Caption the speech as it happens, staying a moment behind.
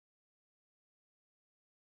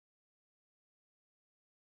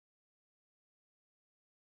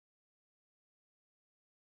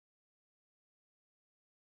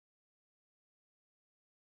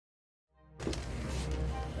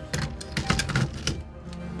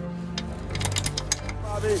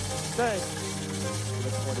Bobby. Thanks.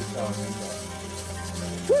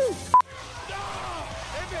 Woo!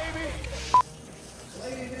 Hey, baby.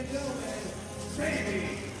 Ladies and gentlemen, baby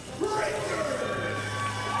breaker.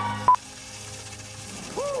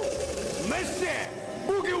 Woo! Listen,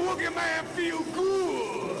 boogie woogie man feel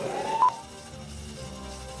good.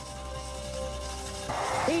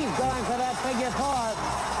 He's going for that figure four.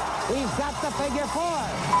 He's got the figure four.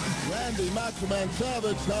 Randy Macho Man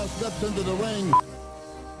Savage now steps into the ring.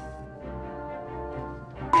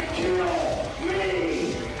 Kill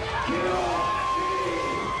me! Kill me!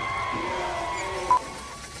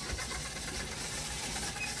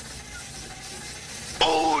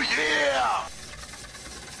 Oh yeah!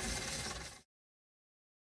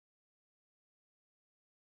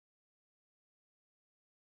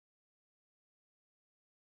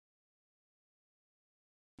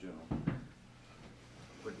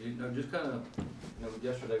 But just kind of,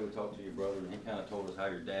 yesterday we talked to your brother, and he kind of told us how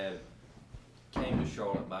your dad came to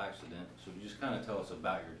Charlotte by accident. So just kind of tell us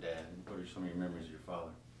about your dad, and what are some of your memories of your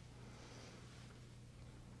father?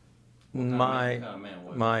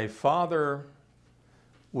 My father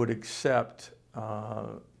would accept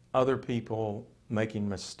other people making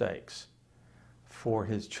mistakes. For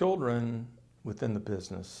his children within the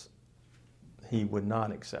business, he would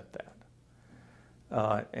not accept that.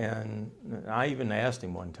 And I even asked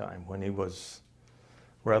him one time when he was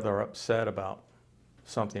rather upset about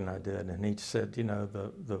something I did, and he said, you know,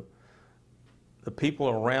 the people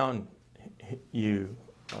around you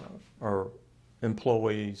are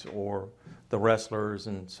employees or the wrestlers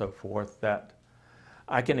and so forth, that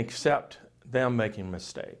I can accept them making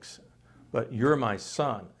mistakes, but you're my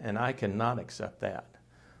son, and I cannot accept that,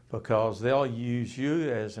 because they'll use you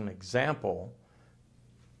as an example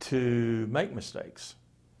to make mistakes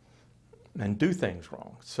and do things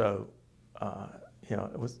wrong. So, you know,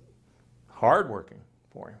 it was hard working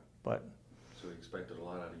for him, but. So he expected a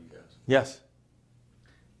lot out of you guys? Yes.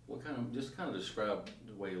 What kind of, just kind of describe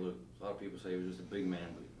the way he looked. A lot of people say he was just a big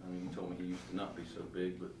man, but I mean, you told me he used to not be so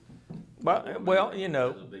big, but. Well, you know,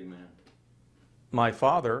 a big man. My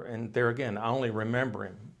father, and there again, I only remember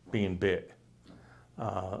him being big.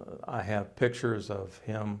 I have pictures of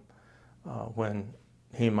him when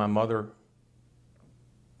he and my mother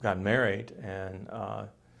got married, and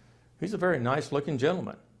he's a very nice-looking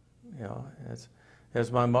gentleman. You know, as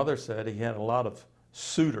my mother said, he had a lot of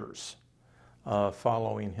suitors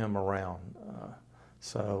following him around.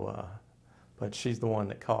 But she's the one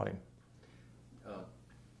that caught him.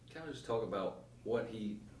 Kind of just talk about what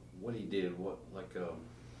he did. A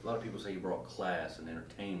lot of people say he brought class and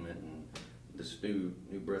entertainment and this new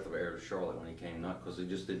breath of air to Charlotte when he came, not because he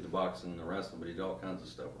just did the boxing and the wrestling, but he did all kinds of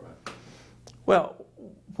stuff, right? Well,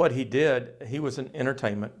 what he did, he was an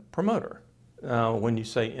entertainment promoter. When you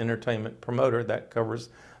say entertainment promoter, that covers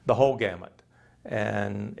the whole gamut.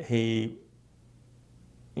 And he,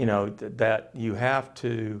 you know, that you have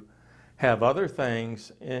to have other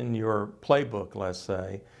things in your playbook, let's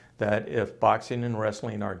say, that if boxing and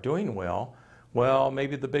wrestling are doing well,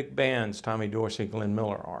 maybe the big bands, Tommy Dorsey, Glenn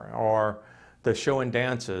Miller are, or the show and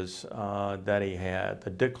dances that he had,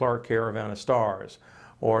 the Dick Clark Caravan of Stars,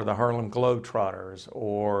 or the Harlem Globetrotters,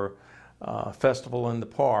 or Festival in the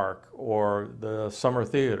Park, or the Summer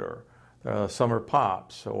Theater, Summer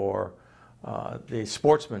Pops, or the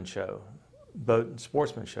Sportsman Show, boat and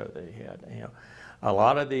sportsman show that he had. You know, a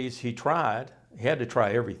lot of these he tried. He had to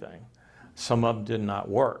try everything. Some of them did not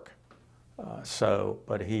work.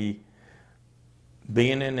 But he,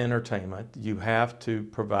 being in entertainment, you have to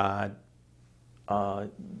provide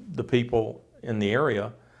the people in the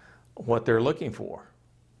area what they're looking for.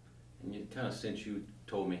 And you kind of, since you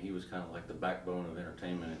told me he was kind of like the backbone of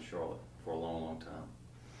entertainment in Charlotte for a long, long time,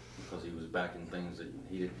 because he was backing things that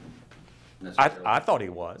he didn't necessarily. I thought he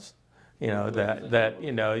was. You know,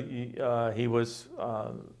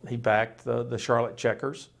 he backed the Charlotte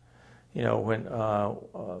Checkers. You know, when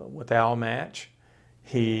with Al Match,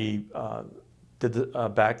 he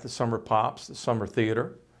backed the Summer Pops, the Summer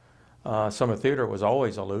Theater. Summer Theater was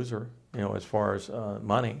always a loser, you know, as far as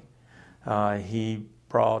money. He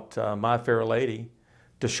brought My Fair Lady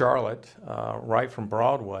to Charlotte right from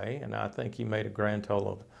Broadway, and I think he made a grand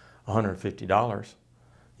total of $150.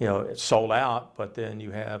 You know, it sold out, but then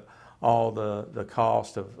you have all the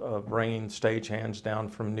cost of bringing stagehands down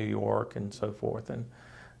from New York and so forth, and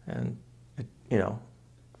it, you know,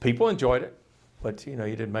 people enjoyed it, but you know,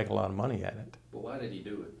 you didn't make a lot of money at it. But why did he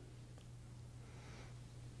do it?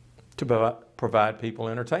 To provide people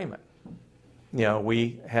entertainment. You know,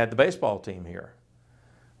 we had the baseball team here.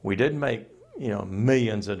 We didn't make, you know,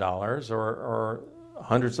 millions of dollars or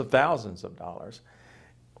hundreds of thousands of dollars.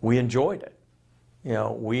 We enjoyed it.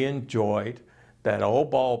 we enjoyed that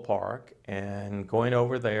old ballpark and going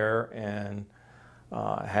over there and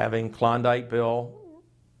having Klondike Bill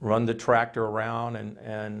run the tractor around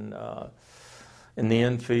and in the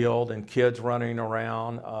infield and kids running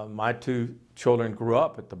around. My two children grew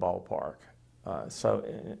up at the ballpark,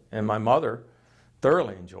 and my mother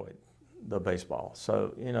thoroughly enjoyed the baseball.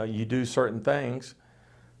 So you do certain things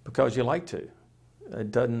because you like to.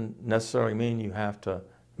 It doesn't necessarily mean you have to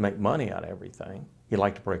make money out of everything. You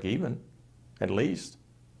like to break even, at least.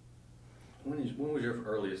 When was your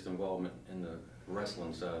earliest involvement in the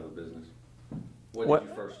wrestling side of the business? When did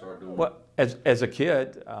you first start doing it? Well, as a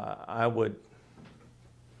kid, I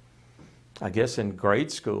guess in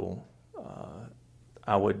grade school,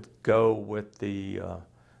 I would go with the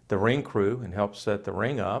ring crew and help set the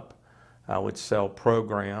ring up. I would sell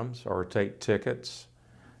programs or take tickets,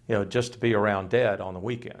 just to be around Dad on the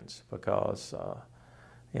weekends because,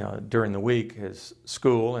 during the week his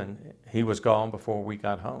school and he was gone before we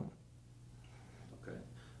got home. Okay.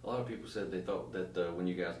 A lot of people said they thought that when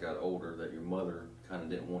you guys got older that your mother kind of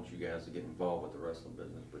didn't want you guys to get involved with the wrestling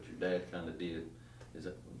business, but your dad kind of did. Is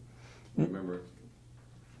that, remember?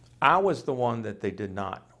 I was the one that they did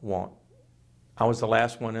not want. I was the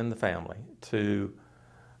last one in the family to,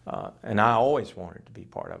 and I always wanted to be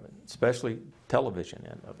part of it, especially television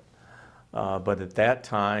end of it. But at that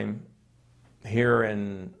time, here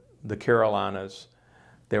in the Carolinas,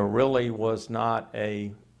 there really was not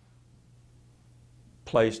a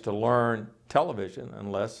place to learn television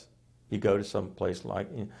unless you go to some place like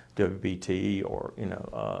WBT or in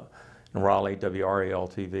Raleigh,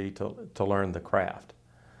 WRAL-TV to learn the craft.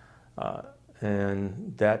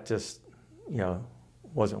 And that just,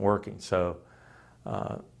 wasn't working. So,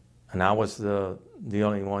 and I was the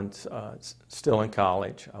only one still in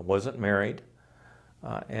college. I wasn't married.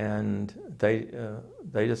 And they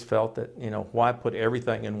just felt that, why put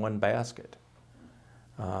everything in one basket?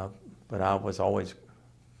 But I was always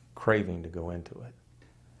craving to go into it.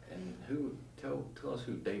 And tell us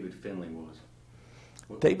who David Finley was.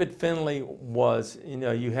 David Finley was,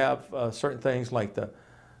 you have certain things like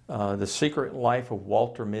the Secret Life of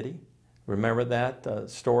Walter Mitty. Remember that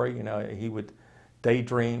story? He would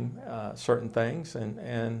daydream certain things,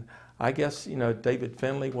 and I guess David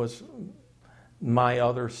Finley was my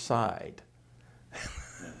other side.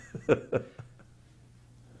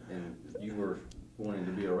 And you were wanting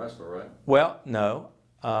to be a wrestler, right? Well, no.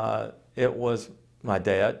 It was my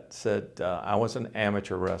dad said I was an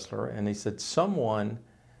amateur wrestler, and he said someone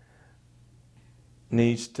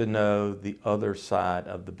needs to know the other side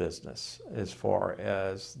of the business as far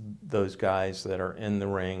as those guys that are in the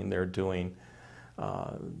ring, they're doing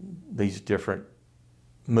these different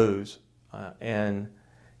moves. And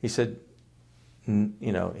he said,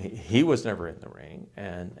 he was never in the ring,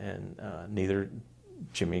 and neither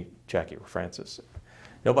Jackie or Francis,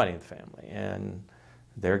 nobody in the family. And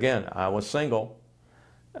there again, I was single.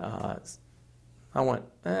 I went,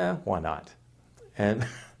 why not? And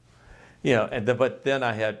but then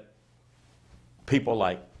I had people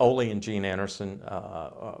like Ole and Gene Anderson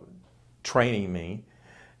training me,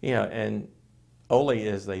 and Ole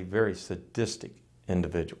is a very sadistic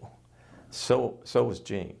individual. So was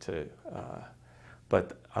Gene too.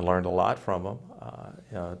 But I learned a lot from him.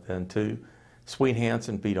 Then too, Sweet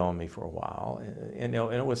Hansen beat on me for a while, and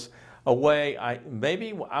it was a way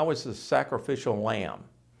maybe I was the sacrificial lamb.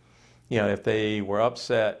 If they were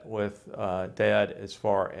upset with Dad as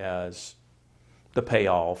far as the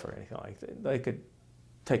payoff or anything like that, they could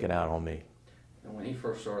take it out on me. And when he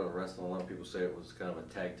first started wrestling, a lot of people say it was kind of a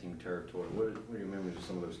tag team territory. What do you remember of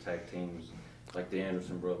some of those tag teams, like the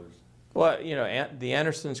Anderson brothers? Well, the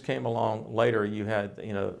Andersons came along later. You had,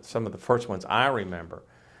 some of the first ones I remember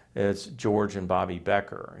is George and Bobby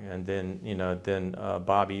Becker. And then,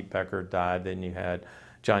 Bobby Becker died. Then you had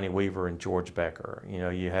Johnny Weaver and George Becker.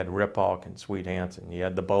 You had Rip Hawk and Sweet Hansen. You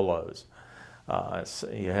had the Bolos.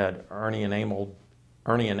 You had Ernie and Emil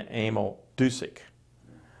Dusick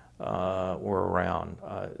were around.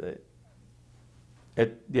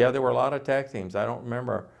 There were a lot of tag teams. I don't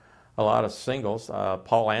remember a lot of singles.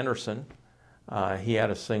 Paul Anderson, he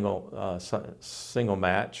had a single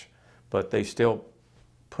match, but they still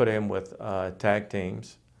put him with tag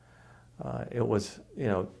teams. It was,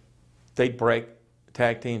 they'd break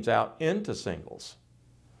tag teams out into singles.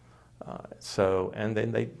 And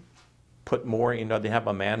then they put more, they have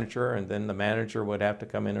a manager, and then the manager would have to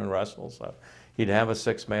come in and wrestle. So you'd have a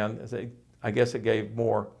 6-man. I guess it gave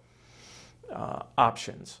more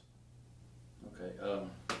options. Okay.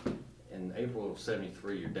 In April of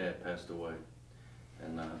 '73, your dad passed away,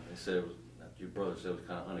 and they said your brother said it was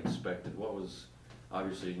kind of unexpected. What was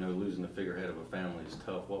obviously, losing the figurehead of a family is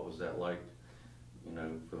tough. What was that like,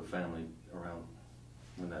 for the family around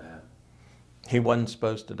when that happened? He wasn't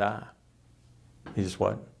supposed to die. He just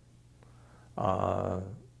wasn't.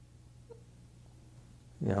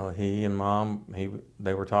 He and Mom,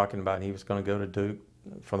 they were talking about he was going to go to Duke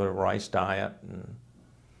for the rice diet, and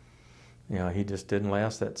he just didn't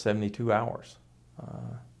last that 72 hours.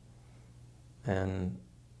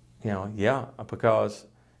 Because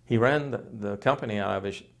he ran the company out of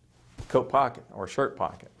his coat pocket or shirt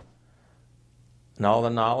pocket, and all the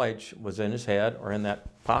knowledge was in his head or in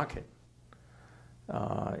that pocket.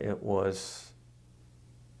 It was,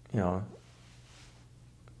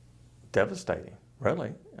 devastating,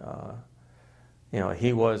 really.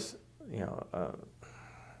 He was,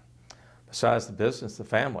 besides the business, the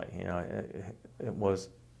family, it was,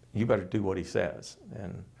 you better do what he says.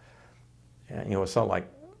 And it's not like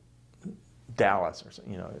Dallas or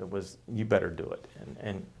something, it was, you better do it.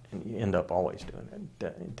 And you end up always doing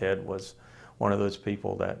it. Ted was one of those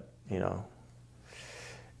people that,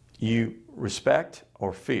 you respect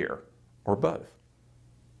or fear, or both.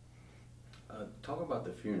 Talk about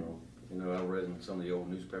the funeral. I read in some of the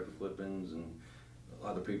old newspaper clippings, and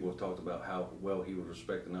other people have talked about how well he was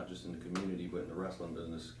respected, not just in the community, but in the wrestling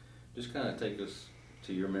business. Just kind of take us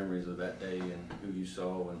to your memories of that day and who you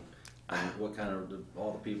saw, and what kind of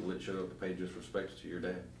all the people that showed up to pay just respect to your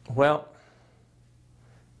dad. Well,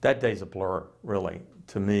 that day's a blur, really,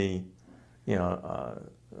 to me.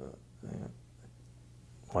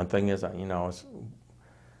 One thing is, I was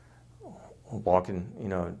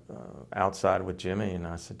walking, outside with Jimmy, and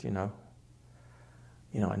I said,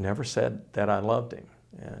 I never said that I loved him,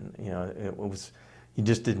 and it was, you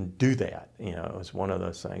just didn't do that. It was one of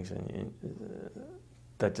those things, and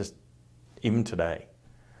that just, even today,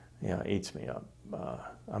 eats me up.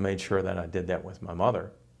 I made sure that I did that with my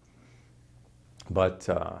mother, but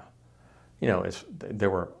there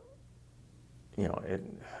were,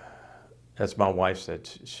 as my wife said,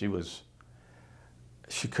 she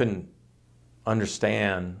couldn't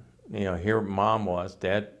understand, here Mom was,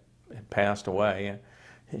 Dad had passed away,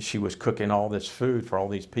 and she was cooking all this food for all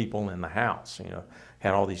these people in the house,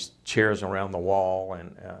 had all these chairs around the wall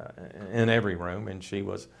and in every room, and she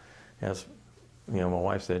was, as my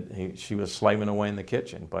wife said, she was slaving away in the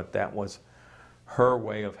kitchen, but that was her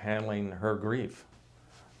way of handling her grief.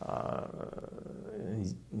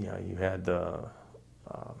 You had the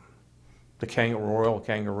Royal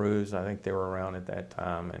Kangaroos, I think they were around at that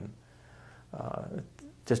time, and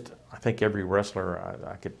I think every wrestler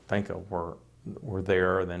I could think of were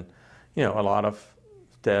there. Then, a lot of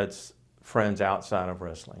Dad's friends outside of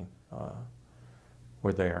wrestling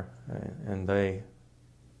were there, and they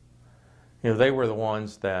were the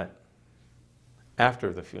ones that,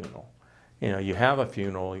 after the funeral, you have a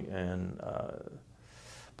funeral, and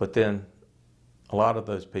but then a lot of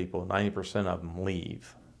those people, 90% of them,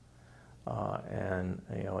 leave. And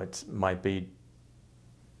it might be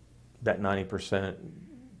that 90%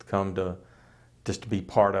 come to just to be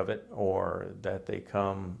part of it, or that they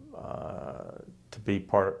come to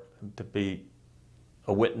be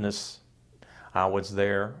a witness. I was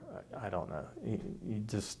there. I don't know.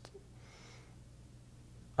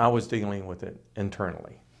 I was dealing with it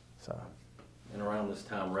internally. So. And around this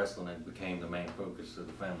time, wrestling had became the main focus of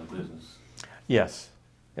the family business. Yes,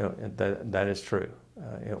 that is true.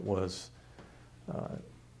 It was,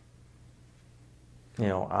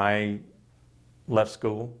 I left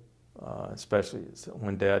school, especially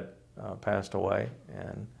when Dad passed away,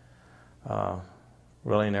 and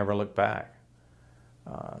really never looked back.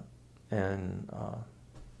 And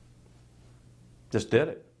just did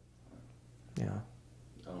it.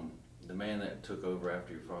 The man that took over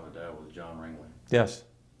after your father died was John Ringling. Yes.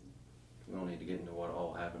 We don't need to get into what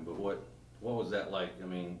all happened, but what was that like? I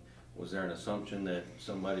mean, was there an assumption that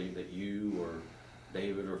somebody, that you or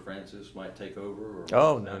David or Francis might take over? Or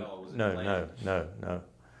no.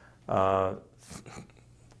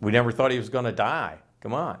 We never thought he was going to die.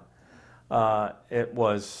 Come on. It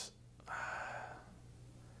was,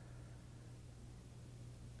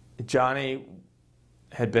 Johnny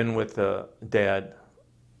had been with Dad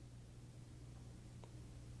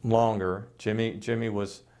longer. Jimmy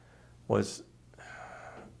was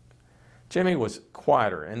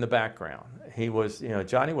quieter in the background. He was,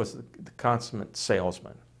 Johnny was the consummate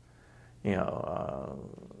salesman.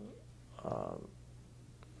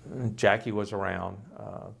 Jackie was around,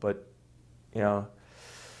 but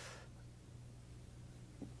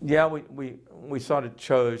we sort of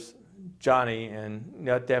chose Johnny, and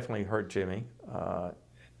that definitely hurt Jimmy.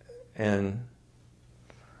 And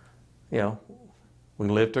we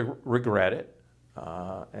lived to regret it,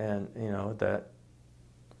 and that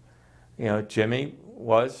Jimmy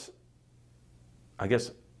was, I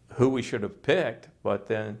guess, who we should have picked, but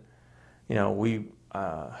then, we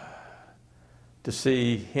to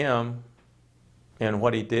see him and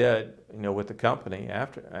what he did, with the company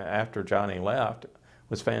after Johnny left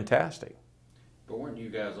was fantastic. But weren't you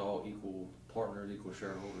guys all equal partners, equal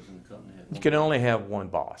shareholders in the company? You can only have one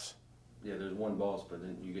boss. Yeah, there's one boss, but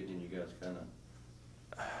then you guys kind of.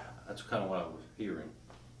 That's kind of what I was hearing.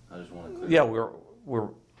 I just want to clear. Yeah, we're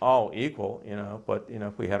all equal, but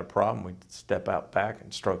if we had a problem, we'd step out back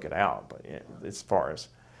and stroke it out. But as far as,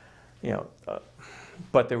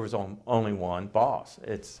 but there was only one boss.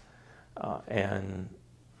 It's and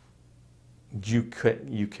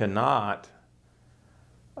you cannot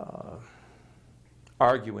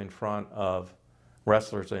argue in front of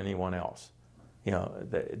wrestlers or anyone else.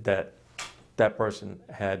 That person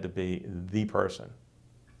had to be the person.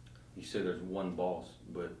 You said there's one boss,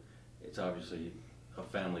 but it's obviously a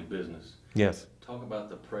family business. Yes. Talk about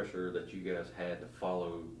the pressure that you guys had to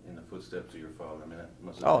follow in the footsteps of your father. I mean, that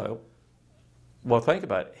must have been. Well, think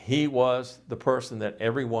about it. He was the person that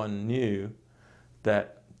everyone knew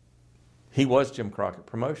that he was Jim Crockett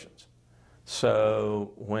Promotions.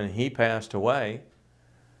 So when he passed away,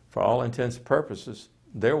 for all intents and purposes,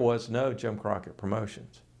 there was no Jim Crockett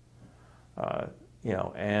Promotions.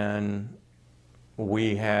 And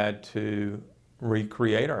we had to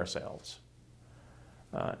recreate ourselves.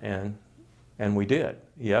 And we did.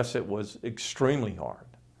 Yes, it was extremely hard.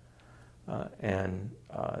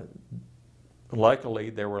 Luckily,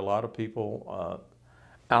 there were a lot of people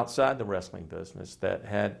outside the wrestling business that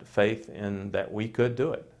had faith in that we could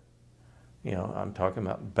do it. I'm talking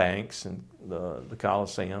about banks and the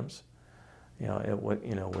Coliseums.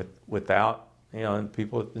 Without and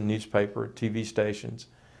people at the newspaper, TV stations.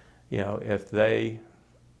 If they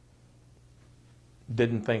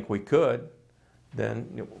didn't think we could,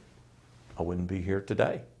 then I wouldn't be here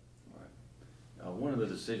today. Right. One of the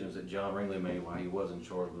decisions that John Ringley made while he was in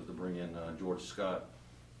charge was to bring in George Scott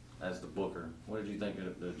as the booker. What did you think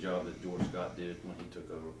of the job that George Scott did when he took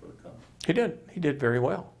over for the company? He did very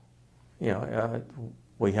well.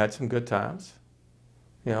 We had some good times.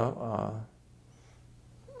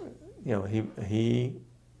 He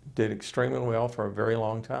did extremely well for a very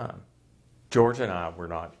long time. George and I were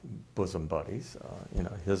not bosom buddies.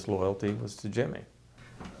 His loyalty was to Jimmy.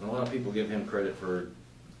 And a lot of people give him credit for,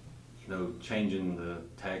 changing the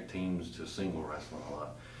tag teams to single wrestling a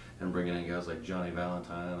lot and bringing in guys like Johnny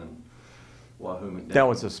Valentine and Wahoo McDaniel. That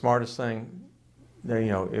was the smartest thing.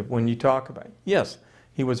 When you talk about it, yes,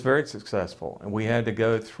 he was very successful, and we had to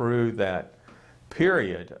go through that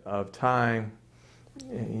period of time.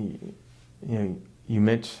 You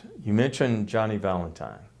mentioned Johnny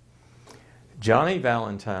Valentine. Johnny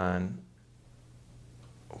Valentine,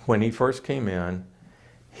 when he first came in,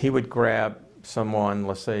 he would grab someone,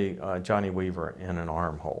 let's say Johnny Weaver, in an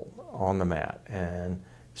armhole on the mat and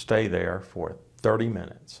stay there for 30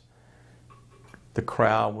 minutes. The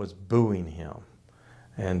crowd was booing him.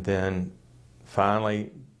 And then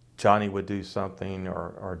finally Johnny would do something,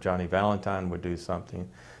 or Johnny Valentine would do something.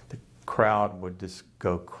 The crowd would just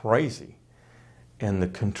go crazy. And the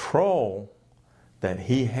control that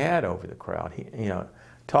he had over the crowd,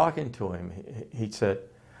 talking to him, he said,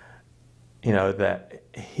 that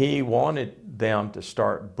he wanted them to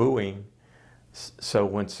start booing, so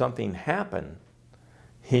when something happened,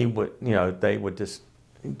 they would just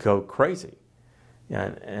go crazy.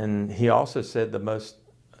 And he also said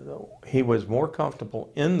he was more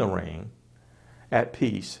comfortable in the ring, at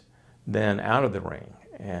peace, than out of the ring.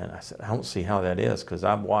 And I said, I don't see how that is, because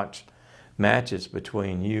I've watched matches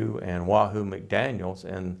between you and Wahoo McDaniels,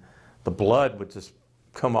 and the blood would just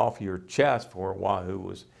come off your chest for Wahoo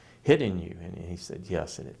was hitting you. And he said,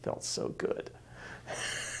 yes, and it felt so good.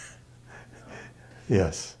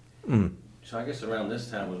 Yes. Mm. So I guess around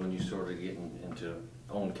this time was when you started getting into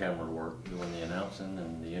on-camera work, doing the announcing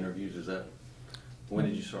and the interviews. When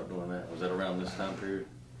did you start doing that? Was that around this time period?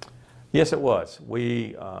 Yes, it was.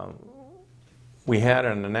 We had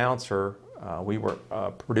an announcer. We were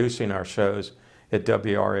producing our shows at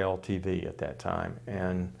WRL TV at that time.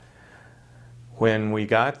 And when we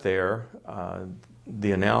got there,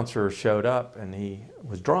 the announcer showed up and he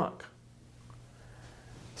was drunk.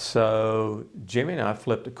 So Jimmy and I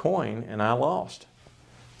flipped a coin and I lost.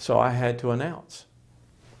 So I had to announce.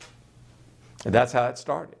 And that's how it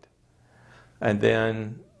started. And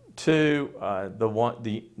then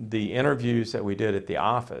the interviews that we did at the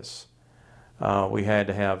office, we had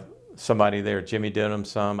to have somebody there. Jimmy did them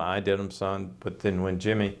some, I did them some, but then when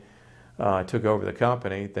Jimmy took over the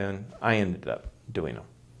company, then I ended up doing them.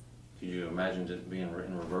 Could you imagine it being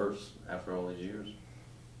in reverse after all these years?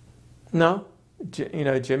 No,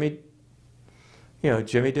 Jimmy.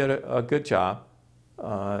 Jimmy did a good job.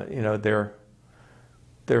 There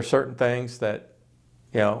are certain things that,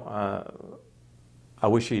 I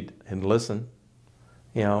wish he'd listened.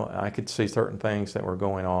 I could see certain things that were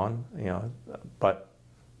going on. But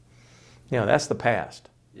that's the past.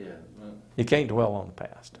 Yeah. Well, You can't dwell on the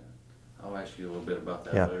past. I'll ask you a little bit about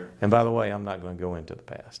that Yeah. later. And by the way, I'm not going to go into the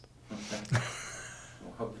past. Well,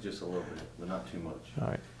 hopefully just a little bit, but not too much. All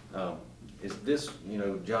right. Is this,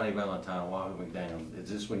 Johnny Valentine, Wahoo McDaniel, is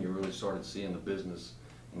this when you really started seeing the business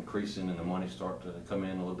increasing and the money start to come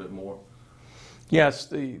in a little bit more? Yes,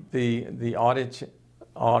 the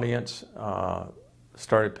audience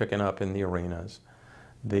started picking up in the arenas.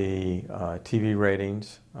 The TV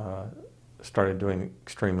ratings started doing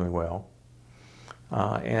extremely well.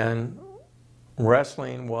 And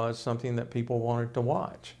wrestling was something that people wanted to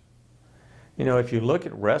watch. If you look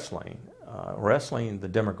at wrestling, the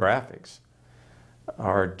demographics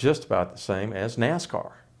are just about the same as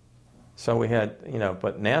NASCAR. So we had,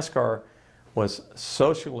 but NASCAR was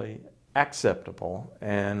socially acceptable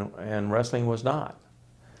and wrestling was not.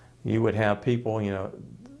 You would have people,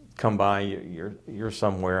 come by, you're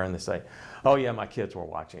somewhere and they say, oh yeah, my kids were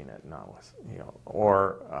watching it, and I was,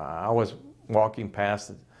 or I was walking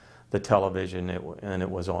past the television and it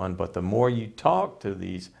was on. But the more you talk to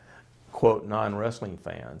these quote non-wrestling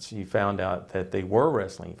fans, you found out that they were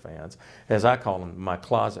wrestling fans, as I call them, my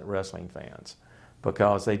closet wrestling fans,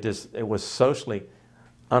 because it was socially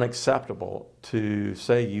unacceptable to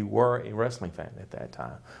say you were a wrestling fan at that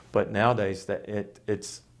time. But nowadays that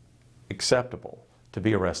it's acceptable to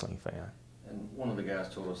be a wrestling fan. And one of the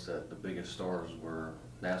guys told us that the biggest stars were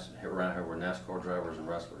around here were NASCAR drivers and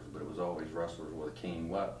wrestlers, but it was always wrestlers with a king.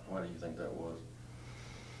 Why do you think that was?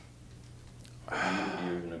 Do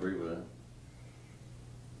you even agree with that?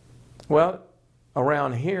 Well,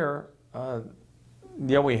 around here,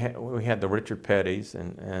 we had the Richard Pettys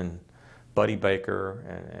and Buddy Baker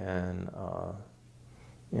and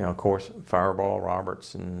of course Fireball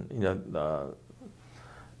Roberts and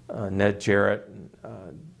Ned Jarrett.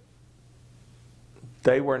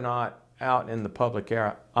 They were not out in the public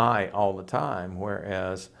eye all the time,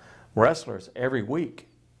 whereas wrestlers every week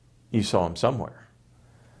you saw them somewhere.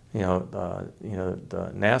 The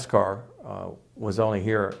NASCAR was only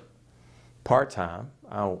here part-time.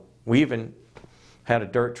 We even had a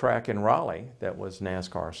dirt track in Raleigh that was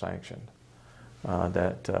NASCAR sanctioned.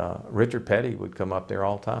 Richard Petty would come up there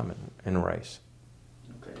all the time and race.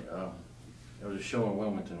 Okay. There was a show in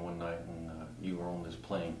Wilmington one night, and you were on this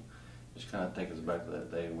plane. Just kind of take us back to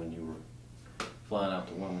that day when you were flying out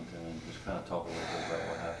to Wilmington, and just kind of talk a little bit about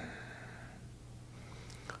what happened.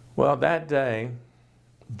 Well, that day,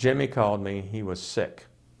 Jimmy called me. He was sick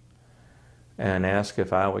and asked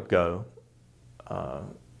if I would go to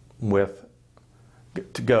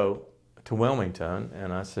Wilmington,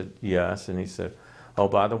 and I said yes. And he said, "Oh,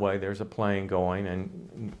 by the way, there's a plane going,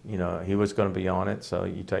 and he was going to be on it, so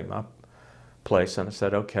you take my place." And I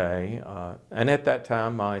said, "Okay." And at that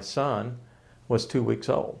time, my son was 2 weeks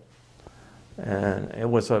old, and it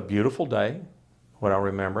was a beautiful day. What I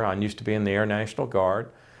remember, I used to be in the Air National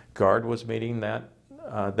Guard. Guard was meeting that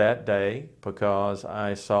day because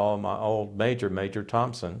I saw my old Major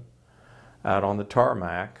Thompson, out on the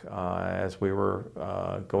tarmac as we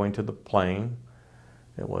were going to the plane.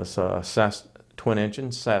 It was a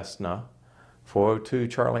twin-engine Cessna 402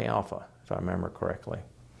 Charlie Alpha, if I remember correctly.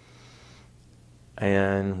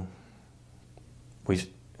 And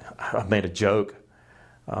I made a joke.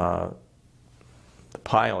 The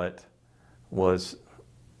pilot was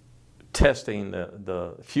testing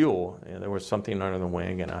the fuel, and there was something under the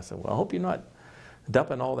wing, and I said, "Well, I hope you're not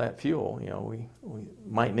dumping all that fuel. We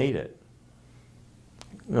might need it."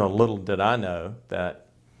 Little did I know that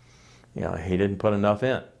he didn't put enough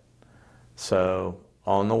in. So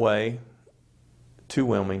on the way to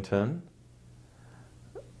Wilmington,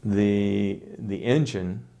 the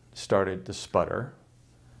engine started to sputter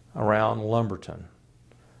around Lumberton.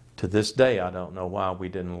 To this day, I don't know why we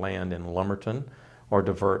didn't land in Lumberton or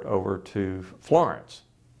divert over to Florence.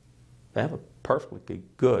 They have a perfectly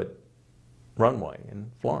good runway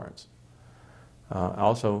in Florence.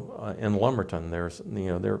 Also in Lumberton, there's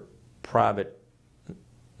they're private,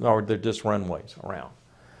 or they're just runways around.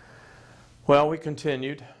 Well, we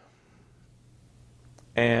continued,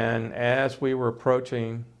 and as we were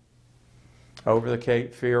approaching over the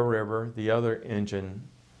Cape Fear River, the other engine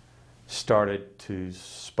started to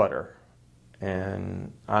sputter,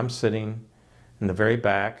 and I'm sitting in the very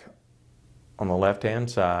back on the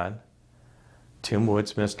left-hand side. Tim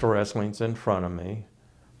Woods, Mr. Wrestling's in front of me.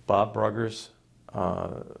 Bob Bruggers,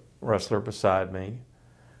 wrestler beside me.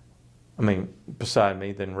 beside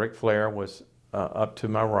me. Then Ric Flair was up to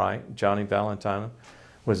my right. Johnny Valentine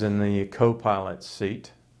was in the co-pilot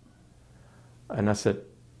seat. And I said,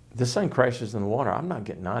 this thing crashes in the water, I'm not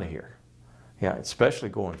getting out of here. Yeah, especially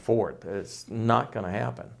going forward. It's not going to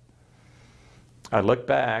happen. I looked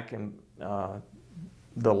back, and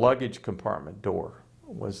the luggage compartment door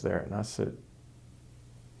was there. And I said,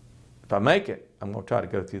 if I make it, I'm going to try to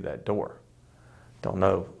go through that door. Don't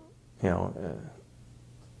know,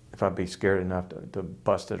 if I'd be scared enough to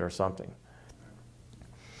bust it or something.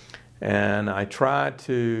 And I tried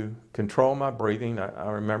to control my breathing.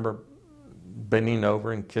 I remember bending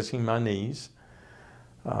over and kissing my knees,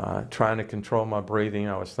 trying to control my breathing.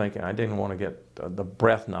 I was thinking I didn't want to get the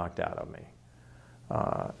breath knocked out of me.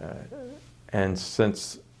 And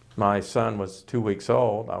since my son was 2 weeks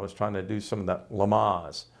old, I was trying to do some of that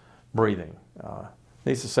Lamaze breathing.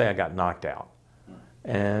 Needless to say, I got knocked out.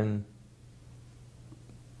 And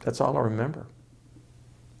that's all I remember.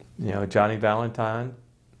 Johnny Valentine,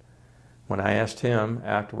 when I asked him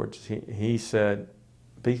afterwards, he said,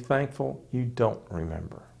 be thankful you don't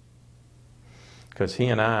remember. Because he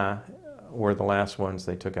and I were the last ones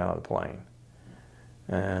they took out of the plane.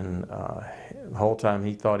 And the whole time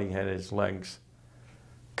he thought he had his legs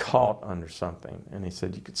caught under something. And he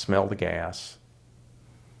said you could smell the gas.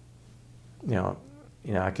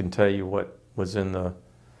 I can tell you what was in the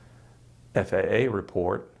FAA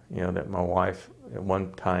report, that my wife at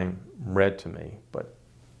one time read to me. But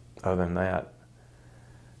other than that,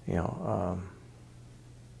 I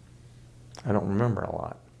don't remember a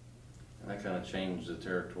lot. And that kind of changed the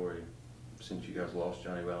territory since you guys lost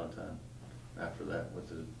Johnny Valentine after that with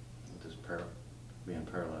this being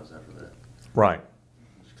paralyzed after that. Right.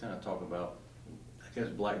 Let's kind of talk about, I guess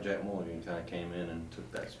Black Jack Mulligan kind of came in and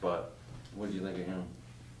took that spot. What did you think of him?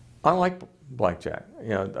 I like Black Jack,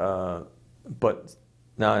 but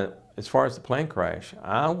now as far as the plane crash,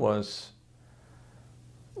 I was,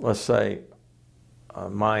 let's say,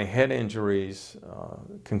 my head injuries,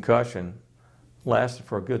 concussion, lasted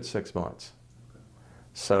for a good 6 months.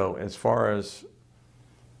 So as far as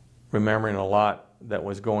remembering a lot that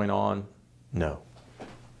was going on, no,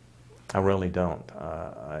 I really don't.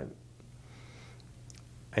 I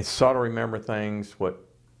sort of remember things, what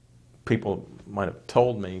people might have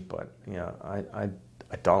told me, but I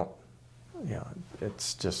don't.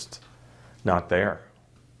 It's just not there.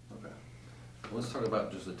 Okay. Well, let's talk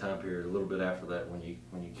about just the time period a little bit after that when you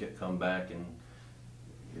come back, and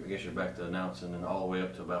I guess you're back to announcing, and all the way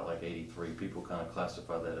up to about like '83. People kind of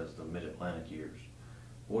classify that as the Mid-Atlantic years.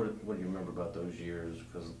 What do you remember about those years?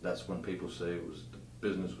 Because that's when people say the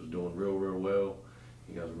business was doing real well.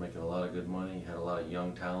 You guys were making a lot of good money. You had a lot of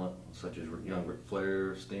young talent, such as young Ric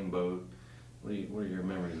Flair, Steamboat. What are your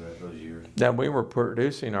memories of those years? That we were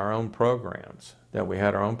producing our own programs, that we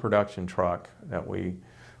had our own production truck, that we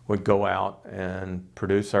would go out and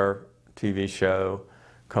produce our TV show,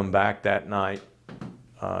 come back that night.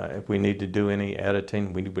 If we need to do any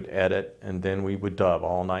editing, we would edit, and then we would dub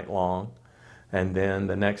all night long. And then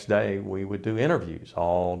the next day, we would do interviews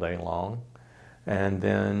all day long. And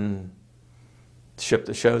then ship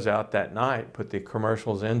the shows out that night, put the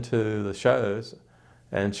commercials into the shows,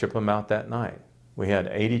 and ship them out that night. We had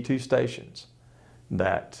 82 stations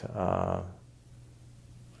that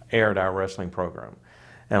aired our wrestling program.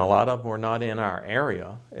 And a lot of them were not in our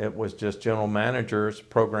area. It was just general managers,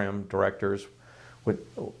 program directors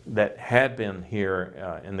that had been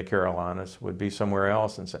here in the Carolinas would be somewhere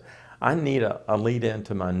else and say, I need a lead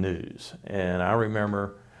into my news. And I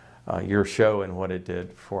remember your show and what it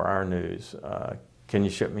did for our news. Can you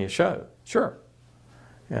ship me a show? Sure.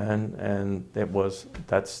 And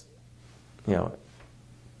that's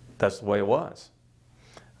the way it was.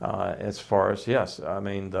 As far as, yes, I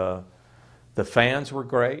mean, the fans were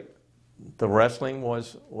great. The wrestling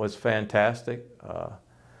was fantastic.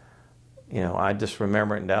 I just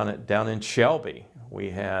remember it down in Shelby. We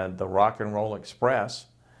had the Rock and Roll Express,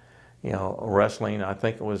 wrestling. I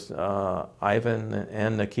think it was Ivan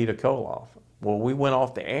and Nikita Koloff. Well, we went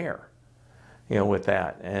off the air, with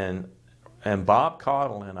that. And Bob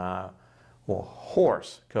Caudle and I were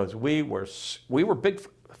hoarse because we were big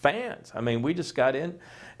fans. I mean, we just got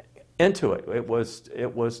into it. It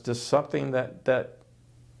was just something that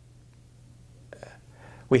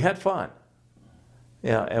we had fun.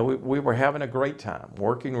 Yeah, and we were having a great time,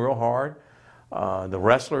 working real hard. The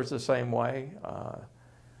wrestlers the same way.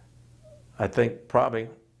 I think probably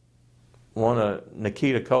one of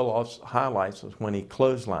Nikita Koloff's highlights was when he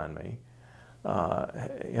clotheslined me.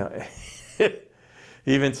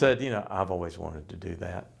 He even said, I've always wanted to do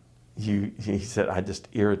that. He said, I just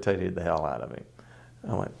irritated the hell out of him.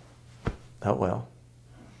 I went, oh well.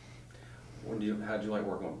 How'd you like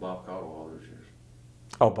working with Bob Caldwell all those years?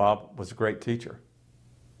 Oh, Bob was a great teacher.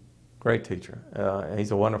 Great teacher.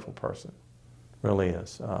 He's a wonderful person, really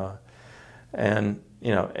is. And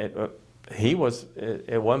you know, he was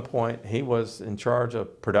at one point he was in charge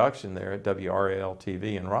of production there at WRAL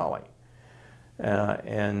TV in Raleigh,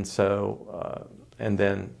 and so and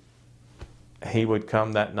then he would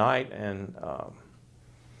come that night and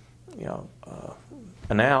you know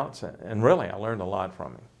announce, and really I learned a lot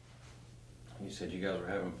from him. You said you guys were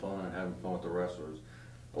having fun with the wrestlers.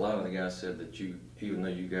 A lot of the guys said that even though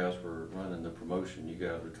you guys were running the promotion, you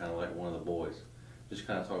guys were kind of like one of the boys. Just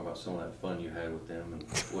kind of talk about some of that fun you had with them and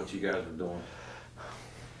what you guys were doing.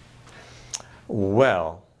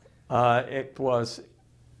 Well, it was,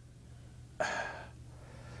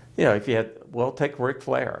 you know, if you had, well, take Ric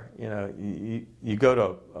Flair. You know, you go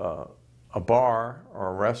to a bar or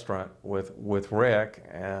a restaurant with Rick,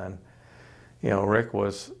 and you know, Rick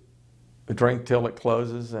was drink till it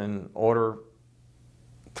closes and order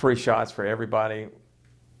 3 shots for everybody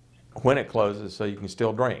when it closes, so you can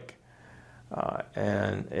still drink.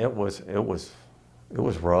 And it was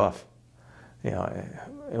rough. You know,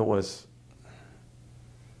 it was.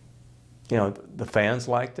 You know, the fans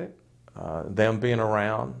liked it. Them being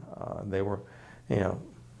around, they were, you know,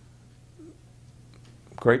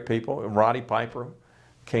 great people. Roddy Piper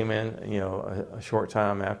came in, you know, a short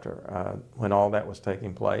time after when all that was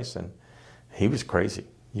taking place, and he was crazy.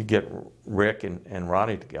 You get Rick and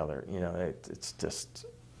Roddy together, you know, it's just,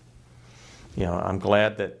 you know, I'm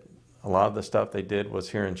glad that a lot of the stuff they did was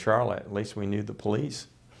here in Charlotte. At least we knew the police.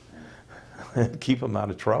 Keep them out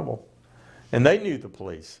of trouble. And they knew the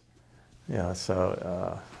police. Yeah,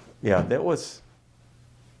 so, yeah, that was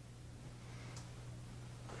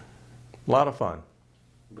a lot of fun.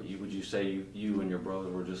 But would you say you and your brother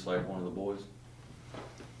were just like one of the boys?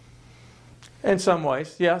 In some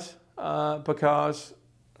ways, yes, because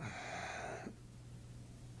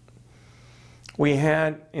we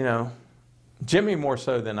had, you know, Jimmy more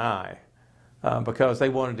so than I, because they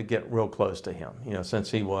wanted to get real close to him, you know,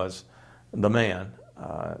 since he was the man,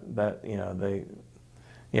 that, you know, they,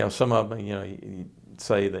 you know, some of them, you know, you'd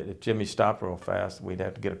say that if Jimmy stopped real fast, we'd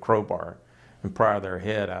have to get a crowbar and pry their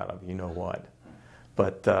head out of you know what.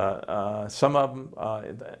 But some of them,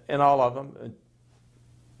 and all of them,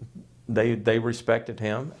 they respected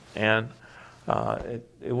him, and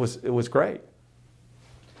it was great.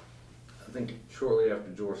 I think shortly after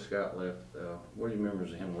George Scott left, what do you remember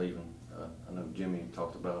of him leaving? I know Jimmy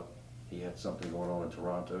talked about he had something going on in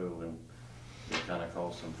Toronto, and it kind of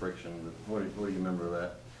caused some friction. But what do you remember of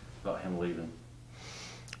that, about him leaving?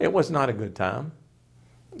 It was not a good time.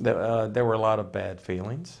 There were a lot of bad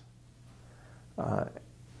feelings. You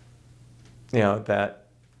know, that,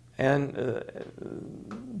 and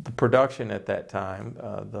the production at that time,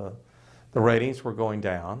 the ratings were going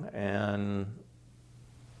down, and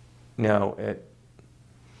you know,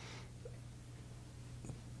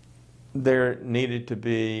 there needed to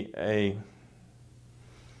be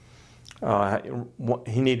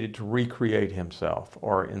he needed to recreate himself,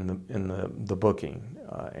 or in the booking,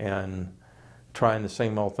 and trying the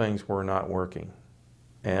same old things were not working,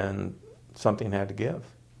 and something had to give.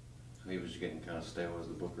 So he was getting kind of stale as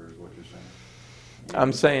the booker, is what you're saying?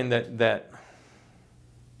 I'm saying that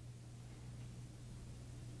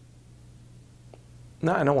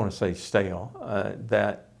no, I don't want to say stale.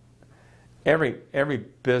 That every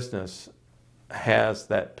business has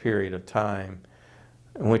that period of time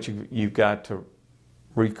in which you've got to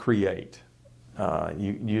recreate.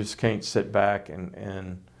 You just can't sit back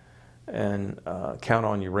and count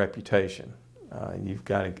on your reputation. You've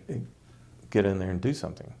got to get in there and do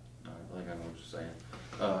something. I think I know what you're saying.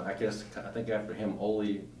 I think after him,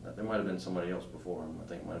 Ole, there might have been somebody else before him. I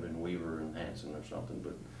think it might have been Weaver and Hanson or something,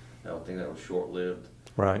 but I think that was short-lived.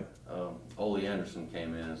 Right. Ole Anderson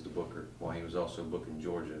came in as the booker while he was also booking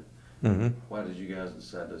Georgia. Mm-hmm. Why did you guys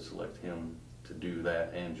decide to select him to do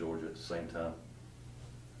that and Georgia at the same time?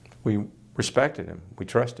 We respected him. We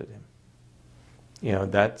trusted him. You know,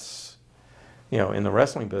 that's, you know, in the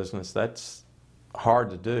wrestling business, that's hard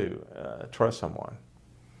to do, trust someone.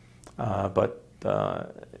 But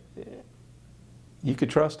you could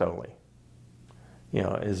trust Ole. You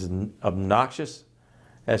know, as obnoxious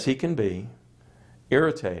as he can be,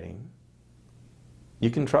 irritating, you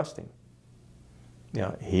can trust him. You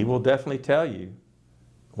know, he will definitely tell you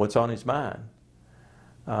what's on his mind.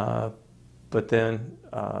 But then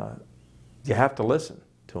you have to listen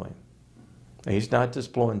to him. He's not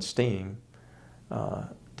just blowing steam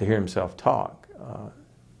to hear himself talk.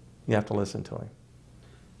 You have to listen to him.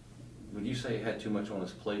 Would you say he had too much on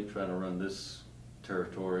his plate trying to run this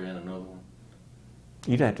territory and another one?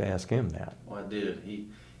 You'd have to ask him that. Well, I did.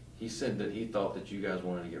 He said that he thought that you guys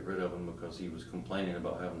wanted to get rid of him because he was complaining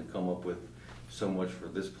about having to come up with so much for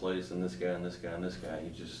this place and this guy and this guy and this guy. He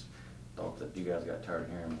just thought that you guys got tired of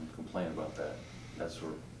hearing him complain about that. That's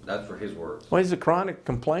for his words. Well, he's a chronic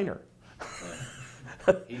complainer.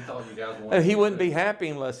 Yeah. He thought you guys wanted. He wouldn't be happy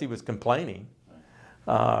unless he was complaining.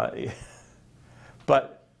 But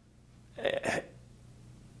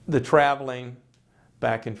the traveling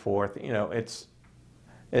back and forth, you know, it's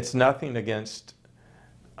nothing against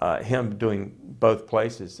him doing both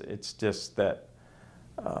places. It's just that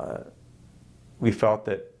we felt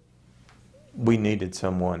that we needed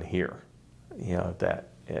someone here, you know, that,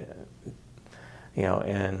 you know,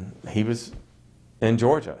 and he was in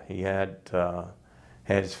Georgia. He had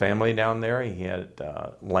his family down there. He had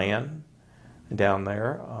land down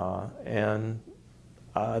there, and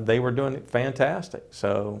they were doing it fantastic.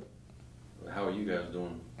 So, how are you guys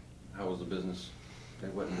doing? How was the business? They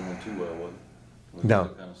wasn't doing too well, was it? No.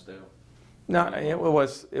 Still kind of stale? no, it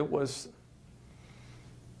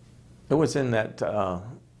was in that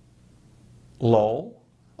lull,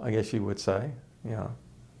 I guess you would say. Yeah.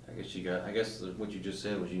 I guess what you just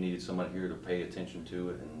said was you needed somebody here to pay attention to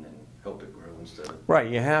it and help it grow instead of.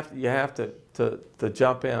 Right. You have to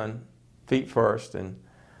jump in feet first and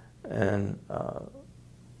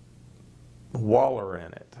waller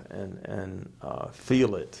in it and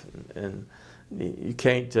feel it, and you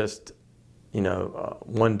can't just, you know,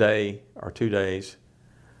 1 day or 2 days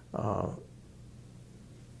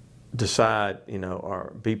decide, you know,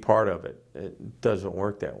 or be part of it. It doesn't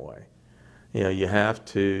work that way. You know, you have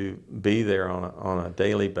to be there on a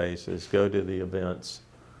daily basis, go to the events,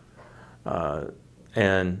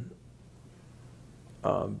 and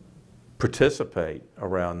participate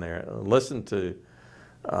around there. Listen to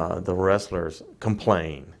the wrestlers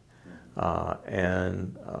complain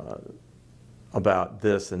and about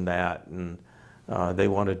this and that, and they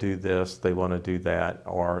want to do this, they want to do that,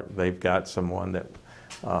 or they've got someone that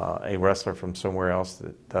a wrestler from somewhere else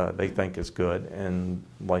that they think is good and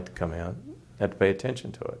like to come in. Have to pay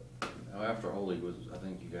attention to it. Now, after Holy I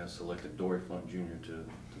think you guys selected Dory Funk Jr. to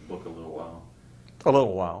book a little while. A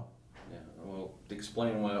little while. Yeah. Well,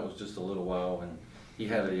 explain why it was just a little while, and he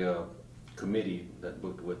had a committee that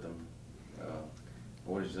booked with him.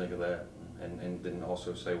 What did you think of that? And then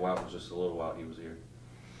also say why it was just a little while he was here.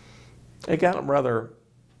 It got him rather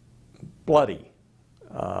bloody,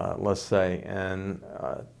 let's say, and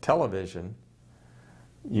television,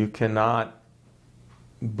 you cannot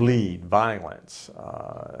bleed violence.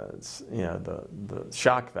 You know, the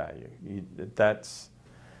shock value. That's,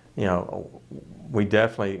 you know, we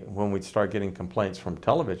definitely, when we start getting complaints from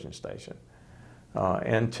television station,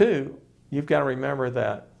 and two, you've got to remember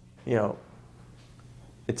that, you know,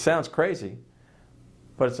 it sounds crazy,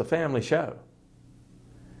 but it's a family show,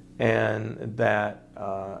 and that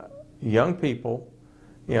young people,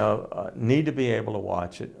 you know, need to be able to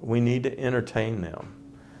watch it. We need to entertain them.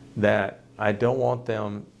 That I don't want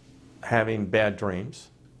them having bad dreams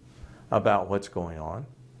about what's going on.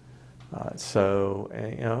 So,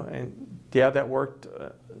 you know, and yeah, that worked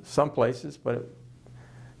some places, but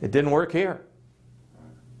it didn't work here.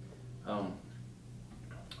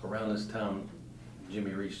 Around this time,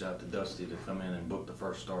 Jimmy reached out to Dusty to come in and book the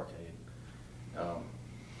first Starrcade.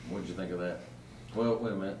 What did you think of that? Well,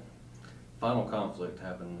 wait a minute. Final conflict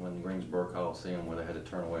happened when Greensboro Coliseum, where they had to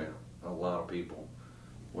turn away a lot of people.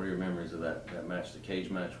 What are your memories of that match, the cage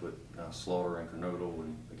match with Slaughter and Cornado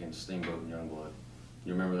and against Steamboat and Youngblood?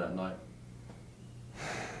 You remember that night?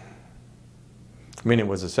 I mean, it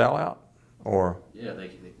was a sellout, or? Yeah,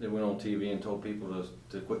 they went on TV and told people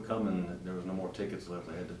to quit coming. That there was no more tickets left.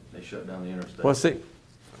 They shut down the interstate. Well, see,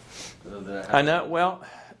 I know. Well,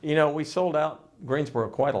 you know, we sold out Greensboro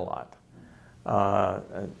quite a lot.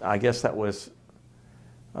 I guess that was.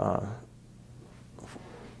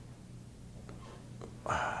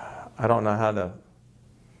 I don't know how to.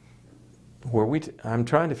 I'm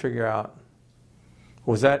trying to figure out.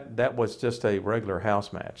 Was that was just a regular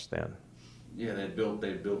house match then? Yeah, they built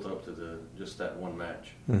up to just that one match,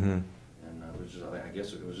 Mm-hmm. and it was just, I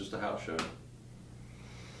guess it was just a house show.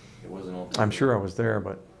 It wasn't on TV. I'm sure I was there,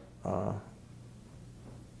 but I don't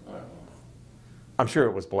know. I'm sure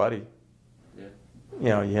it was bloody. Yeah. You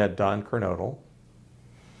know, you had Don Cornado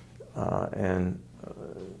and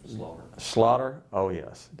Slaughter. Oh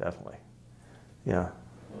yes, definitely. Yeah.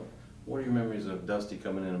 Well, what are your memories of Dusty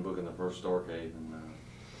coming in and booking the first Starrcade?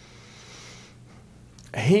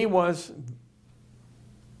 He was.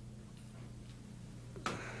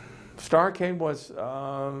 Starrcade was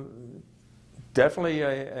definitely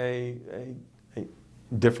a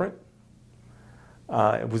different.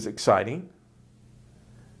 It was exciting.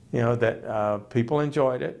 that people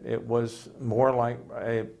enjoyed it. It was more like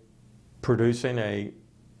producing a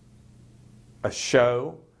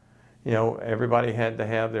show. Everybody had to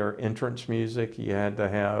have their entrance music. You had to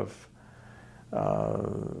have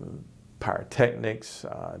pyrotechnics.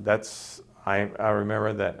 I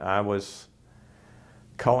remember that I was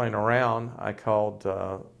calling around. I called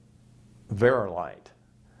Verilight.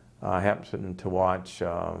 I happened to watch,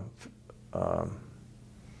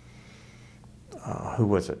 who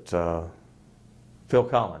was it? Phil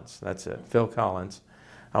Collins, that's it, Phil Collins.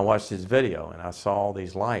 I watched his video and I saw all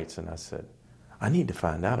these lights and I said, I need to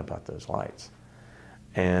find out about those lights.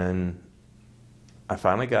 And I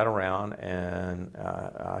finally got around and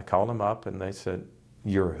I called them up and they said,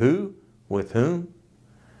 you're who? With whom?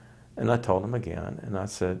 And I told them again and I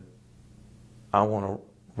said, I want to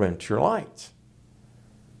rent your lights.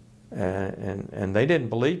 And they didn't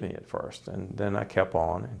believe me at first. And then I kept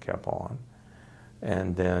on and kept on.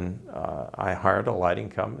 And then I hired a lighting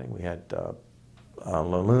company. We had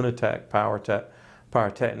Lunatech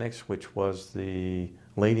Pyrotechnics, which was the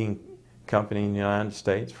leading company in the United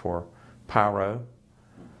States for pyro.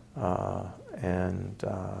 And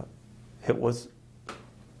it was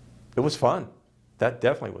fun. That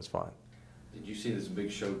definitely was fun. Did you see this big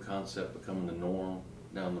show concept becoming the norm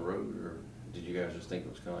down the road, or did you guys just think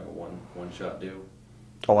it was kind of like a one-shot deal?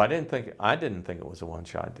 Oh, I didn't think it was a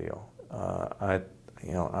one-shot deal. I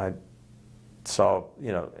saw,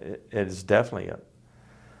 it is definitely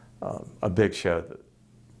a big show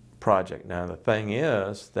project. Now the thing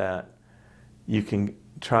is that you can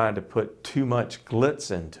try to put too much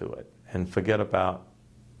glitz into it and forget about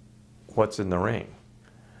what's in the ring.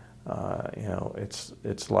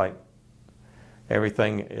 It's like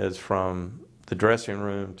everything is from the dressing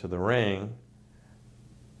room to the ring,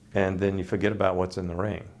 and then you forget about what's in the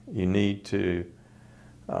ring. You need to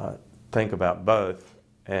think about both,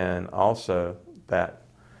 and also that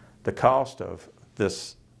the cost of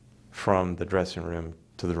this from the dressing room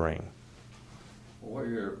to the ring. What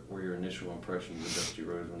were your initial impressions of Dusty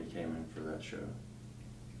Rhodes when he came in for that show?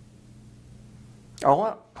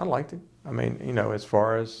 Oh, I liked him. I mean, as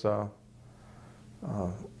far as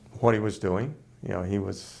what he was doing,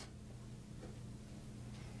 he's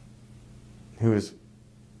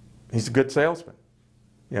a good salesman.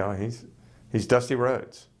 He's Dusty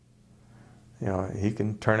Rhodes. He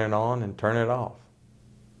can turn it on and turn it off.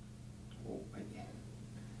 Well,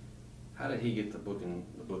 how did he get the booking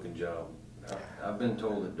job? I've been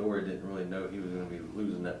told that Dory didn't really know he was going to be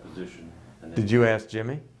losing that position. And Did you ask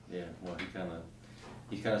Jimmy? Yeah. Well, he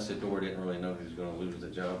kind of said Dory didn't really know he was going to lose the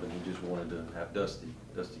job, and he just wanted to have Dusty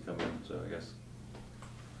come in. So I guess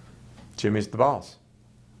Jimmy's the boss.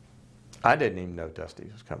 I didn't even know Dusty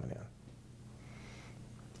was coming in.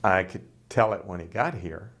 I could tell it when he got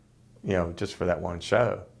here, just for that one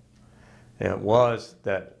show. And it was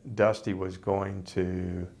that Dusty was going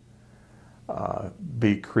to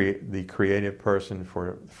be the creative person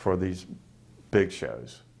for these big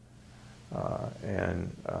shows.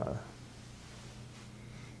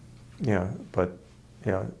 But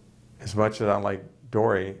as much as I like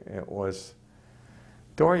Dory,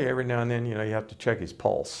 Dory every now and then, you have to check his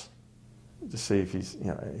pulse to see if you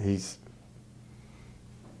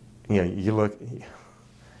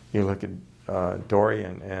look at Dory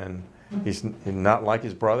and he's not like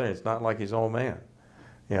his brother, and it's not like his old man.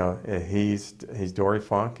 He's Dory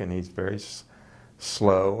Funk, and he's very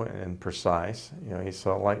slow and precise. He's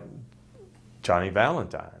sort of like Johnny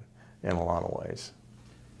Valentine in a lot of ways.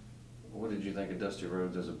 What did you think of Dusty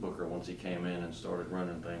Rhodes as a booker once he came in and started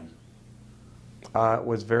running things? It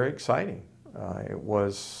was very exciting. It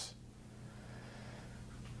was,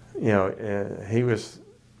 he was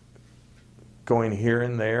going here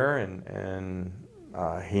and there, and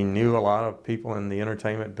he knew a lot of people in the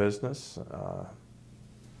entertainment business.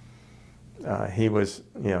 He was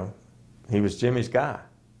Jimmy's guy.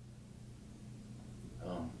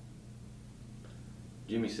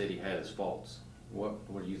 Jimmy said he had his faults. What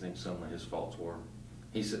do you think some of his faults were?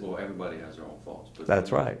 He said, well, everybody has their own faults. But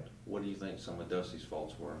that's right. What do you think some of Dusty's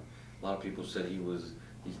faults were? A lot of people said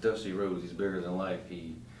he's Dusty Rhodes, he's bigger than life,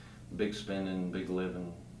 he big spending, big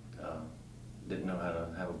living, didn't know how to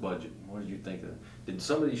have a budget. What did you think of? Did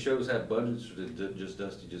some of these shows have budgets, or did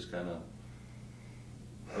Dusty just kind of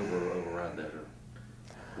override that?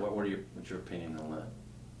 Or what's your opinion on that?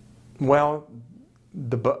 Well,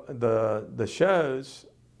 the shows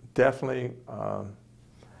definitely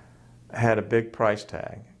had a big price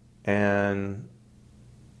tag, and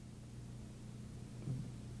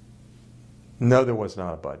no, there was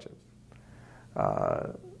not a budget.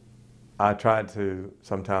 I tried to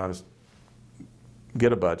sometimes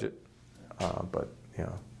get a budget, but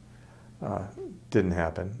didn't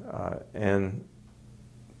happen. And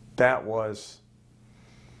that was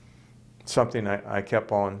something I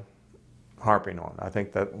kept on harping on. I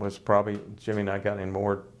think that was probably, Jimmy and I got in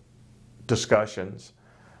more discussions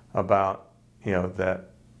about,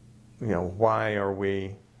 why are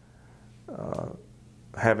we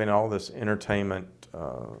having all this entertainment,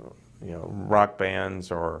 rock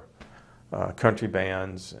bands or country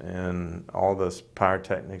bands and all this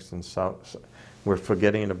pyrotechnics and so we're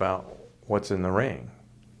forgetting about what's in the ring.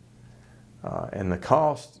 And the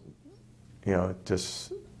cost,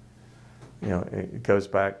 just, it goes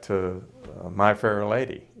back to My Fair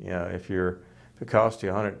Lady. If it costs you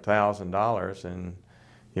 $100,000 and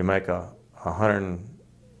you make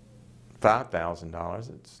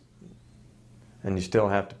 $105,000, and you still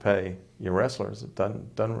have to pay your wrestlers, it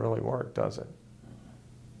doesn't really work, does it?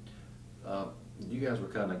 You guys were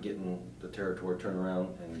kind of getting the territory turned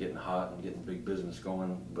around and getting hot and getting big business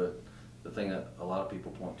going, but the thing that a lot of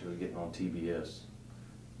people point to is getting on TBS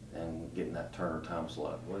and getting that Turner time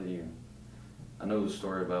slot. I know the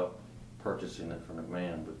story about purchasing it from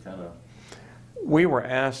McMahon, but kind of... We were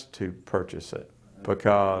asked to purchase it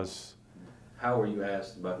because... How were you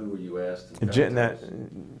asked? About who were you asked? Jimmy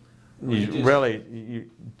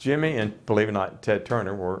and, believe it or not, Ted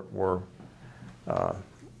Turner were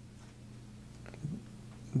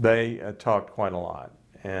they talked quite a lot,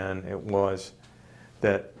 and it was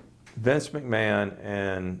that Vince McMahon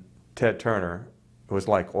and Ted Turner was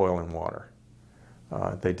like oil and water.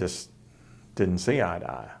 They just didn't see eye to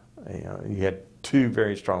eye. You had two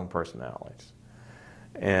very strong personalities,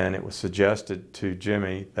 and it was suggested to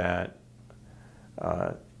Jimmy that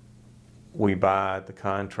we buy the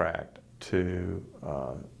contract to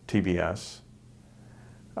TBS,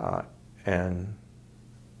 and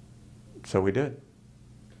so we did.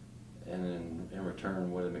 And in return,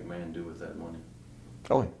 what did McMahon do with that money?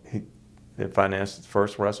 Oh, he financed the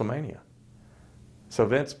first WrestleMania. So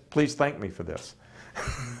Vince, please thank me for this.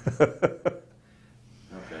 Okay.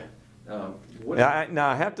 Now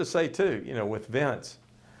I have to say too, with Vince,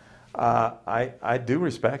 I do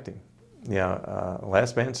respect him.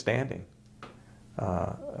 Last man standing.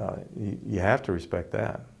 You have to respect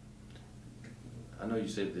that. I know you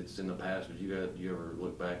said it's in the past, but you ever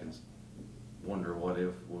look back and wonder what if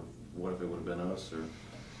it would have been us, or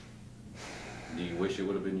do you wish it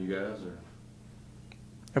would have been you guys? Or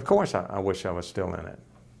of course, I wish I was still in it,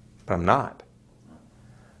 but I'm not.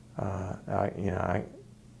 I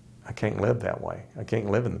can't live that way. I can't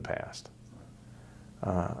live in the past.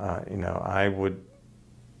 I would.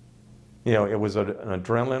 It was an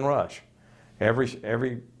adrenaline rush.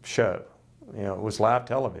 Every show, it was live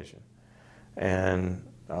television, and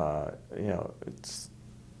it's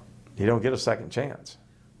you don't get a second chance.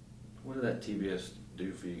 What did that TBS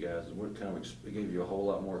do for you guys? What kind of it gave you a whole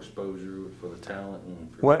lot more exposure for the talent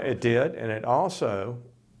and? Well, it did, and it also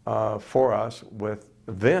for us with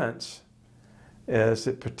Vince is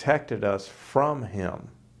it protected us from him,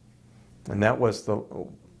 and that was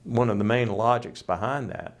one of the main logics behind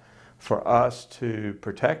that. For us to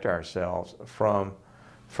protect ourselves from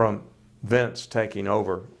Vince taking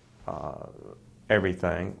over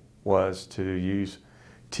everything was to use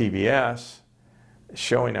TBS,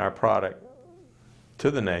 showing our product to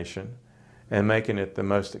the nation and making it the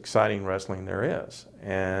most exciting wrestling there is.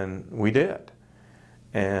 And we did.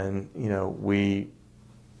 And, we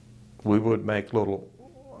would make little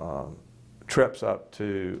trips up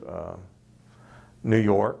to New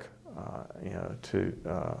York,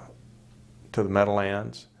 to the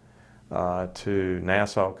Meadowlands, to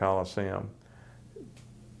Nassau Coliseum,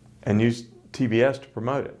 and use TBS to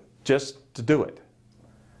promote it, just to do it.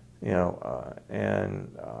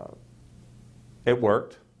 And it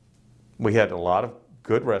worked. We had a lot of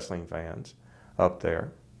good wrestling fans up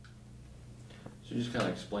there. So just kind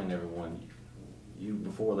of explain to everyone,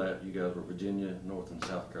 before that, you guys were Virginia, North and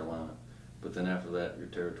South Carolina, but then after that, your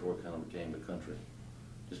territory kind of became the country.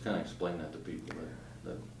 Just kind of explain that to people.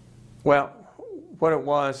 Well, what it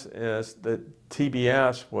was is that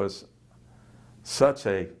TBS was such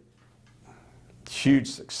a huge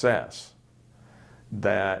success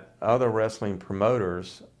that other wrestling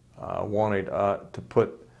promoters wanted to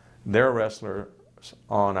put their wrestlers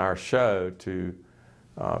on our show to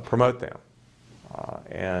promote them.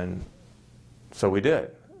 And so we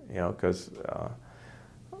did, because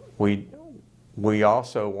we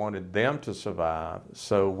also wanted them to survive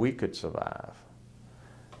so we could survive.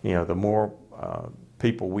 The more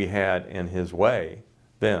people we had in his way,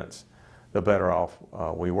 Vince, the better off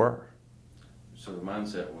we were. So the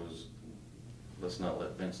mindset was, let's not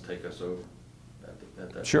let Vince take us over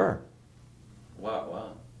at that Sure. time. Why?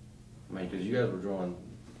 I mean, because you guys were drawing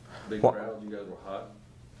Big What- crowds, you guys were hot.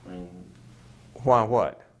 I mean, Why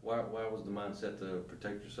what? why was the mindset to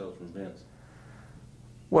protect yourselves from Vince?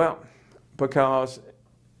 Well, because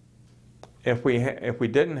if we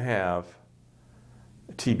didn't have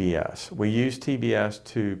TBS, we used TBS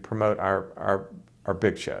to promote our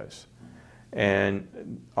big shows,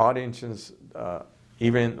 and audiences,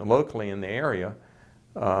 even locally in the area,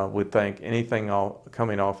 would think anything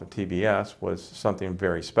coming off of TBS was something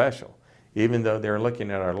very special. Even though they're looking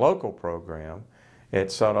at our local program,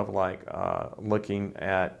 it's sort of like looking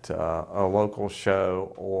at a local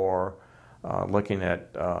show or looking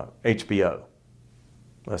at HBO,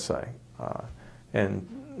 let's say. And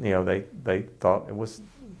they thought it was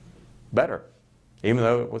better, even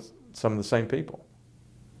though it was some of the same people.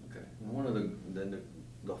 Okay. And one of the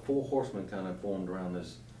Four Horsemen kind of formed around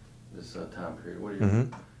this time period. What are you,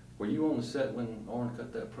 were you on the set when Arn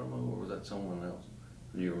cut that promo, or was that someone else?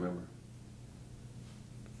 Do you remember?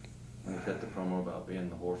 When he cut the promo about being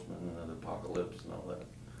the Horseman and the apocalypse and all that.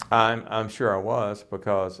 I'm sure I was,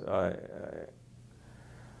 because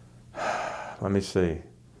let me see.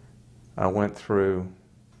 I went through,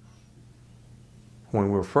 when we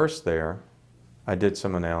were first there, I did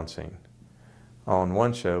some announcing on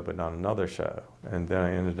one show but not another show, and then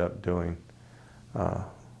I ended up doing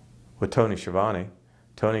with Tony Schiavone.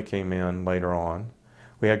 Tony came in later on.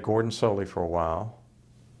 We had Gordon Soley for a while,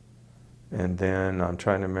 and then I'm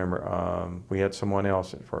trying to remember, we had someone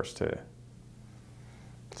else at first too.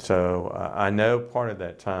 So I know part of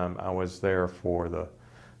that time I was there for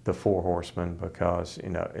the Four Horsemen, because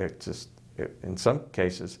in some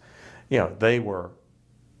cases, they were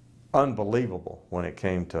unbelievable when it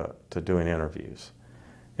came to doing interviews.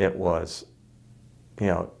 It was,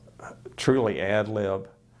 truly ad lib.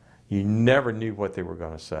 You never knew what they were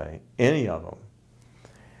going to say, any of them.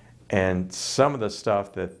 And some of the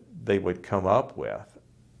stuff that they would come up with,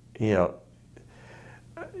 you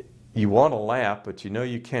want to laugh, but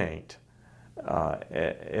you can't.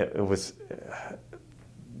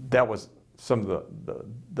 That was some of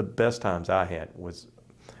the best times I had, was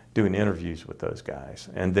doing interviews with those guys,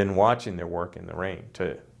 and then watching their work in the ring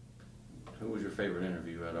too. Who was your favorite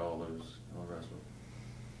interview out of all wrestlers?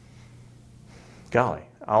 Golly,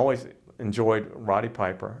 I always enjoyed Roddy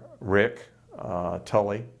Piper, Rick,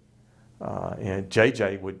 Tully, and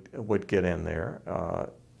JJ would get in there,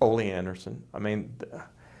 Ole Anderson. I mean,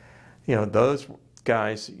 those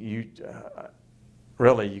guys, you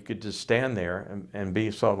could just stand there and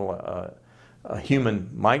be sort of a human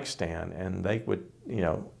mic stand, and they would,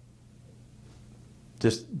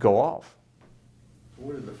 just go off.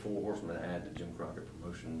 What did the Four Horsemen add to Jim Crockett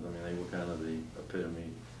Promotions? I mean, they were kind of the epitome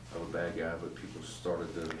of a bad guy, but people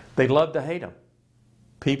started to... They loved to hate him.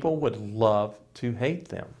 People would love to hate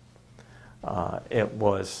them. It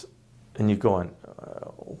was, and you're going,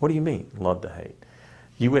 what do you mean, love to hate?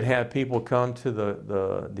 You would have people come to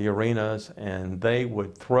the arenas, and they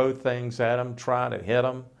would throw things at them, try to hit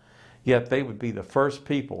them, yet they would be the first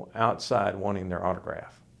people outside wanting their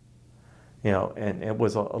autograph. And it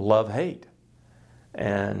was a love-hate.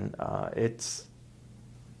 And it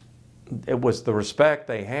was the respect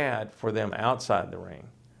they had for them outside the ring,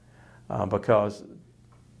 because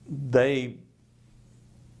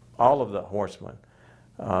all of the Horsemen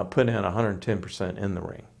put in 110% in the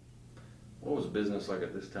ring. What was business like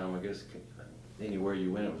at this time? I guess anywhere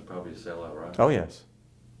you went, it was probably a sellout, right? Oh yes.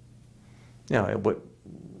 It would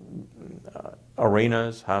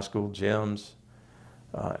arenas, high school gyms,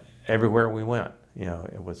 everywhere we went.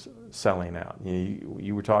 It was selling out.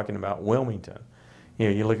 You were talking about Wilmington.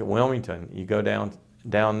 You look at Wilmington. You go down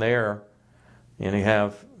there, and you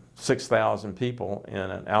have 6,000 people in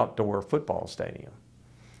an outdoor football stadium.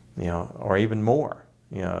 Or even more.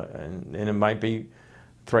 And it might be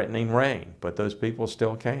threatening rain, but those people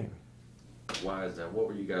still came. Why is that? What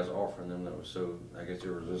were you guys offering them that was so, I guess,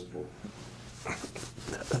 irresistible?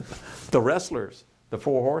 The wrestlers, the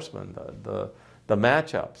Four Horsemen, the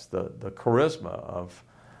matchups, the charisma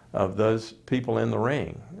of those people in the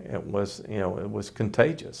ring. It was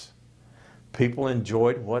contagious. People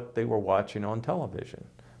enjoyed what they were watching on television,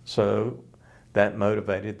 so that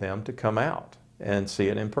motivated them to come out and see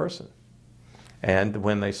it in person. And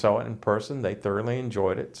when they saw it in person, they thoroughly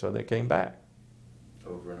enjoyed it, so they came back.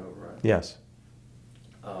 Over and over, right? Yes.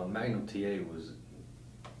 Magnum TA was,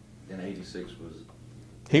 in '86,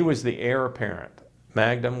 He was the heir apparent.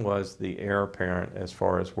 Magnum was the heir apparent as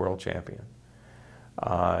far as world champion.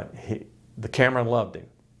 The camera loved him.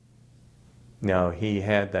 He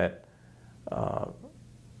had that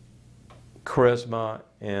charisma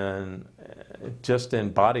and just in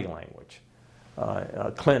body language.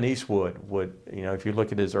 Clint Eastwood would, if you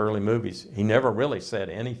look at his early movies, he never really said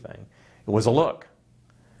anything. It was a look,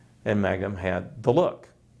 and Magnum had the look.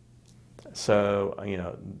 So,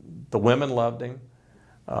 the women loved him,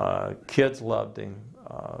 kids loved him,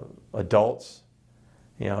 adults.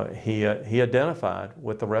 He identified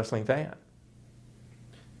with the wrestling fan.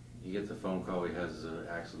 You get the phone call he has an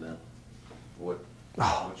accident. What's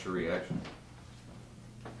your reaction?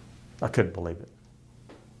 I couldn't believe it.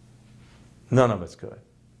 None of it's good.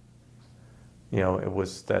 It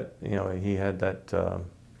was that, he had that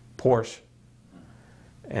Porsche,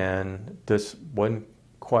 and just wasn't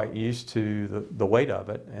quite used to the weight of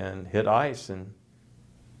it, and hit ice and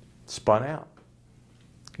spun out.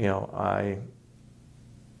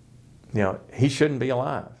 He shouldn't be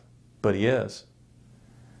alive, but he is.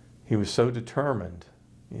 He was so determined,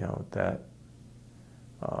 that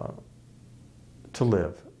to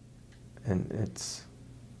live, and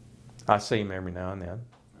I see him every now and then.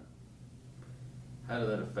 How did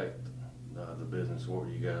that affect the business? What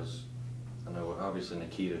were you guys? I know obviously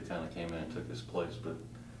Nikita kind of came in and took his place, but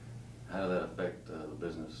how did that affect the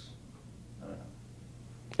business?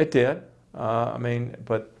 It did.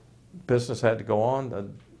 But business had to go on. The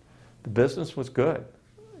business was good,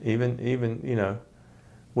 even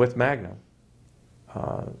with Magnum.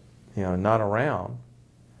 Not around.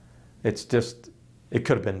 It's just it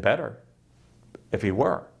could have been better if he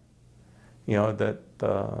were.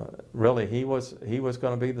 Really he was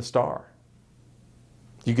going to be the star.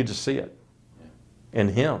 You could just see it in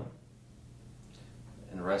him.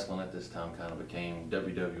 And wrestling at this time kind of became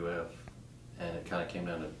WWF, and it kind of came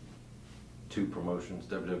down to two promotions,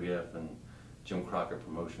 WWF and Jim Crockett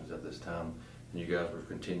Promotions at this time. And you guys were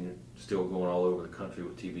still going all over the country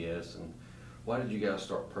with TBS. And why did you guys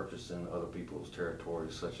start purchasing other people's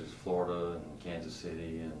territories, such as Florida and Kansas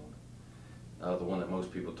City, and the one that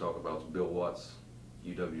most people talk about is Bill Watts,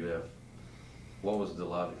 UWF. What was the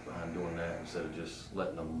logic behind doing that instead of just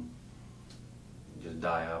letting them just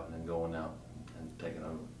die out and then going out and taking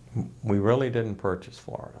over? We really didn't purchase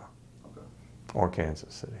Florida or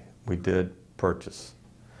Kansas City. We did purchase.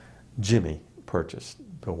 Jimmy purchased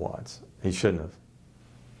Bill Watts. He shouldn't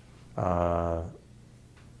have,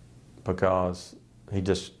 because he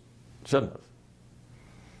just shouldn't have.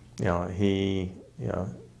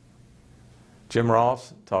 Jim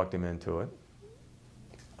Ross talked him into it,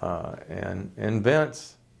 and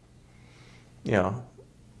Vince,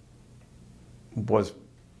 was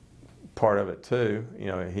part of it too.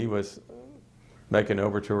 He was making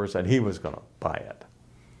overtures that he was going to buy it,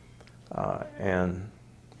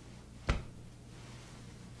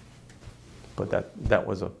 but that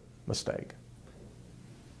was a mistake.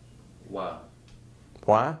 Why?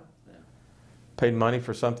 Why? Yeah. Paid money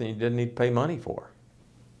for something you didn't need to pay money for.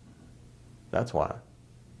 That's why.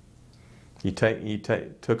 You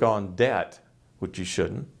took on debt, which you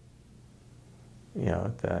shouldn't.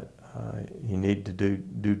 That you need to do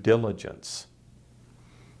due diligence.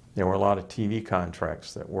 There were a lot of TV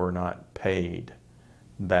contracts that were not paid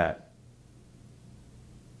that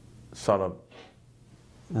sort of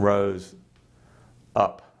rose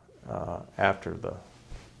up after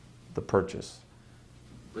the purchase.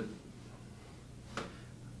 But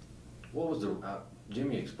what was the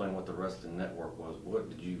Jimmy explained what the Wrestling Network was. What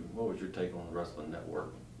was your take on the Wrestling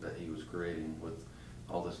Network that he was creating with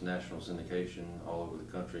all this national syndication all over the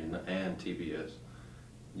country and TBS?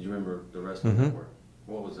 Do you remember the Wrestling Network?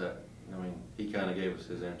 What was that? He kind of gave us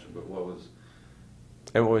his answer, but what was?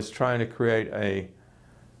 It was trying to create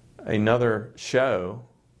another show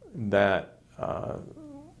that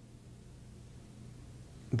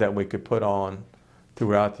that we could put on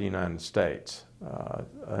throughout the United States,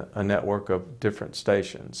 a network of different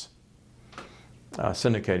stations,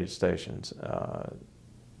 syndicated stations.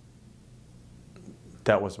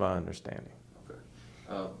 That was my understanding. Okay.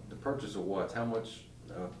 The purchase of Watts, how much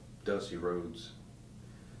Dusty Rhodes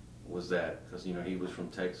was that? Because he was from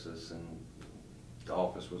Texas, and the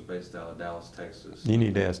office was based out of Dallas, Texas. You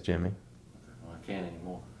need to ask Jimmy. Okay. Well, I can't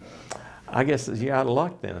anymore. I guess you're out of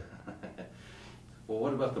luck then. Well,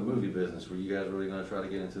 what about the movie business? Were you guys really going to try to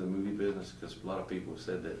get into the movie business? Because a lot of people have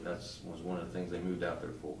said that was one of the things they moved out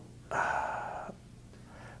there for.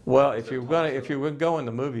 Well, if you were going in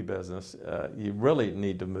the movie business, you really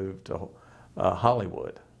need to move to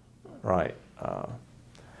Hollywood, right?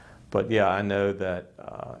 But yeah, I know that,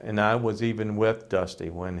 and I was even with Dusty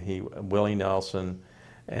when Willie Nelson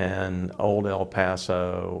and Old El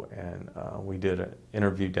Paso, and we did an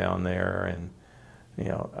interview down there, and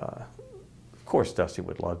of course Dusty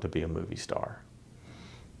would love to be a movie star,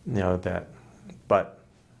 but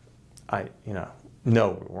no,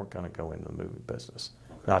 we weren't going to go into the movie business,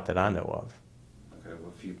 not that I know of.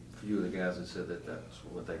 well, a few of the guys that said that that's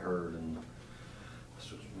what they heard, and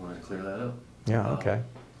so wanted to clear that up. Yeah, okay.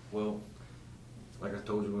 Well, like I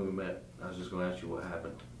told you when we met, I was just going to ask you what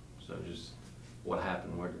happened. So just what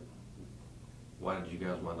happened? Why did you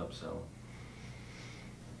guys wind up selling?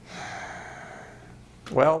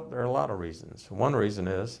 Well, there are a lot of reasons. One reason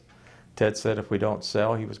is Ted said if we don't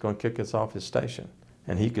sell, he was going to kick us off his station,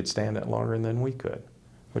 and he could stand it longer than we could,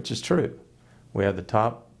 which is true. We had the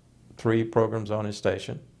top 3 programs on his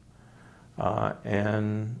station,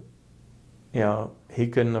 and you know, he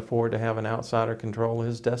couldn't afford to have an outsider control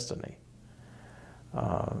his destiny.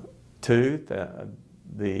 2,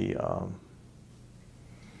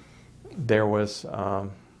 there was,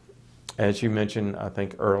 as you mentioned, I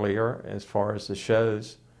think earlier, as far as the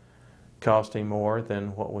shows costing more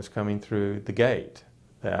than what was coming through the gate.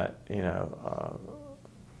 That, you know,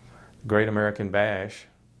 Great American Bash,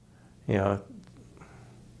 you know,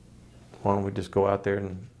 why don't we just go out there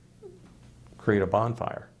and create a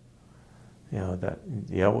bonfire? You know, that,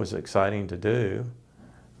 yeah, it was exciting to do,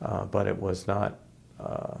 but it was not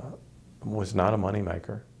a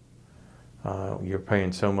moneymaker. You're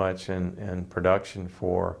paying so much in production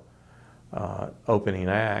for opening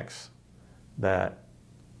acts that,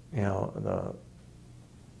 you know,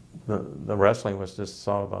 the wrestling was just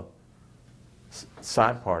sort of a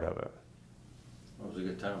side part of it. It was a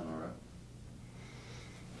good time, all right.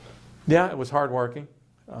 Yeah, it was hardworking.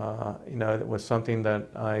 You know, it was something that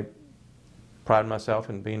I pride myself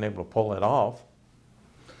in being able to pull it off.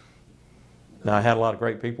 Now, I had a lot of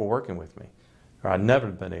great people working with me, or I'd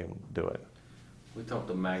never been able to do it. We talked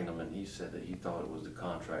to Magnum, and he said that he thought it was the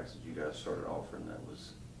contracts that you guys started offering that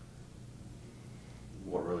was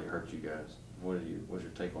what really hurt you guys. What's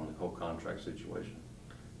your take on the whole contract situation?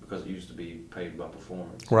 Because it used to be paid by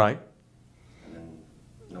performance. Right. And then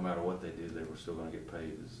no matter what they did, they were still going to get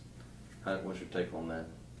paid. What's your take on that?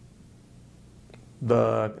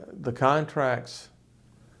 The contracts,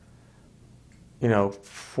 you know,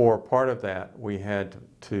 for part of that, we had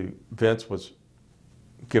to Vince was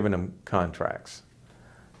giving them contracts.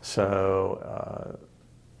 So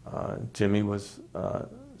Jimmy was,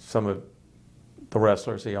 some of the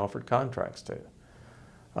wrestlers he offered contracts to.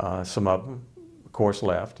 Some of them, of course,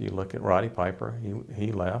 left. You look at Roddy Piper,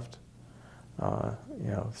 he left. You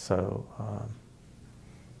know, so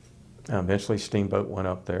eventually Steamboat went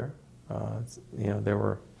up there. You know, there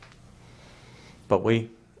were, but we,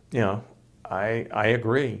 you know, I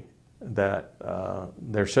agree that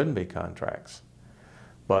there shouldn't be contracts.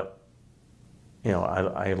 But, you know,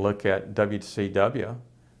 I look at WCW,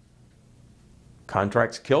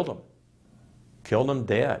 contracts killed them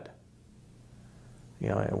dead. You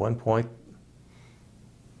know, at one point,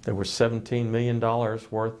 there was $17 million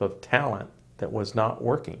worth of talent that was not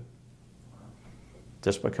working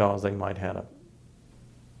just because they might have a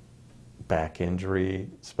back injury,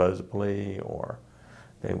 supposedly, or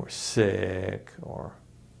they were sick or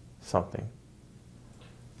something.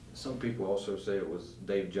 Some people also say it was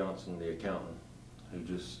Dave Johnson, the accountant, who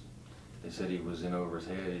they said he was in over his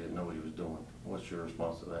head, he didn't know what he was doing. What's your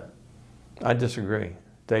response to that? I disagree.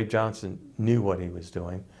 Dave Johnson knew what he was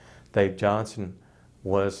doing. Dave Johnson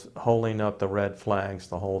was holding up the red flags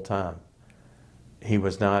the whole time. He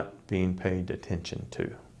was not being paid attention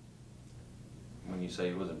to. When you say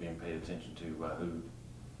he wasn't being paid attention to, by who?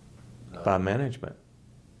 By management.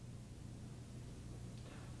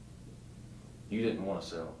 You didn't want to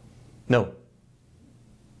sell? No.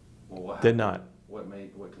 Well, what Did not. What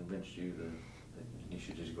convinced you that you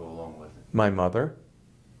should just go along with it? My mother.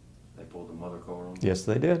 They pulled the mother card on you? Yes,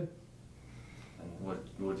 they did. And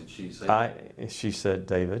what did she say? She said,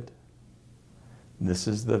 David, this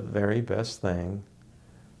is the very best thing,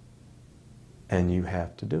 and you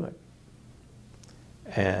have to do it.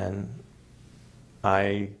 And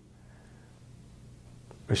I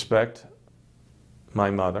respect my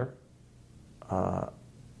mother,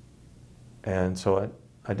 and so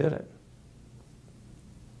I did it.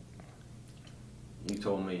 You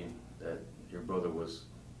told me that your brother was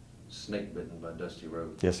snake bitten by Dusty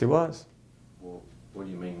Rhodes. Yes, he was. Well, what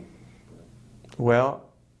do you mean? Well,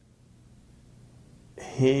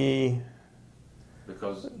 he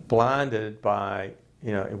Because blinded by,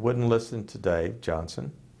 you know, it wouldn't listen to Dave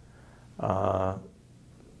Johnson,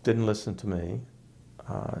 didn't listen to me.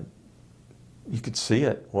 You could see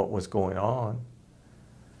it, what was going on.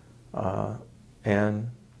 And,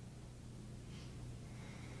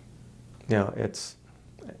 you know, it's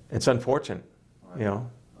unfortunate, you know,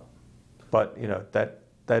 but, you know,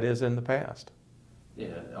 that is in the past. yeah,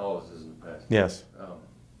 all of this is in the past. Yes.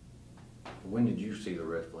 When did you see the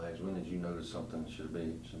red flags? When did you notice something should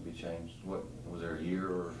be changed? What was there a year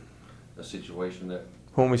or a situation that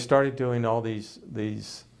When we started doing all these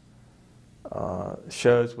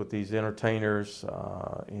shows with these entertainers,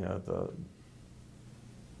 what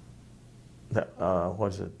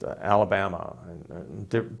is it, Alabama,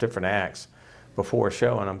 and different acts before a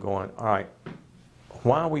show, and I'm going, all right,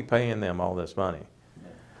 why are we paying them all this money?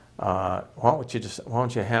 Why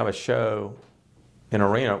don't you have a show in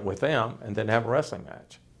arena with them and then have a wrestling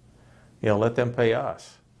match? Let them pay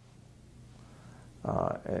us.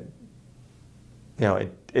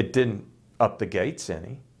 It didn't up the gates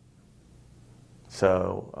any.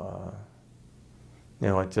 So,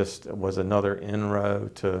 it just was another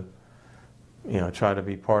inroad to, try to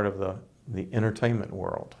be part of the entertainment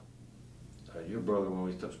world. Your brother, when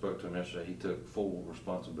we spoke to him yesterday, he took full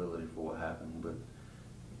responsibility for what happened, but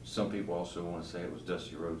some people also want to say it was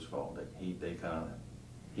Dusty Rhodes' fault, that he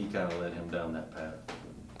kind of led him down that path.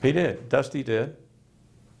 He did. Dusty did.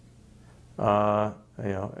 You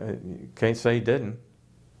can't say he didn't.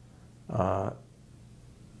 But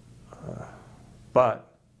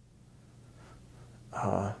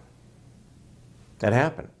that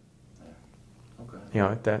happened.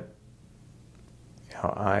 Yeah. Okay.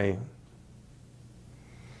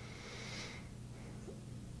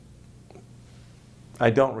 I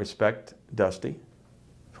don't respect Dusty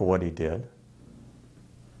for what he did.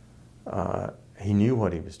 He knew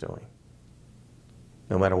what he was doing,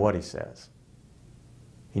 no matter what he says.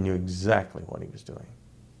 He knew exactly what he was doing.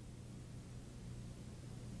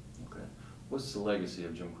 Okay. What's the legacy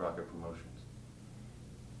of Jim Crockett Promotions?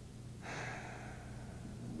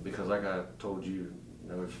 Because like I told you,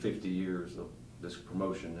 there's 50 years of this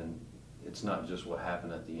promotion, and it's not just what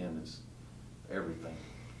happened at the end, it's everything.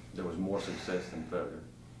 There was more success than failure.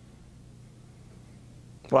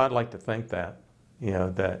 Well, I'd like to think that,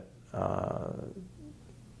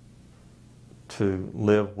 to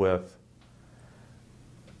live with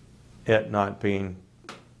it not being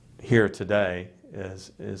here today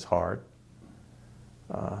is hard.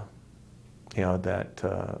 To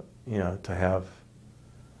have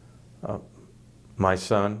my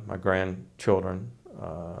son, my grandchildren,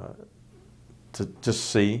 to just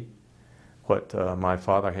see what my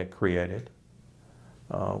father had created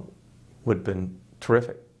would have been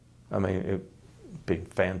terrific. I mean, it would be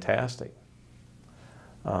fantastic.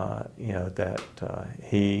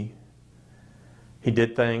 He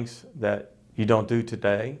did things that you don't do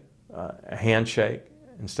today. A handshake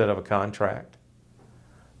instead of a contract.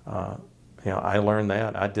 I learned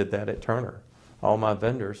that. I did that at Turner. All my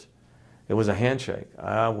vendors, it was a handshake.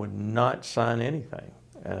 I would not sign anything.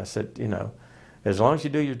 And I said, as long as you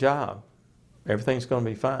do your job, everything's going to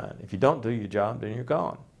be fine. If you don't do your job, then you're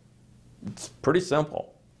gone. It's pretty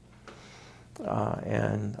simple.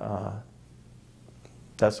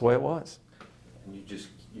 That's the way it was. And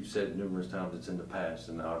you said numerous times it's in the past,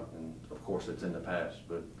 and of course it's in the past,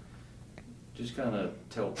 but just kind of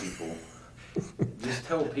tell people,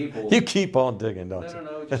 You keep on digging, don't you?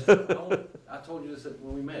 No. I told you this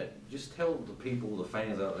when we met. Just tell the people, the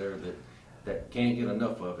fans out there that can't get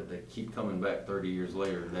enough of it, that keep coming back 30 years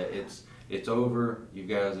later, that it's over. You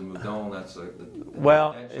guys have moved on.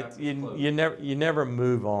 You never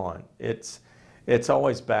move on. It's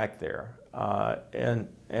always back there. And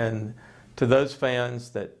to those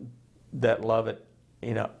fans that love it,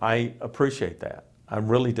 I appreciate that. I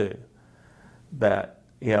really do. That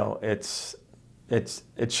it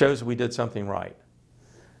shows we did something right.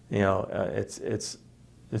 It's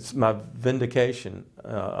my vindication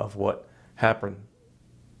of what happened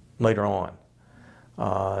later on.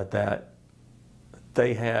 That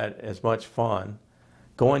they had as much fun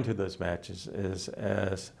going to those matches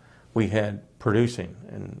as we had producing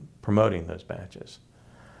and promoting those matches.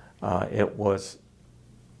 It was,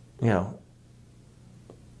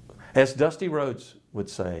 as Dusty Rhodes would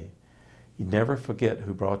say, you never forget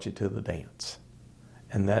who brought you to the dance.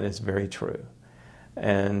 And that is very true.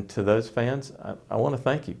 And to those fans, I want to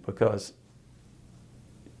thank you, because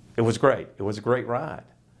it was great. It was a great ride.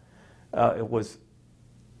 It was,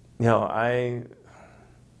 I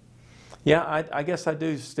guess I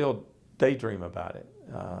do still daydream about it.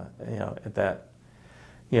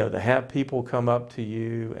 To have people come up to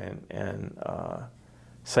you and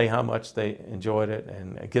say how much they enjoyed it,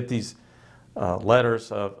 and get these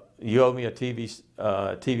letters of, you owe me a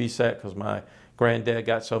TV set because my granddad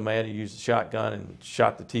got so mad he used a shotgun and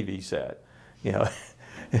shot the TV set. You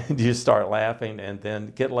just start laughing, and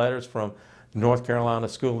then get letters from North Carolina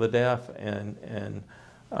School of the Deaf and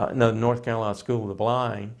North Carolina School of the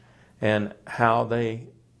Blind, and how they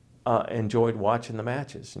enjoyed watching the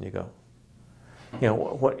matches. And you go,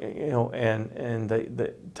 and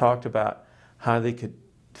they talked about how they could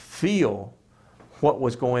feel what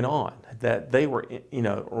was going on. that they were, you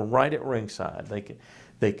know, right at ringside.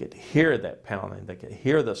 They could hear that pounding. They could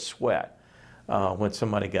hear the sweat when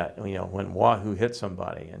somebody got, you know, when Wahoo hit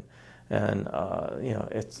somebody, and you know,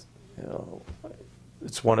 it's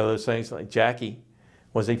one of those things. Like Jackie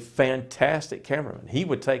was a fantastic cameraman. He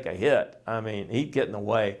would take a hit. I mean, he'd get in the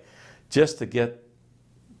way just to get,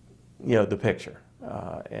 you know, the picture.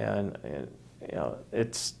 And you know,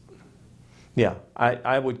 it's, yeah,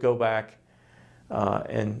 I would go back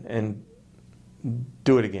and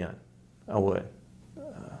do it again. I would.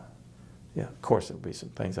 Yeah, of course, there would be some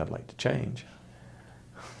things I'd like to change.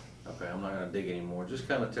 Okay, I'm not going to dig anymore. Just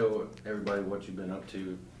kind of tell everybody what you've been up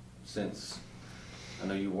to since. I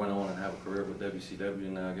know you went on and have a career with WCW,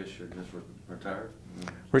 and now I guess you're just retired.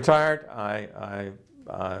 Retired. I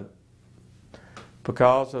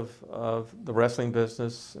because of the wrestling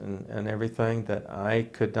business and everything, that I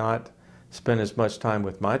could not spend as much time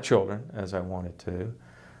with my children as I wanted to.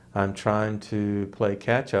 I'm trying to play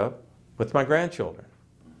catch up with my grandchildren,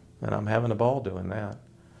 and I'm having a ball doing that.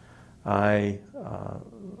 I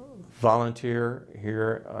volunteer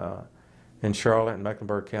here in Charlotte and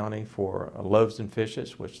Mecklenburg County for Loaves and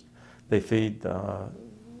Fishes, which they feed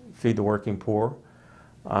the working poor.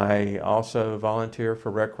 I also volunteer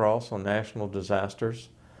for Red Cross on national disasters.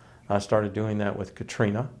 I started doing that with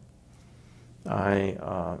Katrina. I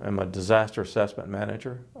am a disaster assessment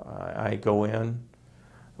manager. I go in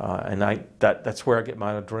and that's where I get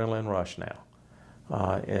my adrenaline rush now.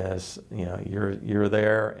 Is, you know, you're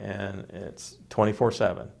there and it's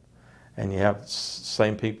 24/7, and you have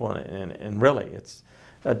same people, and really it's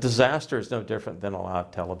a disaster is no different than a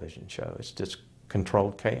live television show. It's just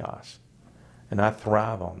controlled chaos, and I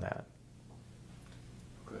thrive on that.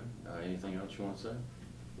 Okay. Anything else you want to say?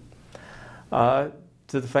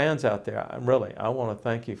 To the fans out there, I want to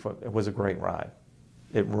thank you for. It was a great ride.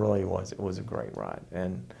 It really was. It was a great ride,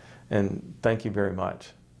 and thank you very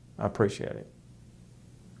much. I appreciate it.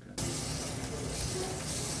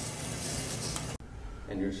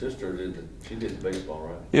 And your sister she did baseball,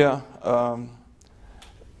 right? Yeah.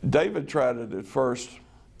 David tried it at first,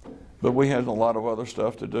 but we had a lot of other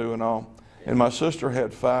stuff to do and all. And my sister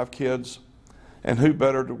had 5 kids, and who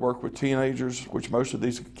better to work with teenagers, which most of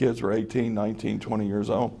these kids were 18, 19, 20 years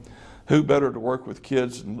old. Who better to work with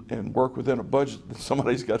kids and work within a budget than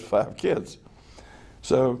somebody who's got 5 kids?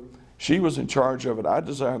 So she was in charge of it. I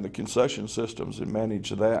designed the concession systems and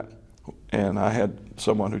managed that. And I had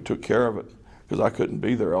someone who took care of it because I couldn't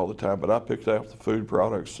be there all the time, but I picked out the food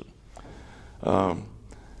products. I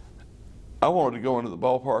wanted to go into the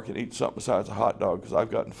ballpark and eat something besides a hot dog because I've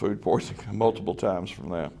gotten food poisoning multiple times from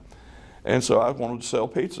that. And so I wanted to sell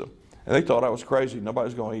pizza. And they thought I was crazy.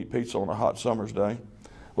 Nobody's going to eat pizza on a hot summer's day.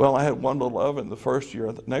 Well, I had one little oven the first year.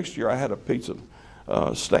 The next year I had a pizza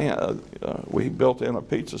stand. We built in a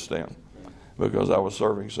pizza stand because I was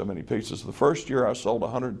serving so many pizzas. The first year I sold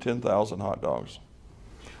 110,000 hot dogs.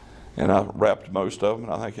 And I wrapped most of them,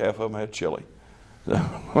 and I think half of them had chili. How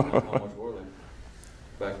much were they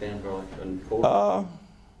back then, probably?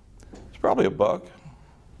 It's probably $1.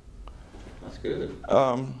 That's good.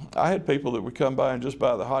 I had people that would come by and just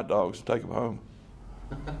buy the hot dogs and take them home.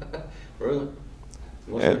 Really?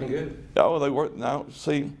 Must have been good. Oh, they were. Now,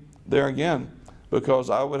 see, there again, because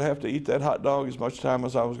I would have to eat that hot dog as much time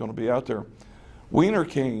as I was going to be out there. Wiener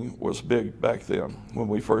King was big back then when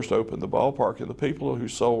we first opened the ballpark, and the people who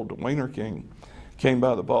sold Wiener King came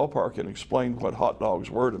by the ballpark and explained what hot dogs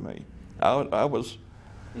were to me. I was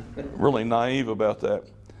really naive about that,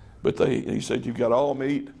 but he said, you've got all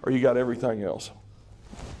meat or you got everything else.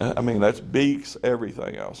 I mean, that's beaks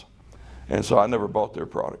everything else. And so I never bought their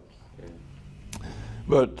product.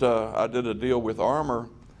 But I did a deal with Armour.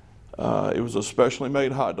 It was a specially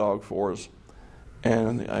made hot dog for us.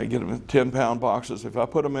 And I get them in 10-pound boxes. If I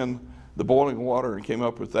put them in the boiling water and came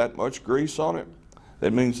up with that much grease on it,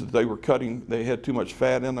 that means that they had too much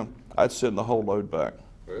fat in them. I'd send the whole load back.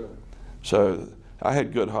 Really? So I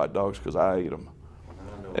had good hot dogs because I ate them. I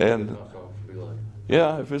know what and good hot dogs would be like.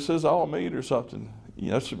 Yeah, if it says all meat or something,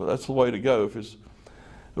 you know, that's the way to go.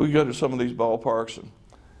 We go to some of these ballparks and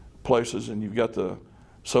places, and you've got the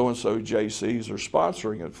so-and-so JCs are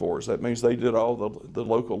sponsoring it for us. That means they did all the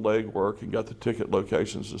local legwork and got the ticket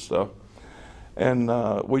locations and stuff. And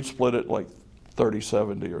we'd split it like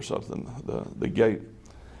 30-70 or something, the gate.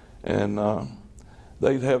 And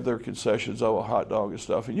they'd have their concessions, a hot dog and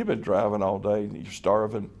stuff. And you've been driving all day and you're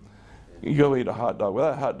starving. You go eat a hot dog.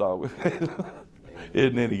 Well, that hot dog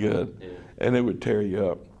isn't any good. Yeah. And it would tear you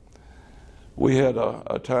up. We had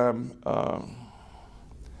a time,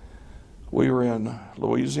 we were in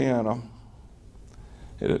Louisiana.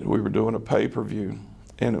 We were doing a pay-per-view,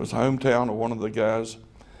 and it was hometown of one of the guys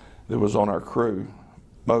that was on our crew,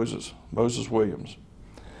 Moses Williams.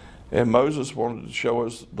 And Moses wanted to show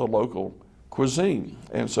us the local cuisine.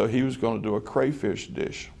 And so he was going to do a crayfish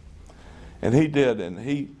dish. And he did, and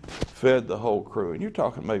he fed the whole crew. And you're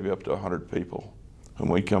talking maybe up to 100 people when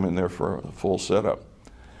we come in there for a full setup.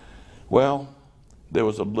 Well, there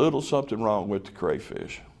was a little something wrong with the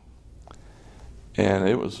crayfish. And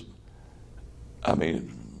it was, I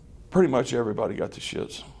mean, pretty much everybody got the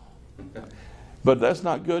shits. But that's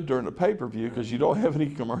not good during the pay-per-view because you don't have any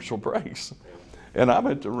commercial breaks. And I'm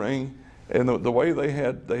at the ring, and the way they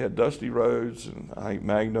had Dusty Rhodes and I think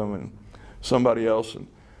Magnum and somebody else, and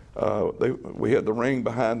we had the ring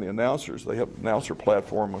behind the announcers. They had the announcer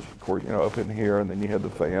platform was, of course, up in here, and then you had the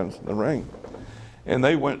fans in the ring. And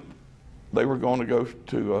they were going to go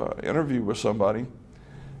to interview with somebody,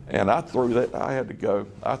 and I threw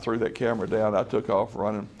that camera down. I took off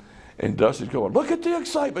running. And Dusty's going, look at the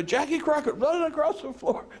excitement, Jackie Crockett running across the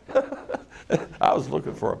floor. I was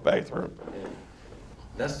looking for a bathroom. Yeah.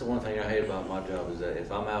 That's the one thing I hate about my job is that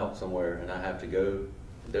if I'm out somewhere and I have to go,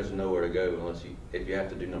 there's nowhere to go unless if you have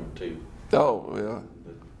to do number 2. Oh, yeah.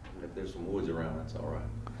 But if there's some woods around, that's all right.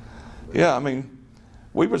 But yeah, I mean,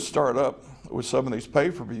 we would start up with some of these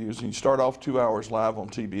pay-per-views, and you start off 2 hours live on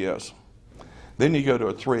TBS. Then you go to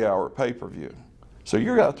a 3-hour pay-per-view. So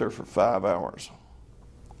you're out there for 5 hours.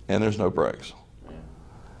 And there's no breaks. Yeah.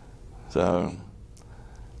 So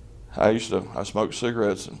I smoked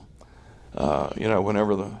cigarettes, and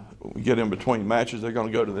whenever we get in between matches, they're going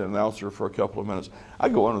to go to the announcer for a couple of minutes. I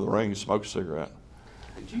go under the ring and smoke a cigarette.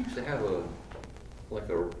 Did you used to have a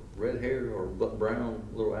red hair or brown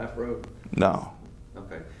little afro? No.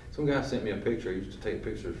 Okay. Some guy sent me a picture. He used to take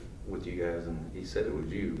pictures with you guys, and he said it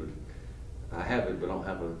was you, but I have it, but I don't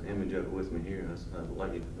have an image of it with me here. I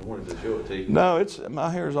wanted to show it to you. No, my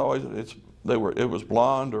hair is always it was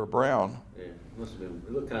blonde or brown. Yeah, must have been.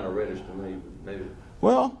 It looked kind of reddish to me, but maybe.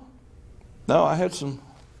 Well, no, I had some.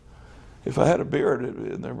 If I had a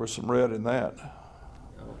beard, there was some red in that.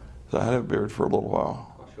 Oh. So I had a beard for a little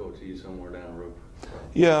while. I'll show it to you somewhere down the road.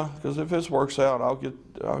 Yeah, because if this works out, I'll get.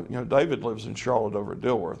 David lives in Charlotte over at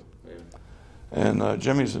Dilworth, Yeah. and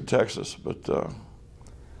Jimmy's in Texas, but.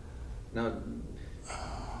 Now,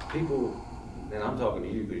 people, and I'm talking to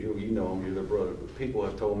you because you know him, you're their brother, but people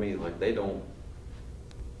have told me like they don't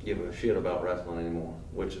give a shit about wrestling anymore,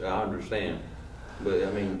 which I understand. But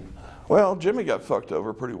I mean, well, Jimmy got fucked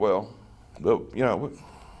over pretty well, but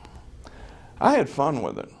I had fun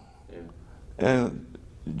with it. yeah. And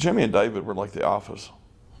Jimmy and David were like the office,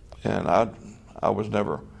 and I was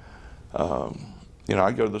never,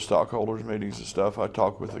 I'd go to the stockholders meetings and stuff. I'd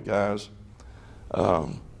talk with the guys.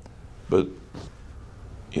 But,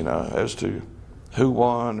 as to who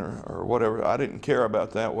won or whatever, I didn't care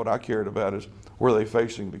about that. What I cared about is were they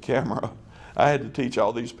facing the camera. I had to teach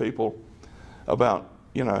all these people about,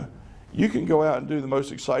 you can go out and do the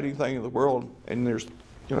most exciting thing in the world, and there's,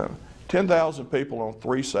 10,000 people on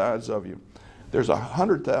 3 sides of you. There's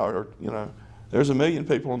 100,000, there's 1 million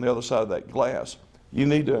people on the other side of that glass. You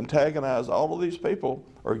need to antagonize all of these people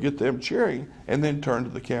or get them cheering and then turn to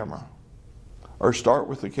the camera. Or start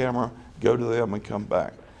with the camera, go to them, and come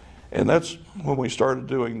back. And that's when we started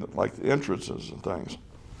doing like the entrances and things.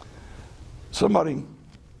 Somebody,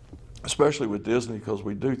 especially with Disney, because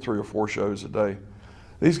we do 3 or 4 shows a day,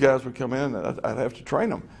 these guys would come in and I'd have to train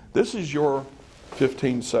them. This is your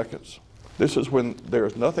 15 seconds. This is when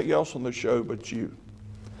there's nothing else on the show but you.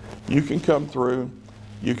 You can come through,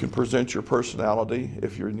 you can present your personality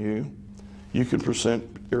if you're new. You can present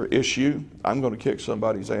your issue. I'm going to kick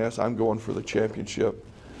somebody's ass. I'm going for the championship.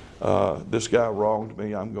 This guy wronged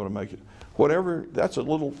me. I'm going to make it. Whatever, that's a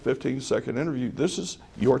little 15-second interview. This is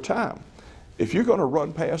your time. If you're going to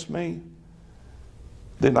run past me,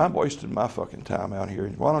 then I'm wasting my fucking time out here.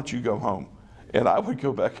 Why don't you go home? And I would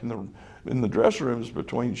go back in the dressing rooms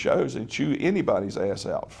between shows and chew anybody's ass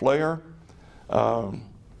out. Flair,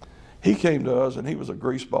 he came to us and he was a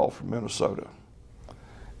greaseball from Minnesota.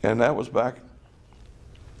 And that was back,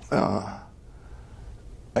 I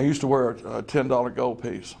used to wear a $10 gold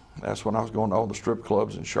piece. That's when I was going to all the strip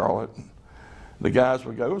clubs in Charlotte. And the guys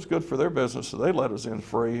would go, it was good for their business, so they let us in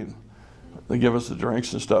free. And they give us the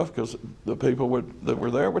drinks and stuff because the people that were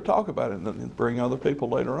there would talk about it and then bring other people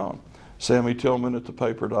later on. Sammy Tillman at the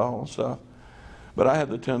Paper Doll and stuff. But I had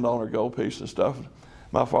the $10 gold piece and stuff.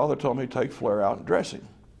 My father told me to take Flair out and dress him.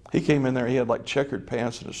 He came in there, he had like checkered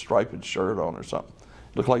pants and a striped shirt on or something.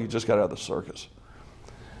 Looked like he just got out of the circus.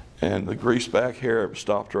 And the greased back hair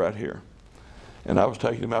stopped right here. And I was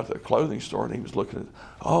taking him out to the clothing store and he was looking at,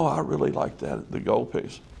 oh, I really like that, the gold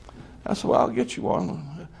piece. I said, well, I'll get you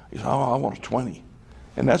one. He said, oh, I want a 20.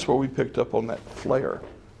 And that's where we picked up on that Flair.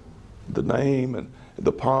 the name and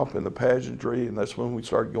the pomp and the pageantry, and that's when we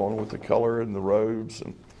started going with the color and the robes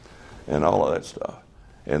and all of that stuff.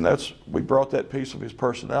 And we brought that piece of his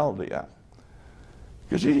personality out.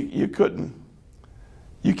 Because you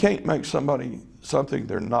can't make somebody something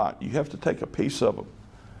they're not. You have to take a piece of them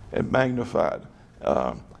and magnify it.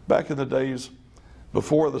 Back in the days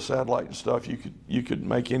before the satellite and stuff, you could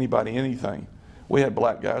make anybody anything. We had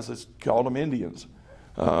black guys that called them Indians.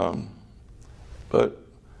 But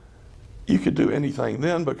you could do anything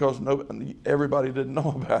then because everybody didn't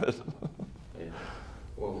know about it. Yeah.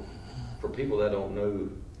 Well, for people that don't know,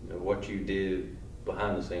 what you did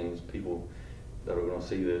behind the scenes, people that are going to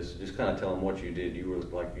see this, just kind of tell them what you did. You were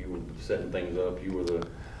setting things up. But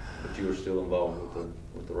you were still involved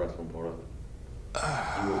with the wrestling part of it.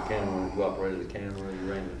 You were the camera. You operated the camera.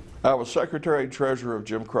 You ran it. I was secretary and treasurer of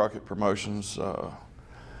Jim Crockett Promotions. I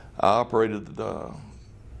operated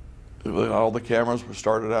all the cameras. We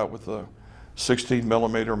started out with a 16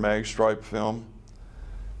 millimeter mag stripe film.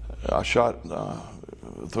 I shot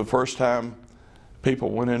the first time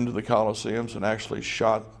people went into the Coliseums and actually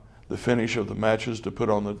shot the finish of the matches to put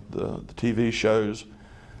on the TV shows.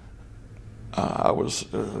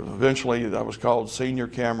 Eventually I was called senior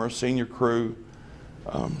camera, senior crew.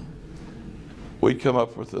 We'd come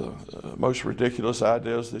up with the most ridiculous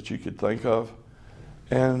ideas that you could think of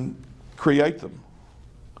and create them.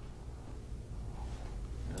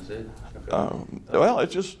 That's it? Okay. Well,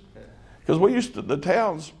 it's just, because the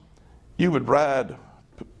towns, you would ride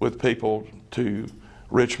with people to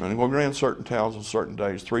Richmond. We ran certain towns on certain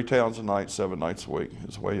days, 3 towns a night, 7 nights a week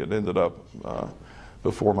is the way it ended up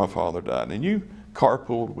before my father died. And you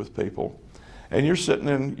carpooled with people, and you're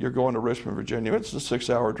going to Richmond, Virginia. It's a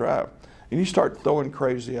 6-hour drive. And you start throwing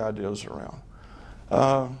crazy ideas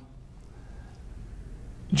around.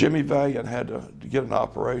 Jimmy Valiant had to get an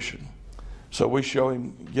operation. So we show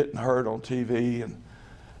him getting hurt on TV, and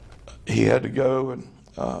he had to go, and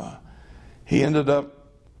he ended up,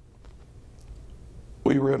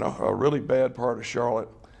 we were in a really bad part of Charlotte,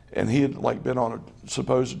 and he had been on a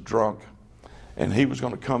supposed drunk, and he was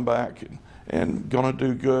going to come back and going to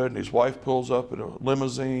do good, and his wife pulls up in a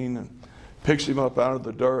limousine and picks him up out of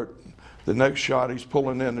the dirt. The next shot he's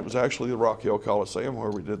pulling in, it was actually the Rock Hill Coliseum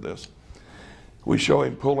where we did this. We show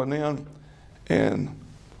him pulling in, and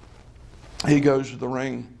he goes to the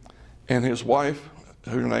ring, and his wife,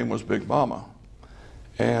 her name was Big Mama,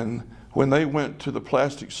 and when they went to the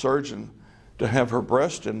plastic surgeon to have her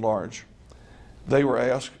breast enlarged, they were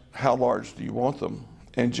asked, how large do you want them?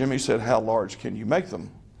 And Jimmy said, how large can you make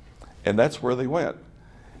them? And that's where they went.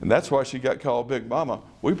 And that's why she got called Big Mama.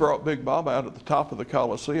 We brought Big Mama out at the top of the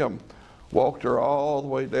Coliseum, walked her all the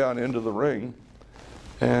way down into the ring,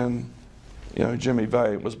 and Jimmy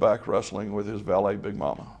Valiant was back wrestling with his valet Big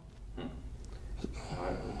Mama. All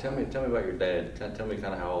right. Tell me about your dad. Tell me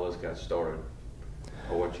kind of how all this got started,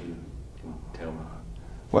 or what you can tell me.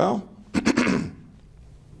 Well,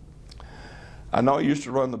 I know I used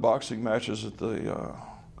to run the boxing matches at the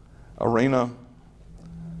arena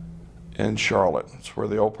in Charlotte. It's where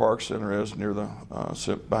the old Park Center is, near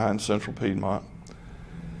behind Central Piedmont.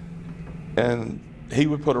 And he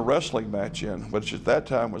would put a wrestling match in, which at that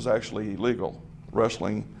time was actually illegal.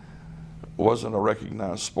 Wrestling wasn't a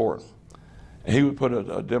recognized sport. And he would put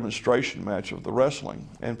a demonstration match of the wrestling,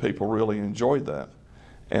 and people really enjoyed that.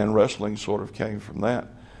 And wrestling sort of came from that.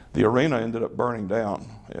 The arena ended up burning down,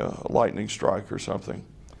 a lightning strike or something.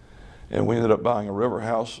 And we ended up buying a river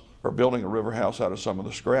house, or building a river house out of some of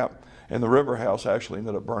the scrap. And the river house actually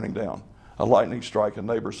ended up burning down. A lightning strike, a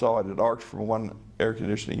neighbor saw it. It arced from one air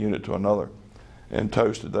conditioning unit to another and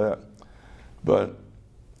toasted that. But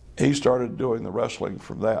he started doing the wrestling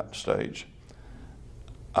from that stage.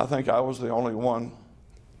 I think I was the only one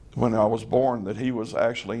when I was born that he was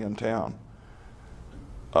actually in town.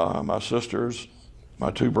 My sisters,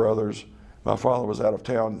 my 2 brothers, my father was out of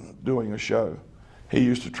town doing a show. He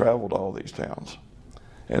used to travel to all these towns.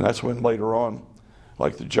 And that's when later on,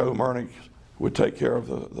 like the Joe Murnick would take care of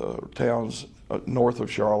the towns north of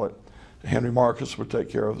Charlotte. Henry Marcus would take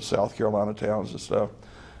care of the South Carolina towns and stuff.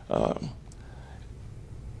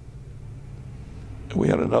 We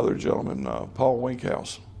had another gentleman, Paul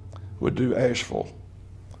Winkhouse, would do Asheville.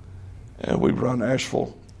 And we'd run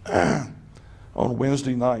Asheville on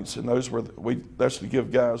Wednesday nights, and that's to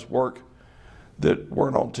give guys work that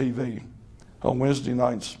weren't on TV. On Wednesday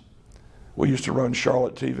nights, we used to run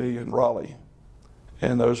Charlotte TV in Raleigh,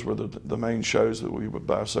 and those were the main shows that we would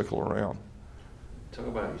bicycle around. Talk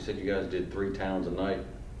about, you said you guys did 3 towns a night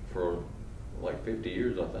for like 50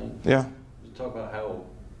 years, I think. Yeah. Just talk about how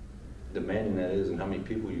demanding that is and how many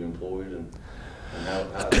people you employed and how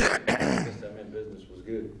I guess that meant business was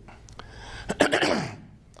good.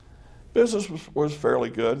 Business was fairly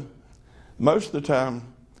good. Most of the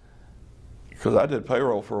time, because I did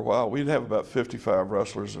payroll for a while, we'd have about 55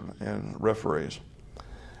 wrestlers and referees.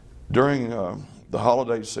 During the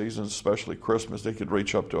holiday seasons, especially Christmas, they could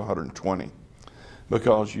reach up to 120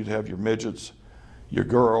 because you'd have your midgets, your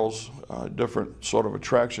girls, different sort of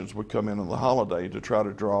attractions would come in on the holiday to try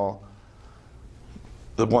to draw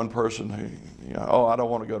the one person who, oh, I don't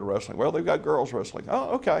want to go to wrestling. Well, they've got girls wrestling.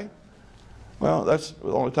 Oh, okay. Well, that's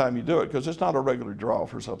the only time you do it because it's not a regular draw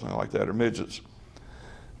for something like that, or midgets.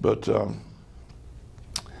 But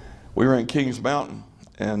we were in Kings Mountain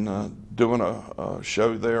and doing a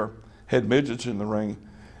show there, had midgets in the ring,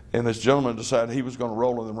 and this gentleman decided he was going to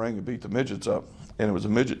roll in the ring and beat the midgets up, and it was a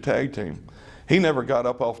midget tag team. He never got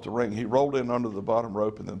up off the ring. He rolled in under the bottom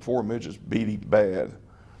rope, and then 4 midgets beat him bad.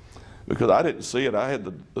 Because I didn't see it. I had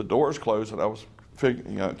the doors closed, and I was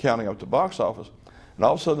counting up the box office. And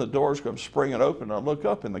all of a sudden, the doors come springing open, and I look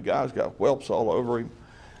up, and the guy's got whelps all over him.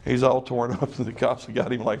 He's all torn up, and the cops have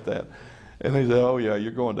got him like that. And he said, oh, yeah,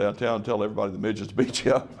 you're going downtown and tell everybody the midgets beat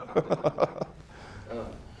you up.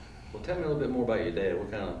 Well, tell me a little bit more about your dad.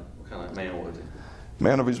 What kind of man was he?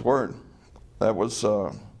 Man of his word. That was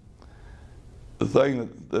the thing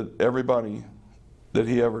that everybody that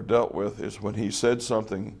he ever dealt with is when he said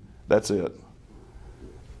something, that's it.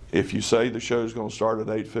 If you say the show's going to start at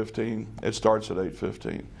 8:15, it starts at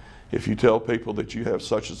 8:15. If you tell people that you have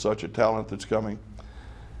such and such a talent that's coming,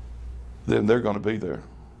 then they're going to be there.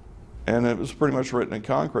 And it was pretty much written in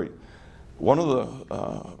concrete. One of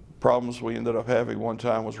the problems we ended up having one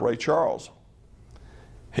time was Ray Charles.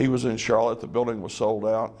 He was in Charlotte, the building was sold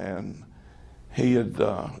out, and he had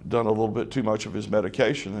done a little bit too much of his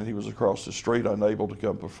medication, and he was across the street unable to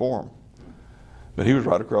come perform. But he was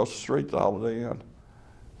right across the street, the Holiday Inn.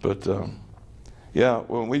 But yeah,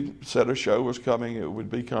 when we said a show was coming, it would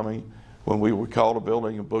be coming. When we would call a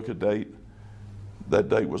building and book a date, that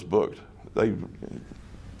date was booked.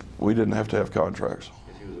 We didn't have to have contracts.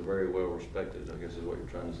 He was a very well respected, I guess is what you're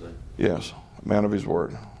trying to say. Yes, a man of his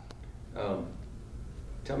word.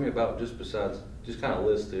 Tell me about, just kind of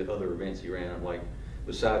list the other events he ran, like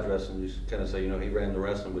besides wrestling, just kind of say, he ran the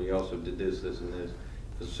wrestling, but he also did this, and this,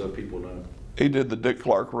 just so people know. He did the Dick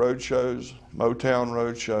Clark road shows, Motown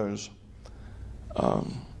road shows.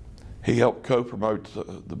 He helped co-promote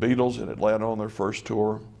the Beatles in Atlanta on their first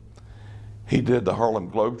tour. He did the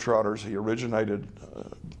Harlem Globetrotters. He originated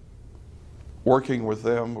working with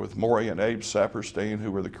them, with Maury and Abe Saperstein,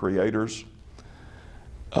 who were the creators.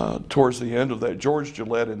 Towards the end of that, George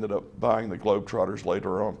Gillette ended up buying the Globetrotters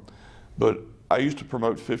later on. But I used to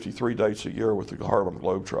promote 53 dates a year with the Harlem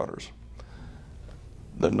Globetrotters.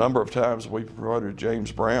 The number of times we promoted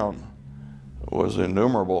James Brown was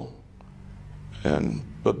innumerable.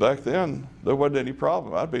 But back then, there wasn't any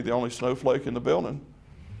problem. I'd be the only snowflake in the building,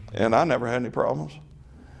 and I never had any problems.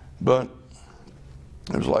 But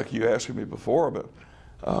it was like you asking me before, but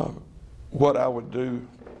what I would do,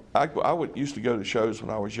 used to go to shows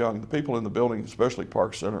when I was young. The people in the building, especially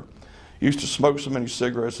Park Center, used to smoke so many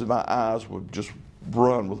cigarettes that my eyes would just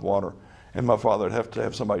run with water, and my father would have to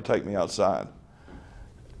have somebody take me outside.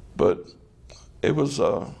 But it was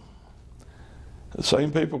the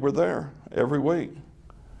same people were there every week.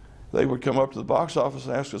 They would come up to the box office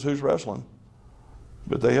and ask us who's wrestling.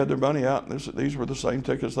 But they had their money out, and these were the same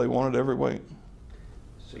tickets they wanted every week.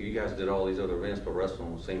 So you guys did all these other events, but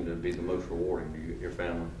wrestling seemed to be the most rewarding to your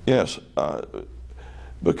family. Yes,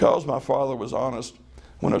 because my father was honest,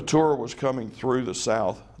 when a tour was coming through the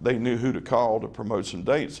South, they knew who to call to promote some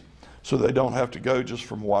dates, so they don't have to go just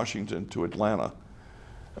from Washington to Atlanta,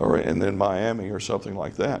 and then Miami or something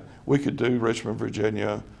like that. We could do Richmond,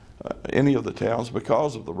 Virginia, any of the towns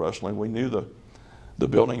because of the wrestling. We knew the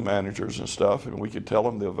building managers and stuff, and we could tell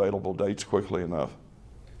them the available dates quickly enough.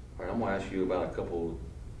 All right, I'm going to ask you about a couple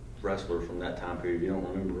wrestlers from that time period. You don't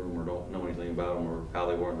remember them or don't know anything about them or how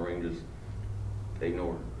they were in the ring, just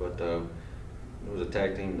ignore it. But there was a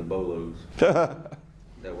tag team, the Bolos.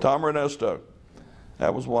 Tom Ernesto,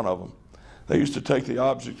 that was one of them. They used to take the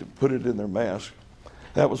object and put it in their mask.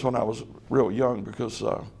 That was when I was real young, because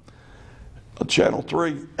Channel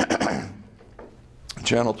 3,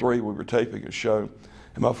 we were taping a show,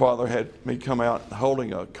 and my father had me come out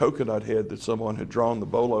holding a coconut head that someone had drawn the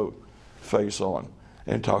Bolo face on,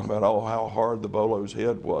 and talking about, oh, how hard the Bolo's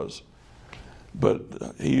head was. But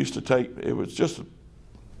he used to take, it was just a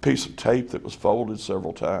piece of tape that was folded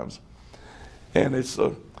several times. And it's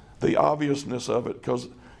the obviousness of it, because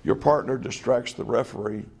your partner distracts the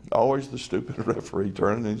referee, always the stupid referee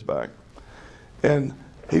turning his back. And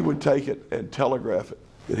he would take it and telegraph it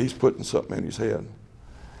that he's putting something in his head.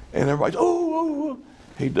 And everybody's, oh, oh, oh.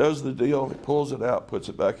 He does the deal, he pulls it out, puts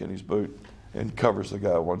it back in his boot, and covers the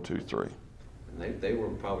guy 1, 2, 3. And they were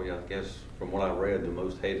probably, I guess, from what I read, the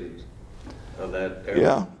most hated of that era.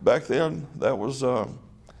 Yeah, back then, that was, the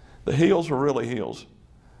heels were really heels.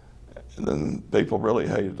 And then people really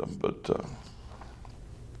hated them. But,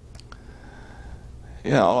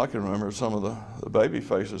 yeah, all I can remember is some of the baby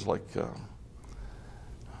faces, like,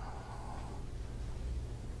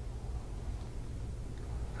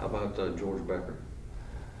 How about George Becker?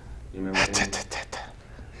 You remember him?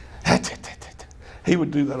 He would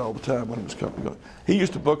do that all the time when he was coming. He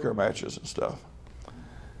used to book our matches and stuff.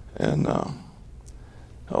 And,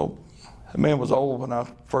 oh, the man was old when I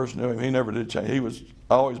first knew him. He never did change. He was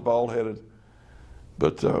always bald-headed.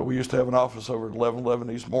 But we used to have an office over at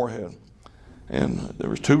 1111 East Moorhead. And there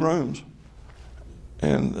was 2 rooms.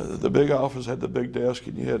 And the big office had the big desk,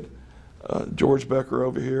 and you had George Becker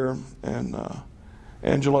over here, and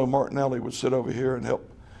Angelo Martinelli would sit over here and help,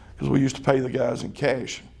 because we used to pay the guys in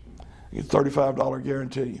cash. You get $35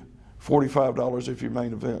 guarantee, $45 if you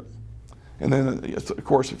main event. And then, of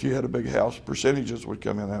course, if you had a big house, percentages would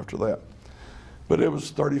come in after that. But it was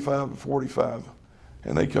 35 and 45,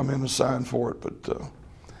 and they come in and sign for it. But,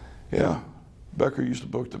 yeah, Becker used to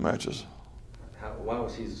book the matches. Why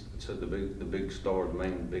was he so the big star, the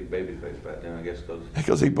main big baby face back then? I guess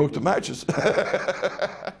because he booked the matches.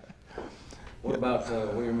 What about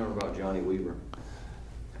what do you remember about Johnny Weaver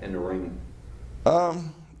in the ring?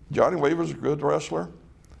 Johnny Weaver's a good wrestler.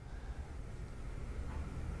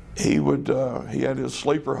 He had his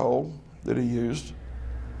sleeper hold that he used.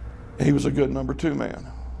 He was a good number 2 man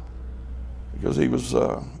because he was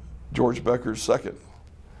George Becker's second.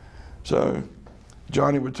 So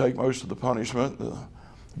Johnny would take most of the punishment, the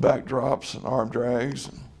backdrops and arm drags,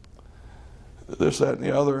 and this, that, and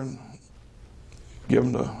the other, and give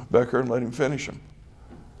him to Becker and let him finish him.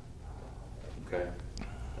 Okay.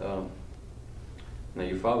 Now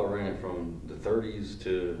your father ran it from the 30s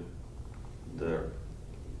to the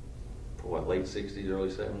late 60s, early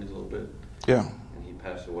 70s, a little bit. Yeah. And he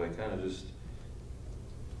passed away. Kind of just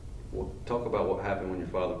talk about what happened when your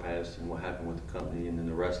father passed and what happened with the company and then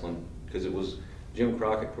the wrestling, because it was Jim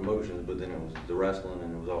Crockett Promotions, but then it was the wrestling,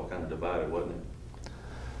 and it was all kind of divided, wasn't it?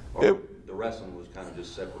 Or the wrestling was kind of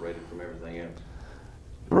just separated from everything else.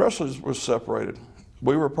 The wrestling was separated.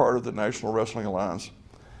 We were part of the National Wrestling Alliance.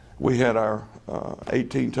 We had our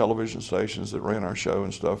 18 television stations that ran our show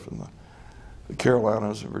and stuff in the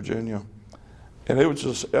Carolinas and Virginia. And it was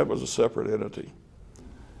a separate entity.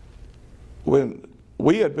 When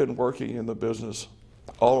we had been working in the business,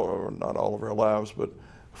 not all of our lives, but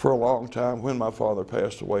for a long time, when my father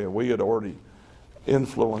passed away, and we had already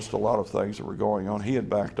influenced a lot of things that were going on, he had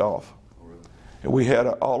backed off. And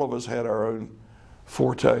all of us had our own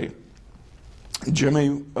forte.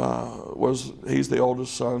 Jimmy he's the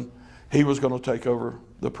oldest son. He was going to take over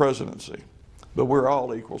the presidency. But we're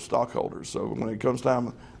all equal stockholders. So when it comes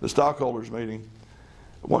time, the stockholders meeting,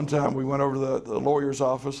 one time we went over to the lawyer's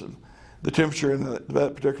office, and the temperature in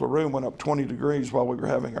that particular room went up 20 degrees while we were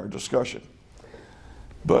having our discussion.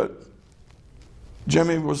 But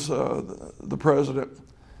Jimmy was the president.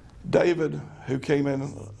 David, who came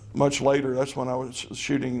in much later, that's when I was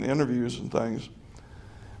shooting interviews and things,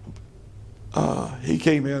 he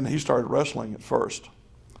came in, he started wrestling at first.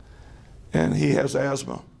 And he has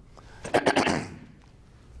asthma.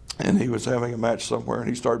 And he was having a match somewhere, and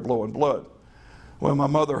he started blowing blood. Well, my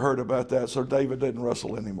mother heard about that, so David didn't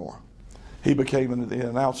wrestle anymore. He became the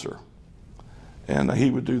announcer, and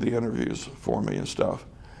he would do the interviews for me and stuff.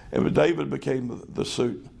 But David became the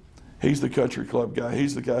suit. He's the country club guy.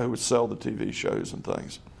 He's the guy who would sell the TV shows and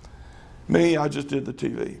things. Me, I just did the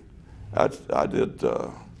TV. I did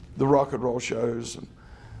the rock and roll shows, and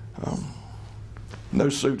no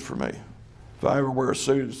suit for me. If I ever wear a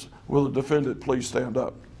suit, it's, will the defendant please stand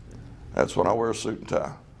up? That's when I wear a suit and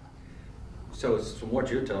tie. So it's, from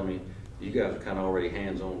what you're telling me, you guys are kind of already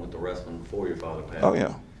hands-on with the wrestling before your father passed. Oh,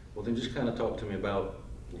 yeah. Well, then just kind of talk to me about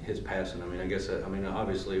his passing. I mean, I guess,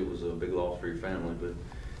 obviously it was a big loss for your family, but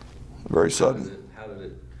very sudden. How did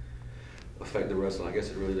it affect the wrestling? I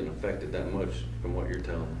guess it really didn't affect it that much from what you're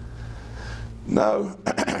telling me. No.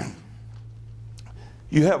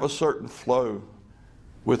 You have a certain flow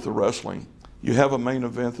with the wrestling. You have a main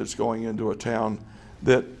event that's going into a town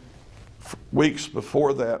that weeks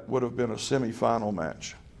before that would have been a semifinal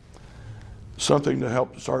match. Something to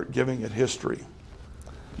help start giving it history.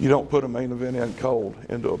 You don't put a main event in cold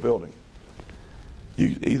into a building.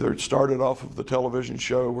 You either started off of the television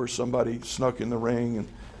show where somebody snuck in the ring and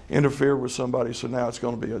interfered with somebody, so now it's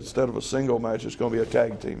going to be, instead of a single match, it's going to be a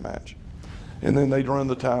tag team match. And then they'd run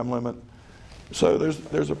the time limit. So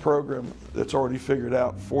there's a program that's already figured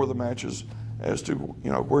out for the matches as to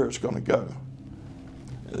where it's going to go.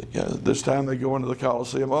 This time they go into the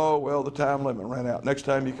Coliseum. Oh well, the time limit ran out. Next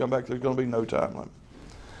time you come back, there's going to be no time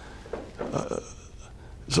limit.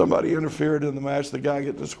 Somebody interfered in the match. The guy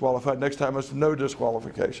gets disqualified. Next time it's no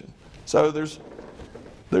disqualification. So there's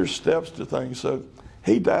steps to things. So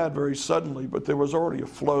he died very suddenly, but there was already a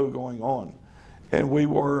flow going on, and we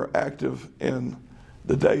were active in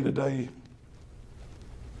the day-to-day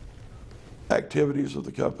activities of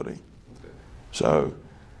the company. So,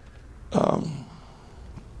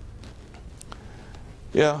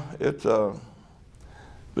 yeah,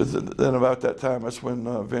 but then about that time, that's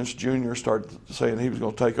when Vince Jr. started saying he was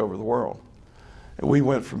going to take over the world. And we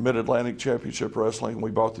went from Mid-Atlantic Championship Wrestling, and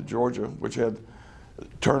we bought the Georgia, which had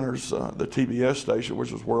Turner's, the TBS station,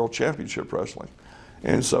 which was World Championship Wrestling.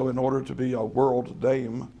 And so in order to be a world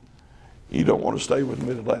name, you don't want to stay with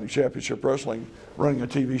Mid-Atlantic Championship Wrestling running a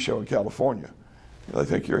TV show in California. They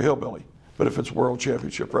think you're a hillbilly. But if it's World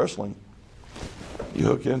Championship Wrestling, you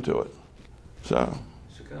hook into it. So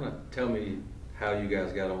kind of tell me how you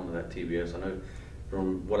guys got onto that TBS. I know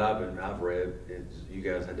from what I've read, you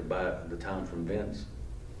guys had to buy it at the time from Vince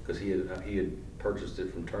because he had purchased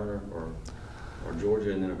it from Turner or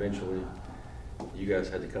Georgia, and then eventually you guys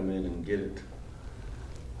had to come in and get it.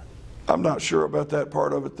 I'm not sure about that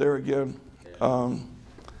part of it there again. Yeah.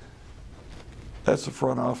 That's the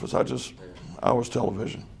front office. I was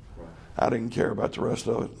television. Right. I didn't care about the rest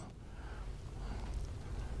of it.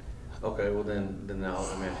 Okay, well then now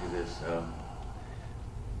let me ask you this.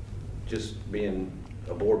 Just being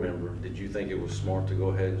a board member, did you think it was smart to go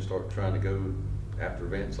ahead and start trying to go after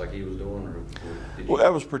Vince like he was doing? Or did you? Well,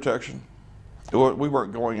 that was protection. We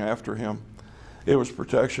weren't going after him. It was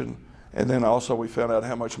protection. And then also we found out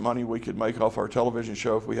how much money we could make off our television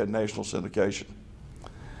show if we had national syndication.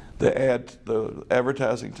 The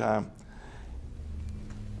advertising time,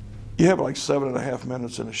 you have like 7.5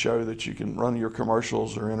 minutes in a show that you can run your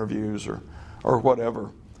commercials or interviews or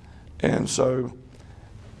whatever. And so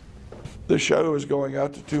the show is going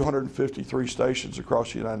out to 253 stations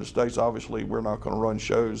across the United States. Obviously, we're not going to run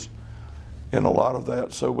shows in a lot of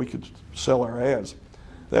that, so we could sell our ads.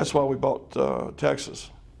 That's why we bought Texas.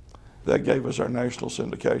 That gave us our national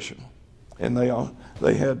syndication. And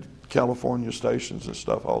they had California stations and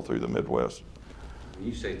stuff all through the Midwest. When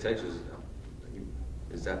you say Texas,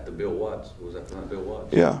 is that the Bill Watts? Was that from Bill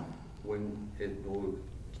Watts? Yeah. What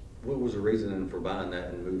was the reasoning for buying that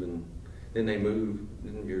and moving?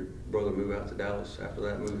 Didn't your brother move out to Dallas after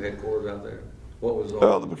that, move headquarters out there? What was all?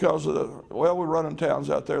 Well, because we're running towns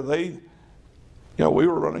out there. We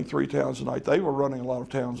were running 3 towns a night. They were running a lot of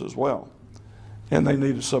towns as well. And they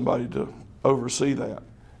needed somebody to oversee that.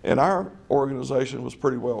 And our organization was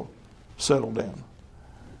pretty well settled in.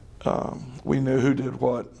 We knew who did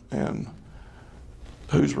what and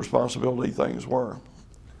whose responsibility things were.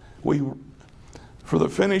 For the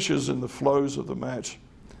finishes and the flows of the match,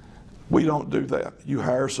 we don't do that. You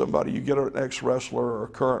hire somebody, you get an ex-wrestler or a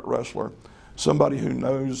current wrestler, somebody who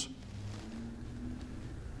knows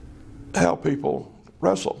how people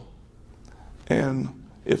wrestle. And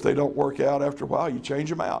if they don't work out after a while, you change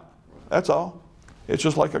them out. That's all. It's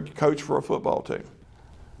just like a coach for a football team.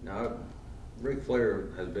 Now, Ric Flair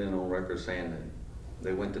has been on record saying that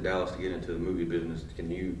they went to Dallas to get into the movie business.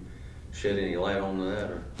 Can you shed any light on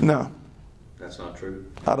that? Or? No. That's not true?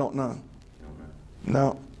 I don't know. You don't know?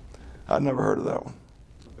 No. I've never heard of that one.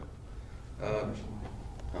 Okay. I have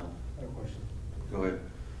a question. Go ahead.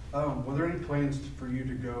 Were there any plans for you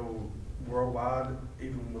to go worldwide,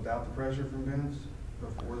 even without the pressure from Vince,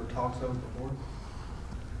 before the talks of it before?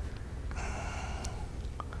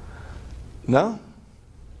 No.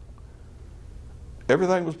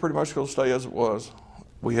 Everything was pretty much going to stay as it was.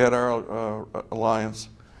 We had our alliance.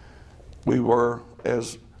 We were,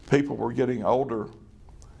 as people were getting older,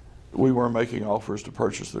 we were making offers to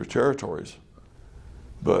purchase their territories,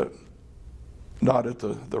 but not at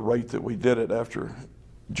the rate that we did it after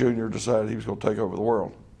Junior decided he was going to take over the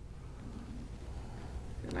world.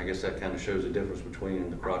 And I guess that kind of shows the difference between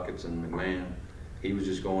the Crockett's and McMahon. He was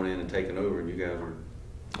just going in and taking over, and you guys were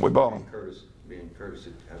We bought him. being courteous.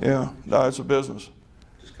 Yeah, no, it's a business.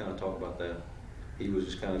 Just kind of talk about that. He was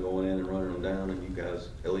just kind of going in and running them down, and you guys,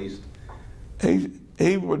 at least.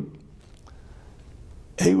 He would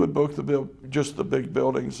book just the big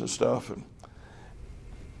buildings and stuff, and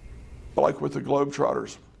like with the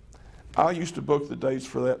Globetrotters, I used to book the dates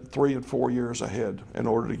for that 3 and 4 years ahead in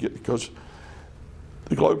order to get, because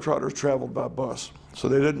the Globetrotters traveled by bus, so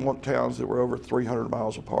they didn't want towns that were over 300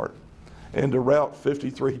 miles apart. And to route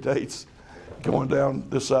 53 dates going down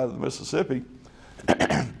this side of the Mississippi,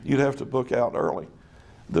 you'd have to book out early.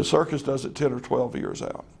 The circus does it 10 or 12 years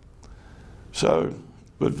out. So,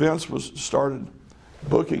 but Vince started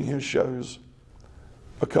booking his shows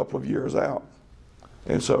a couple of years out.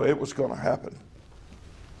 And so it was going to happen.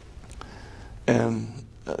 And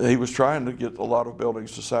he was trying to get a lot of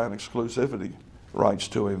buildings to sign exclusivity rights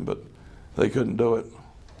to him, but they couldn't do it.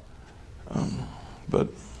 But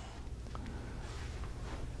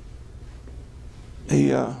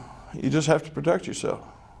you just have to protect yourself.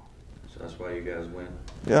 So that's why you guys win.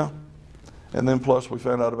 Yeah. And then plus we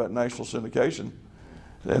found out about national syndication.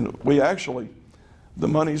 And we actually, the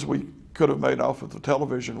monies we could have made off of the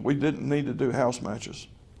television, we didn't need to do house matches.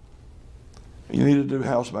 You need to do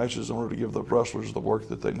house matches in order to give the wrestlers the work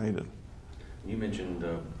that they needed. You mentioned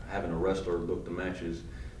having a wrestler book the matches.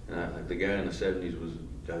 Like the guy in the 70s was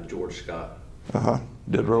George Scott.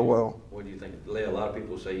 Did real well. What do you think? A lot of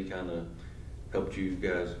people say he kind of helped you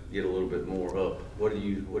guys get a little bit more up. What did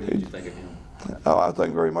you think of him? Oh, I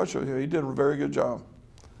think very much of him. He did a very good job.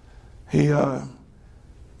 He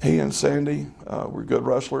and Sandy were good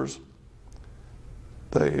wrestlers.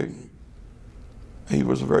 He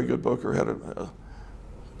was a very good booker, had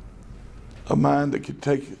a mind that could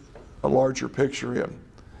take a larger picture in.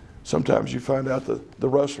 Sometimes you find out that the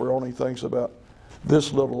wrestler only thinks about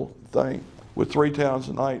this little thing. With 3 towns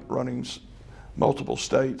a night running multiple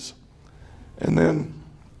states, and then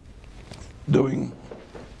doing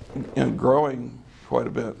and growing quite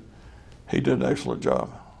a bit, he did an excellent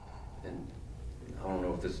job. And I don't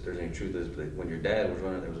know if there's any truth to this, but when your dad was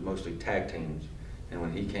running, it was mostly tag teams. And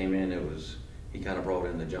when he came in, he kind of brought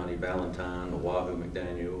in the Johnny Valentine, the Wahoo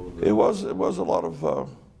McDaniel. It was a lot of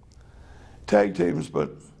tag teams,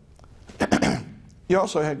 but you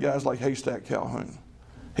also had guys like Haystack Calhoun.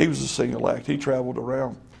 He was a single act. He traveled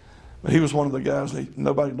around. But he was one of the guys,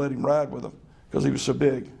 nobody let him ride with him because he was so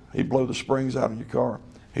big. He'd blow the springs out of your car.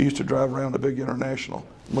 He used to drive around a big International,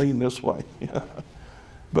 lean this way.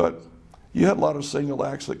 But you had a lot of single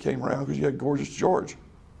acts that came around because you had Gorgeous George.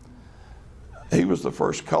 He was the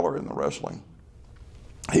first color in the wrestling.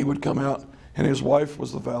 He would come out, and his wife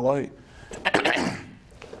was the valet. I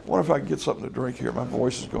wonder if I can get something to drink here. My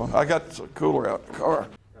voice is going. I got a cooler out in the car.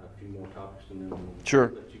 Got a few more topics and then we'll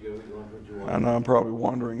Sure. let you go. You want what you want. I know I'm probably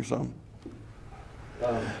wandering some.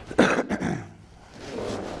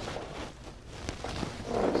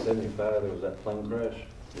 75, there was that plane crash.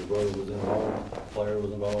 Your brother was involved, Flair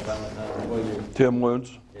was involved, Valentine. What do you? Tim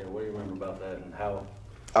Woods. Yeah, what do you remember about that and how?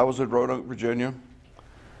 I was in Roanoke, Virginia.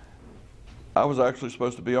 I was actually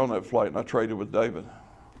supposed to be on that flight, and I traded with David.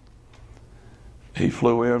 He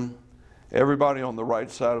flew in. Everybody on the right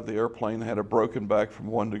side of the airplane had a broken back from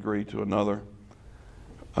 1 degree to another.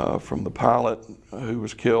 From the pilot who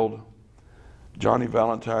was killed, Johnny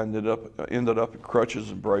Valentine ended up in crutches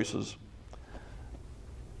and braces.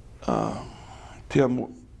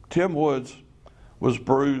 Tim Woods was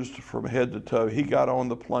bruised from head to toe. He got on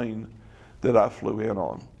the plane that I flew in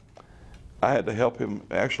on. I had to help him,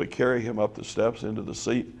 actually carry him up the steps into the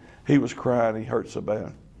seat. He was crying, he hurt so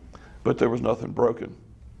bad. But there was nothing broken.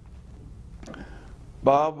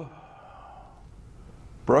 Bob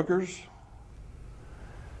Bruckers,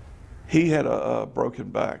 he had a broken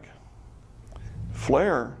back.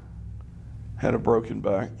 Flair had a broken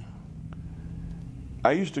back.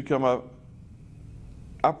 I used to come up,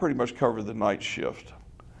 I pretty much covered the night shift.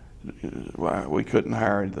 We couldn't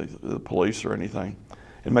hire the police or anything,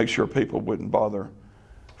 and make sure people wouldn't bother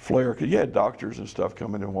Flair, because you had doctors and stuff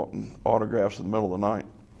coming in wanting autographs in the middle of the night.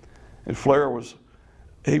 And Flair was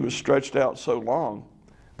stretched out so long,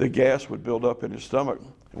 the gas would build up in his stomach.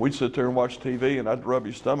 And we'd sit there and watch TV, and I'd rub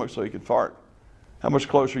his stomach so he could fart. How much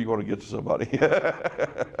closer you want to get to somebody? I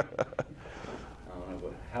don't know,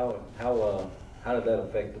 but how did that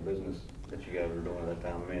affect the business that you guys were doing at that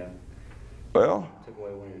time, man? Well, Took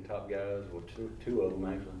away one of your top guys, well, two of them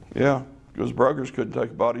actually. yeah, because Bruggers couldn't take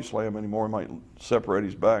a body slam anymore. He might separate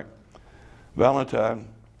his back. Valentine,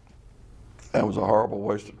 that was a horrible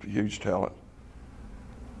waste of huge talent.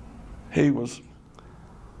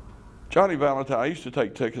 Johnny Valentine, I used to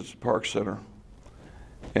take tickets at Park Center.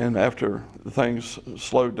 And after the things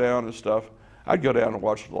slowed down and stuff, I'd go down and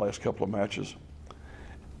watch the last couple of matches.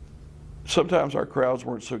 Sometimes our crowds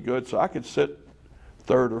weren't so good, so I could sit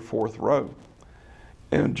 3rd or 4th row.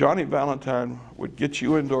 And Johnny Valentine would get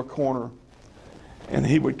you into a corner, and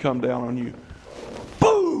he would come down on you,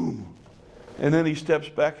 boom! And then he steps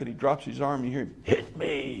back and he drops his arm, and you hear him, hit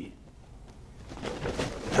me!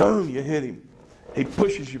 Boom, you hit him. He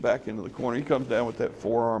pushes you back into the corner. He comes down with that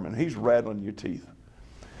forearm, and he's rattling your teeth.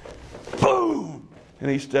 Boom!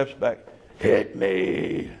 And he steps back, hit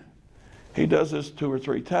me! He does this 2 or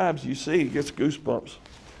 3 times. You see, he gets goosebumps.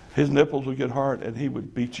 His nipples would get hard, and he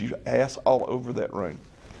would beat you ass all over that ring.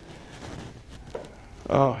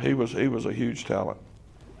 Oh, he was a huge talent.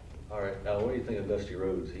 All right, now what do you think of Dusty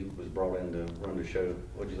Rhodes? He was brought in to run the show.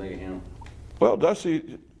 What do you think of him? Well,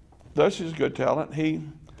 Dusty's a good talent. He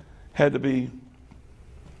had to be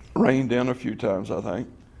reined in a few times, I think,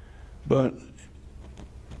 but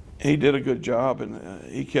he did a good job, and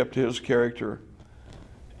he kept his character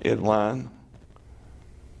in line.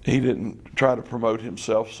 He didn't try to promote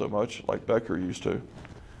himself so much like Becker used to.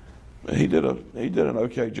 He did an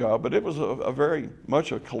okay job, but it was a very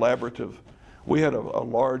much a collaborative. We had a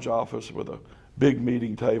large office with a big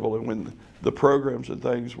meeting table, and when the programs and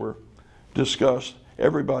things were discussed,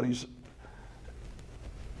 everybody's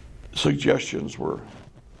suggestions were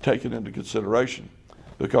taken into consideration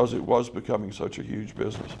because it was becoming such a huge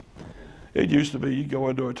business. It used to be you go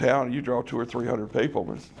into a town and you draw 200 or 300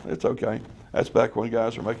 people. It's okay. That's back when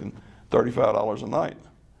guys were making $35 a night,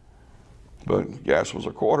 but gas was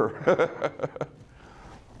a quarter.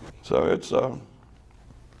 So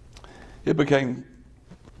it became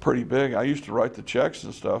pretty big. I used to write the checks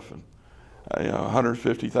and stuff, and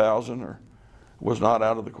 150,000 or was not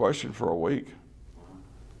out of the question for a week.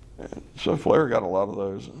 And so Flair got a lot of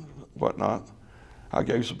those and whatnot. I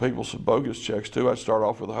gave some people some bogus checks too. I'd start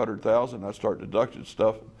off with 100,000. I'd start deducting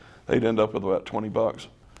stuff. They'd end up with about $20.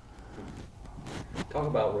 Talk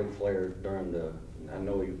about Ric Flair during I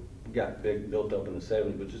know he got big, built up in the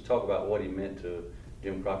 70s, but just talk about what he meant to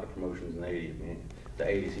Jim Crockett Promotions in the 80s. I mean, the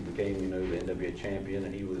 80s he became, the NWA champion,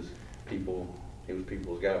 and he was people's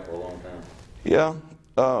guy for a long time. Yeah,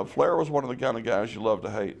 Flair was one of the kind of guys you love to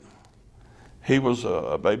hate. He was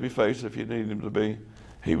a baby face if you needed him to be.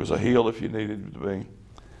 He was a heel if you needed him to be.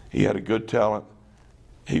 He had a good talent.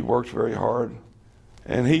 He worked very hard.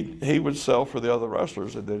 And he would sell for the other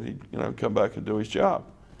wrestlers, and then he'd come back and do his job.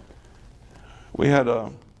 We had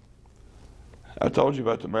I told you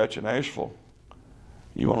about the match in Asheville.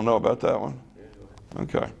 You want to know about that one? Yeah.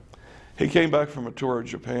 Okay. He came back from a tour of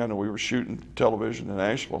Japan, and we were shooting television in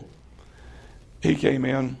Asheville. He came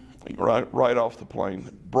in right off the plane,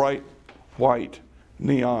 bright white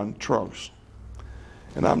neon trunks.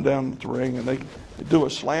 And I'm down at the ring, and they do a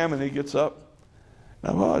slam, and he gets up.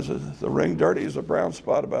 Now, is the ring dirty? Is a brown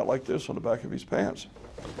spot about like this on the back of his pants.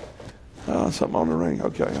 Something on the ring.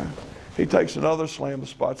 Okay. He takes another slam, the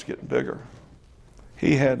spot's getting bigger.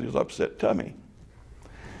 He had his upset tummy.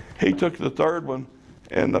 He took the third one,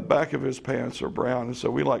 and the back of his pants are brown. And so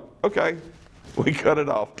we okay, we cut it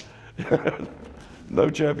off. No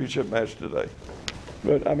championship match today.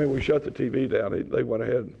 But, I mean, we shut the TV down. They went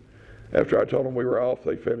ahead. After I told them we were off,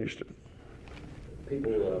 they finished it.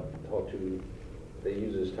 People talk to, they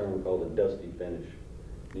use this term called the dusty finish.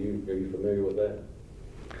 Are you familiar with that?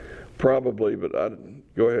 Probably, but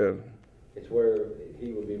go ahead. It's where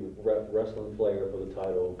he would be wrestling Flair for the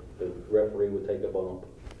title. The referee would take a bump,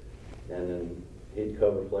 and then he'd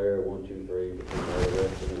cover Flair 1, 2, 3 between all the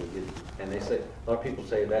rest, and they say a lot of people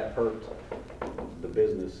say that hurt the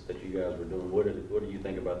business that you guys were doing. What do you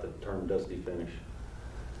think about the term dusty finish?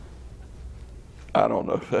 I don't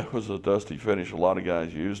know if that was a dusty finish. A lot of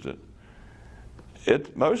guys used it.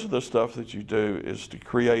 Most of the stuff that you do is to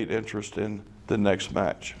create interest in the next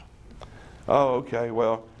match. Oh, okay,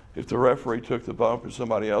 well, if the referee took the bump and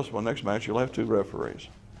somebody else won the next match, you'll have 2 referees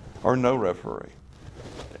or no referee.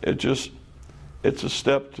 It's a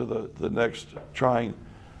step to the next trying.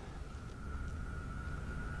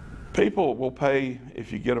 People will pay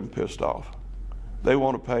if you get them pissed off. They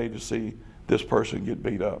want to pay to see this person get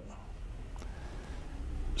beat up.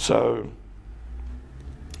 So,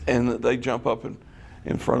 and they jump up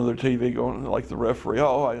in front of their TV going like the referee,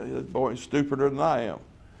 that boy's stupider than I am.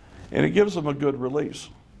 And it gives them a good release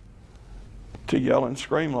to yell and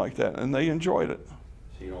scream like that, and they enjoyed it.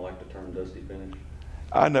 So you don't like the term dusty finish?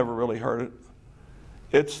 I never really heard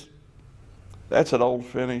it. That's an old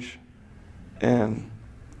finish, and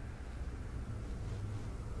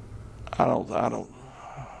I'll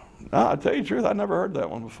tell you the truth, I never heard that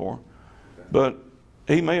one before. Okay. But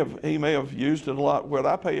he may have used it a lot. What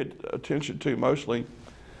I paid attention to mostly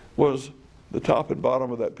was the top and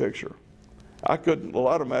bottom of that picture. A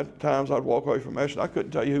lot of times I'd walk away from a match and I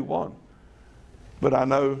couldn't tell you who won. But I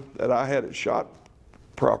know that I had it shot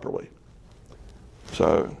properly.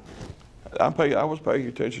 So I was paying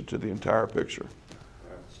attention to the entire picture.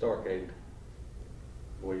 Starrcade.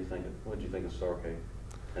 What did you think of Starrcade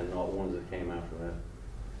and all the ones that came after that?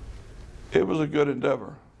 It was a good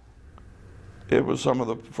endeavor. It was some of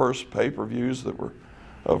the first pay-per-views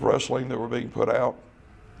of wrestling that were being put out.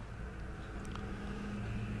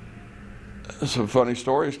 Some funny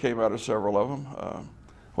stories came out of several of them.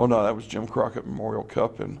 Well, no, that was Jim Crockett Memorial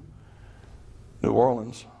Cup in New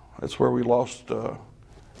Orleans. That's where we lost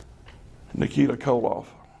Nikita Koloff.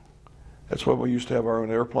 That's when we used to have our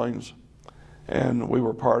own airplanes, and we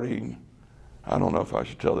were partying. I don't know if I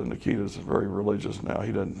should tell that Nikita's very religious now.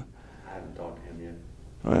 He doesn't. I haven't talked to him yet.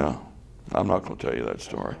 Well, I'm not going to tell you that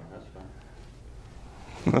story.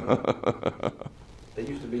 That's fine. They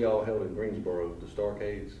used to be all held in Greensboro, the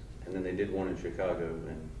Starcades, and then they did one in Chicago.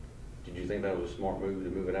 And did you think that was a smart move to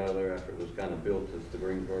move it out of there after it was kind of built as the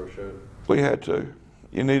Greensboro show? We had to.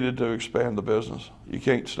 You needed to expand the business. You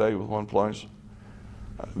can't stay with one place.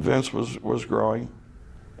 Vince was growing,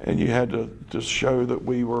 and you had to show that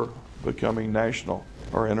we were becoming national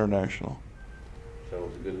or international. So it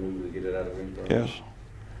was a good move to get it out of Greensboro? Yes.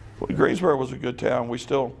 Well, Greensboro was a good town. We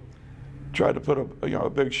still tried to put a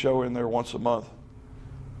big show in there once a month,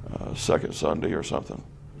 second Sunday or something.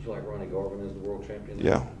 Did you like Ronnie Garvin as the world champion?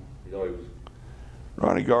 Yeah. He always was.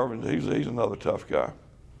 Ronnie Garvin, he's another tough guy.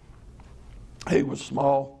 He was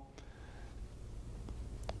small.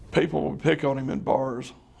 People would pick on him in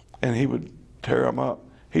bars, and he would tear them up.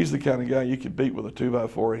 He's the kind of guy you could beat with a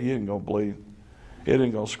 2x4, and he ain't gonna bleed. It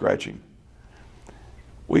ain't gonna scratch him.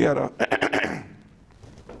 We had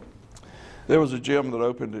there was a gym that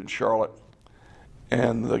opened in Charlotte,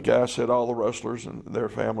 and the guy said all the wrestlers and their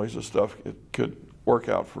families and stuff could work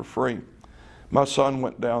out for free. My son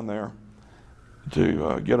went down there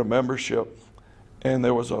to get a membership, and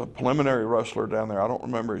there was a preliminary wrestler down there. I don't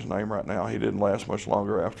remember his name right now. He didn't last much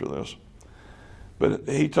longer after this. But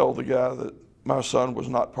he told the guy that my son was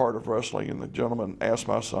not part of wrestling, and the gentleman asked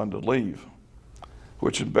my son to leave,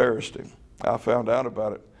 which embarrassed him. I found out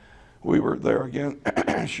about it. We were there again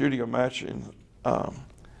shooting a match in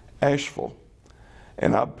Asheville,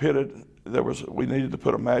 and I pitted. We needed to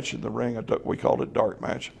put a match in the ring. We called it dark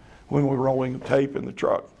match when we were rolling tape in the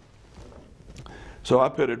truck. So I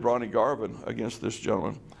pitted Ronnie Garvin against this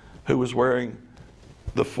gentleman who was wearing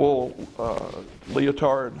the full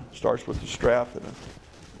leotard, starts with the strap and it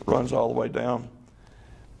runs all the way down.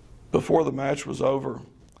 Before the match was over,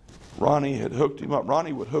 Ronnie had hooked him up.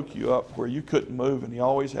 Ronnie would hook you up where you couldn't move, and he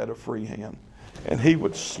always had a free hand. And he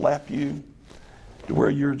would slap you to where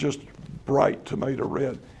you're just bright tomato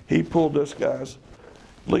red. He pulled this guy's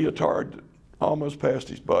leotard almost past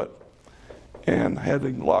his butt and had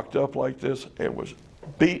him locked up like this and was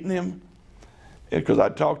beating him. Because I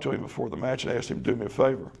talked to him before the match and asked him to do me a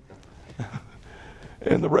favor.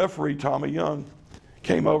 And the referee, Tommy Young,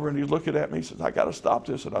 came over and he's looking at me. He says, "I got to stop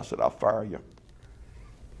this." And I said, "I'll fire you."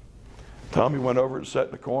 Tommy went over and sat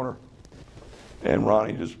in the corner, and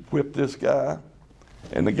Ronnie just whipped this guy.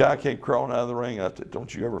 And the guy came crawling out of the ring. I said,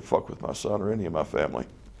 "Don't you ever fuck with my son or any of my family."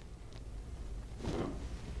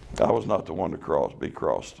 I was not the one to be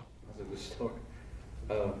crossed. That's a good story.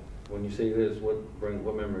 When you see this, what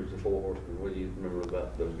memories of the Four Horsemen? What do you remember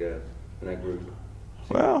about those guys in that group?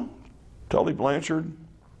 Well, Tully Blanchard.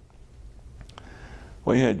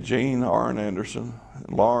 We had Gene, Arn Anderson, and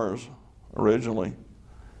Lars originally.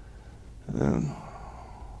 And then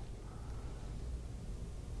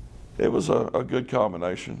it was a good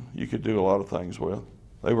combination. You could do a lot of things with.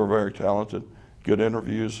 They were very talented, good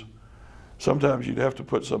interviews. Sometimes you'd have to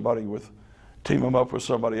team them up with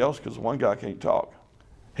somebody else because one guy can't talk.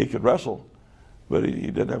 He could wrestle, but he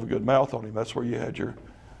didn't have a good mouth on him. That's where you had your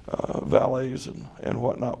valets and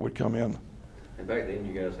whatnot would come in. And back then,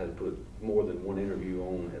 you guys had to put more than one interview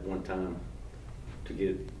on at one time to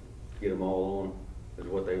get them all on.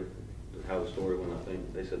 Is how the story went. I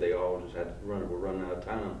think they said they all just were running out of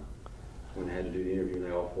time when they had to do the interview, and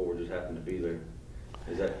they all four just happened to be there.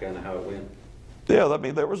 Is that kind of how it went? Yeah, I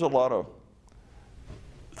mean, there was a lot of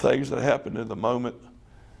things that happened in the moment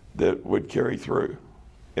that would carry through.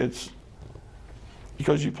 It's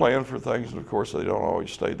because you plan for things, and of course they don't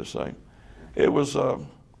always stay the same. It was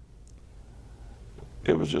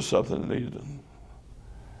just something that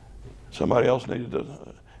somebody else needed to,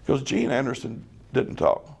 because Gene Anderson didn't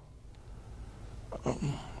talk.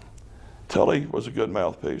 Tully was a good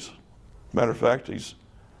mouthpiece. Matter of fact, he's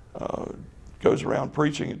goes around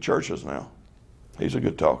preaching at churches now. He's a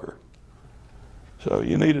good talker. So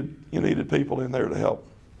you needed people in there to help.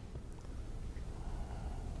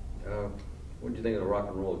 What did you think of the Rock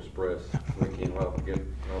and Roll Express? Ricky and Robert.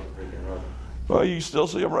 Well, you still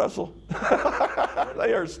see them wrestle.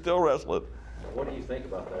 They are still wrestling. What do you think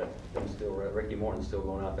about that? Ricky Morton's still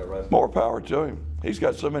going out there wrestling. More power to him. He's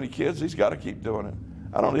got so many kids, he's got to keep doing it.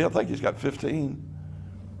 I don't even think he's got 15.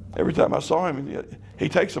 Every time I saw him, he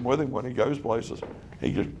takes them with him when he goes places.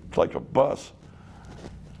 He just like a bus.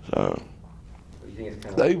 So You think it's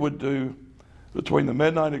kind of they would do between the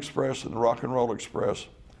Midnight Express and the Rock and Roll Express,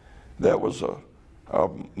 that was a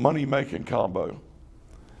money-making combo.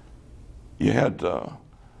 You had the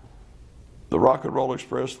Rock and Roll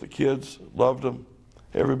Express, the kids loved them.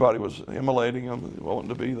 Everybody was emulating them, wanting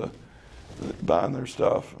to be buying their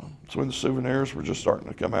stuff. So when the souvenirs were just starting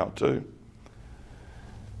to come out too.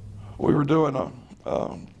 We were doing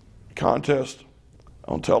a contest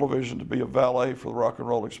on television to be a valet for the Rock and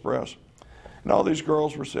Roll Express. And all these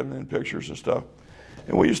girls were sending in pictures and stuff.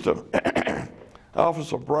 And we used to,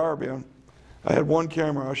 office of Briarbin, I had one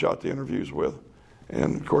camera I shot the interviews with.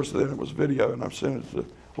 And of course then it was video, and I'm sending it to,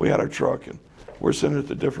 we had our truck and we're sending it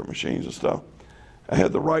to different machines and stuff. I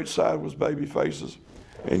had the right side was baby faces,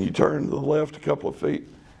 and you turn to the left a couple of feet,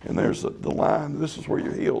 and there's the line. This is where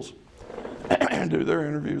your heels do their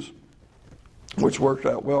interviews, which worked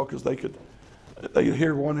out well because they could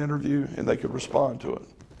hear one interview and they could respond to it.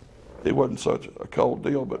 It wasn't such a cold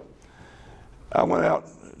deal, but I went out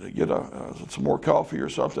to get some more coffee or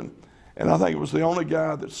something, and I think it was the only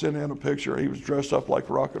guy that sent in a picture. He was dressed up like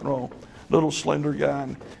rock and roll, little slender guy,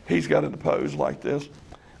 and he's got in a pose like this.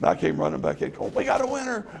 And I came running back in, going, "We got a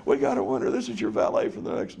winner! We got a winner! This is your valet for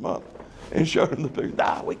the next month." And showed him the picture.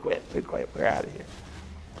 "Nah, we quit. We're out of here."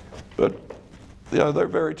 But they're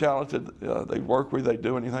very talented. They work with you. They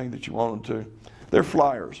do anything that you want them to. They're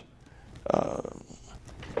flyers. A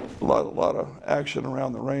lot of action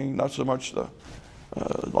around the ring. Not so much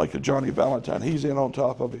like the Johnny Valentine. He's in on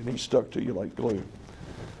top of it and he's stuck to you like glue.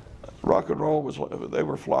 Rock and roll they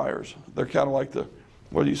were flyers. They're kind of like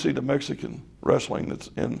you see the Mexican wrestling that's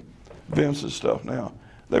in Vince's stuff now.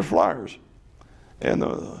 They're flyers. And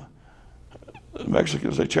the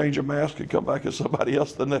Mexicans, they change a mask and come back as somebody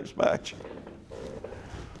else the next match.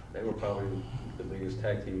 They were probably the biggest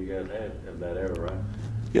tag team you guys had of that era, right?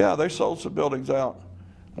 Yeah, they sold some buildings out.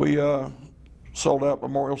 We sold out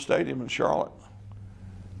Memorial Stadium in Charlotte,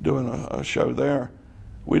 doing a show there.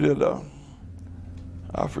 We did,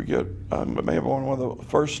 I forget, I may have won one of the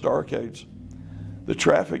first Starcades. The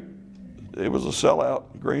traffic, it was a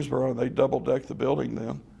sellout in Greensboro, and they double-decked the building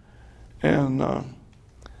then. And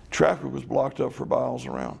traffic was blocked up for miles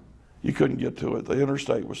around. You couldn't get to it. The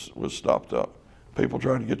interstate was stopped up. People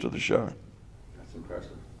trying to get to the show. That's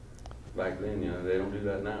impressive. Back then, they don't do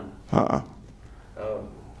that now.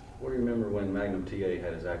 What do you remember when Magnum TA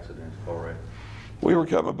had his accident, car wreck? We were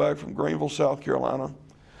coming back from Greenville, South Carolina.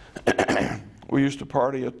 We used to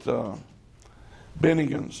party at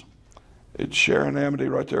Bennigan's. It's Sharon Amity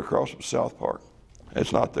right there across from South Park.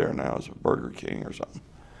 It's not there now. It's a Burger King or something.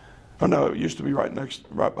 Oh no, it used to be right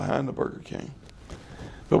behind the Burger King.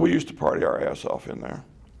 But we used to party our ass off in there.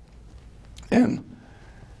 And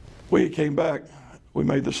we came back. We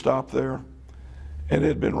made the stop there, and it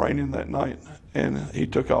had been raining that night. And he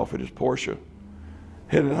took off in his Porsche,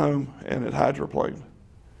 headed home, and it hydroplaned,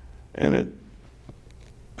 and it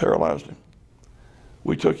paralyzed him.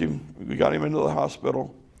 We took him. We got him into the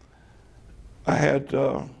hospital. I had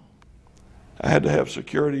to have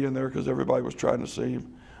security in there because everybody was trying to see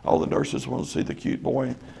him. All the nurses wanted to see the cute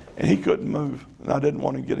boy, and he couldn't move. And I didn't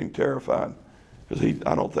want him getting terrified because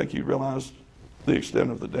I don't think he realized the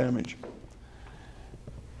extent of the damage.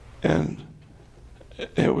 And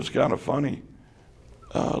it was kind of funny.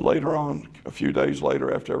 Later on, a few days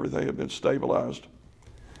later, after everything had been stabilized,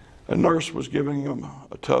 a nurse was giving him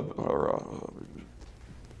a tub or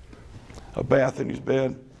a bath in his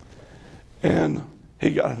bed, and he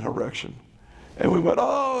got an erection. And we went,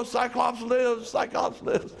 "Oh, Cyclops lives, Cyclops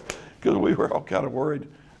lives," because we were all kind of worried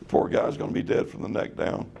the poor guy's going to be dead from the neck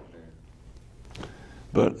down.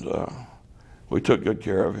 But we took good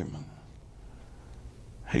care of him.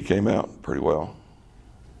 He came out pretty well.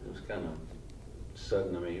 It was kind of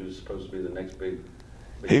sudden. I mean, he was supposed to be the next big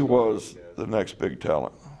He was the next big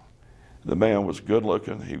talent. The man was good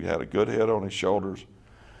looking. He had a good head on his shoulders.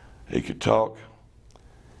 He could talk.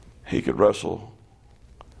 He could wrestle.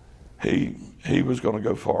 He was going to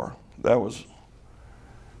go far.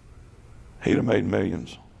 He'd have made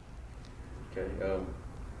millions. Okay.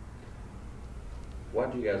 Why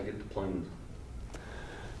did you guys get the planes?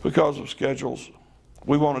 Because of schedules.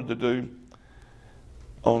 We wanted to do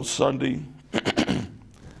on Sunday,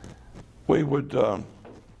 we would,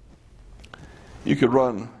 you could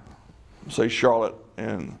run, say, Charlotte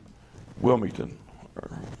and Wilmington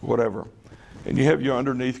or whatever, and you have your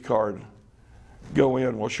underneath card go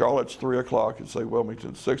in. Well, Charlotte's 3 o'clock and say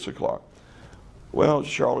Wilmington's 6 o'clock. Well,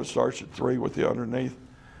 Charlotte starts at 3 with the underneath.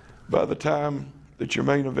 By the time that your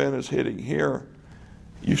main event is hitting here,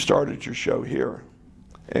 you started your show here.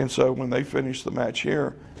 And so when they finished the match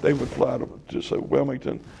here, they would fly to say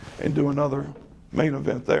Wilmington and do another main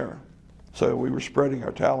event there. So we were spreading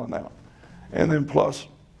our talent out. And then plus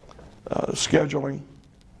scheduling.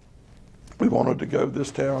 We wanted to go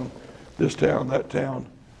this town, that town.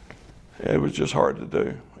 It was just hard to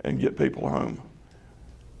do and get people home.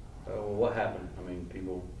 Well, what happened? I mean,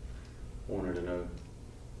 people wanted to know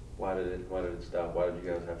why did it stop? Why did you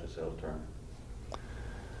guys have to sell Turner?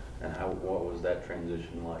 And what was that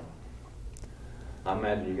transition like? I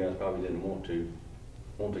imagine you guys probably didn't want to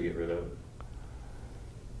get rid of it.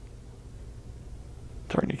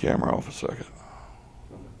 Turn your camera off a second.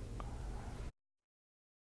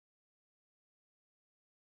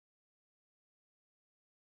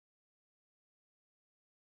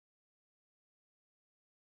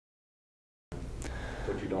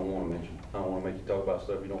 But you don't want to mention. I don't want to make you talk about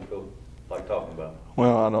stuff you don't feel like talking about.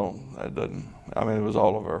 Well, I don't, that doesn't, I mean, it was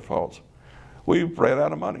all of our faults. We ran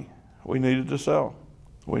out of money. We needed to sell.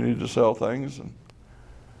 We needed to sell things, and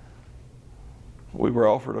we were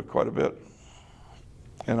offered quite a bit.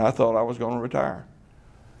 And I thought I was going to retire.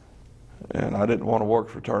 And I didn't want to work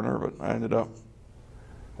for Turner, but I ended up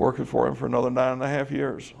working for him for another 9.5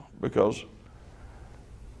 years because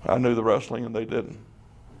I knew the wrestling and they didn't.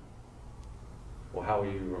 Well, how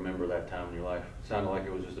will you remember that time in your life? It sounded like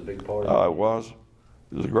it was just a big party. It was.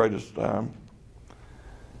 It was the greatest time.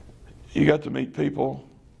 You got to meet people.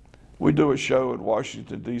 We do a show in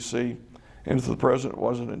Washington, D.C., and if the president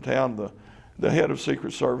wasn't in town, the head of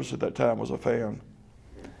Secret Service at that time was a fan.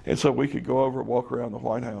 And so we could go over and walk around the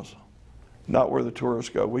White House. Not where the tourists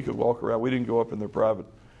go. We could walk around. We didn't go up in their private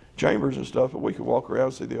chambers and stuff, but we could walk around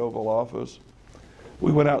and see the Oval Office.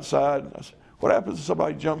 We went outside. I said, what happens if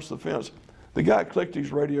somebody jumps the fence? The guy clicked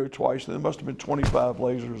his radio twice, and there must have been 25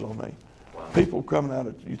 lasers on me. Wow. People Coming out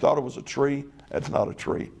of, you thought it was a tree? That's not a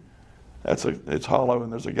tree. It's hollow,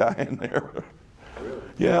 and there's a guy in there. Really?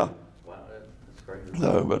 Yeah. Wow, that's crazy.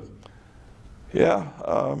 No, but yeah.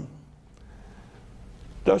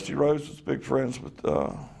 Dusty Rhodes was big friends with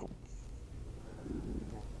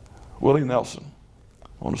Willie Nelson.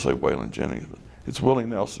 I want to say Waylon Jennings, but it's Willie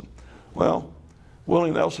Nelson. Well,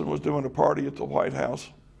 Willie Nelson was doing a party at the White House,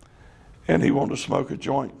 and he wanted to smoke a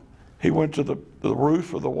joint. He went to the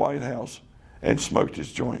roof of the White House and smoked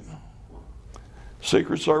his joint.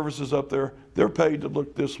 Secret Service is up there. They're paid to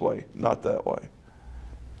look this way, not that way.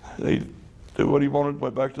 They did what he wanted,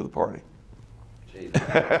 went back to the party. Jeez.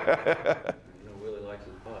 You know, Willie likes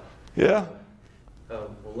his pot. Yeah.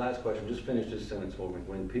 Well, last question. Just finish this sentence for me.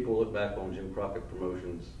 When people look back on Jim Crockett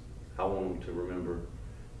Promotions, I want them to remember,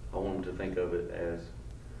 I want them to think of it as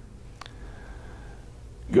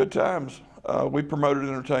Good times. We promoted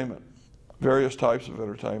entertainment, various types of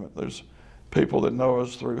entertainment. There's people that know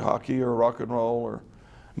us through hockey or rock and roll or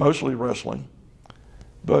mostly wrestling.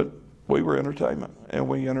 But we were entertainment, and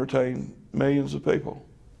we entertained millions of people.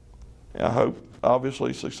 And I hope,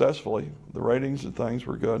 obviously, successfully. The ratings and things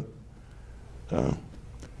were good.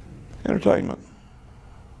 Entertainment.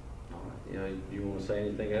 you know, you want to say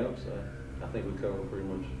anything else? I think we covered pretty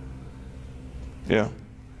much. Yeah.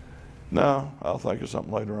 No, I'll think of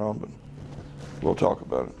something later on, but we'll talk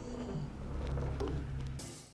about it.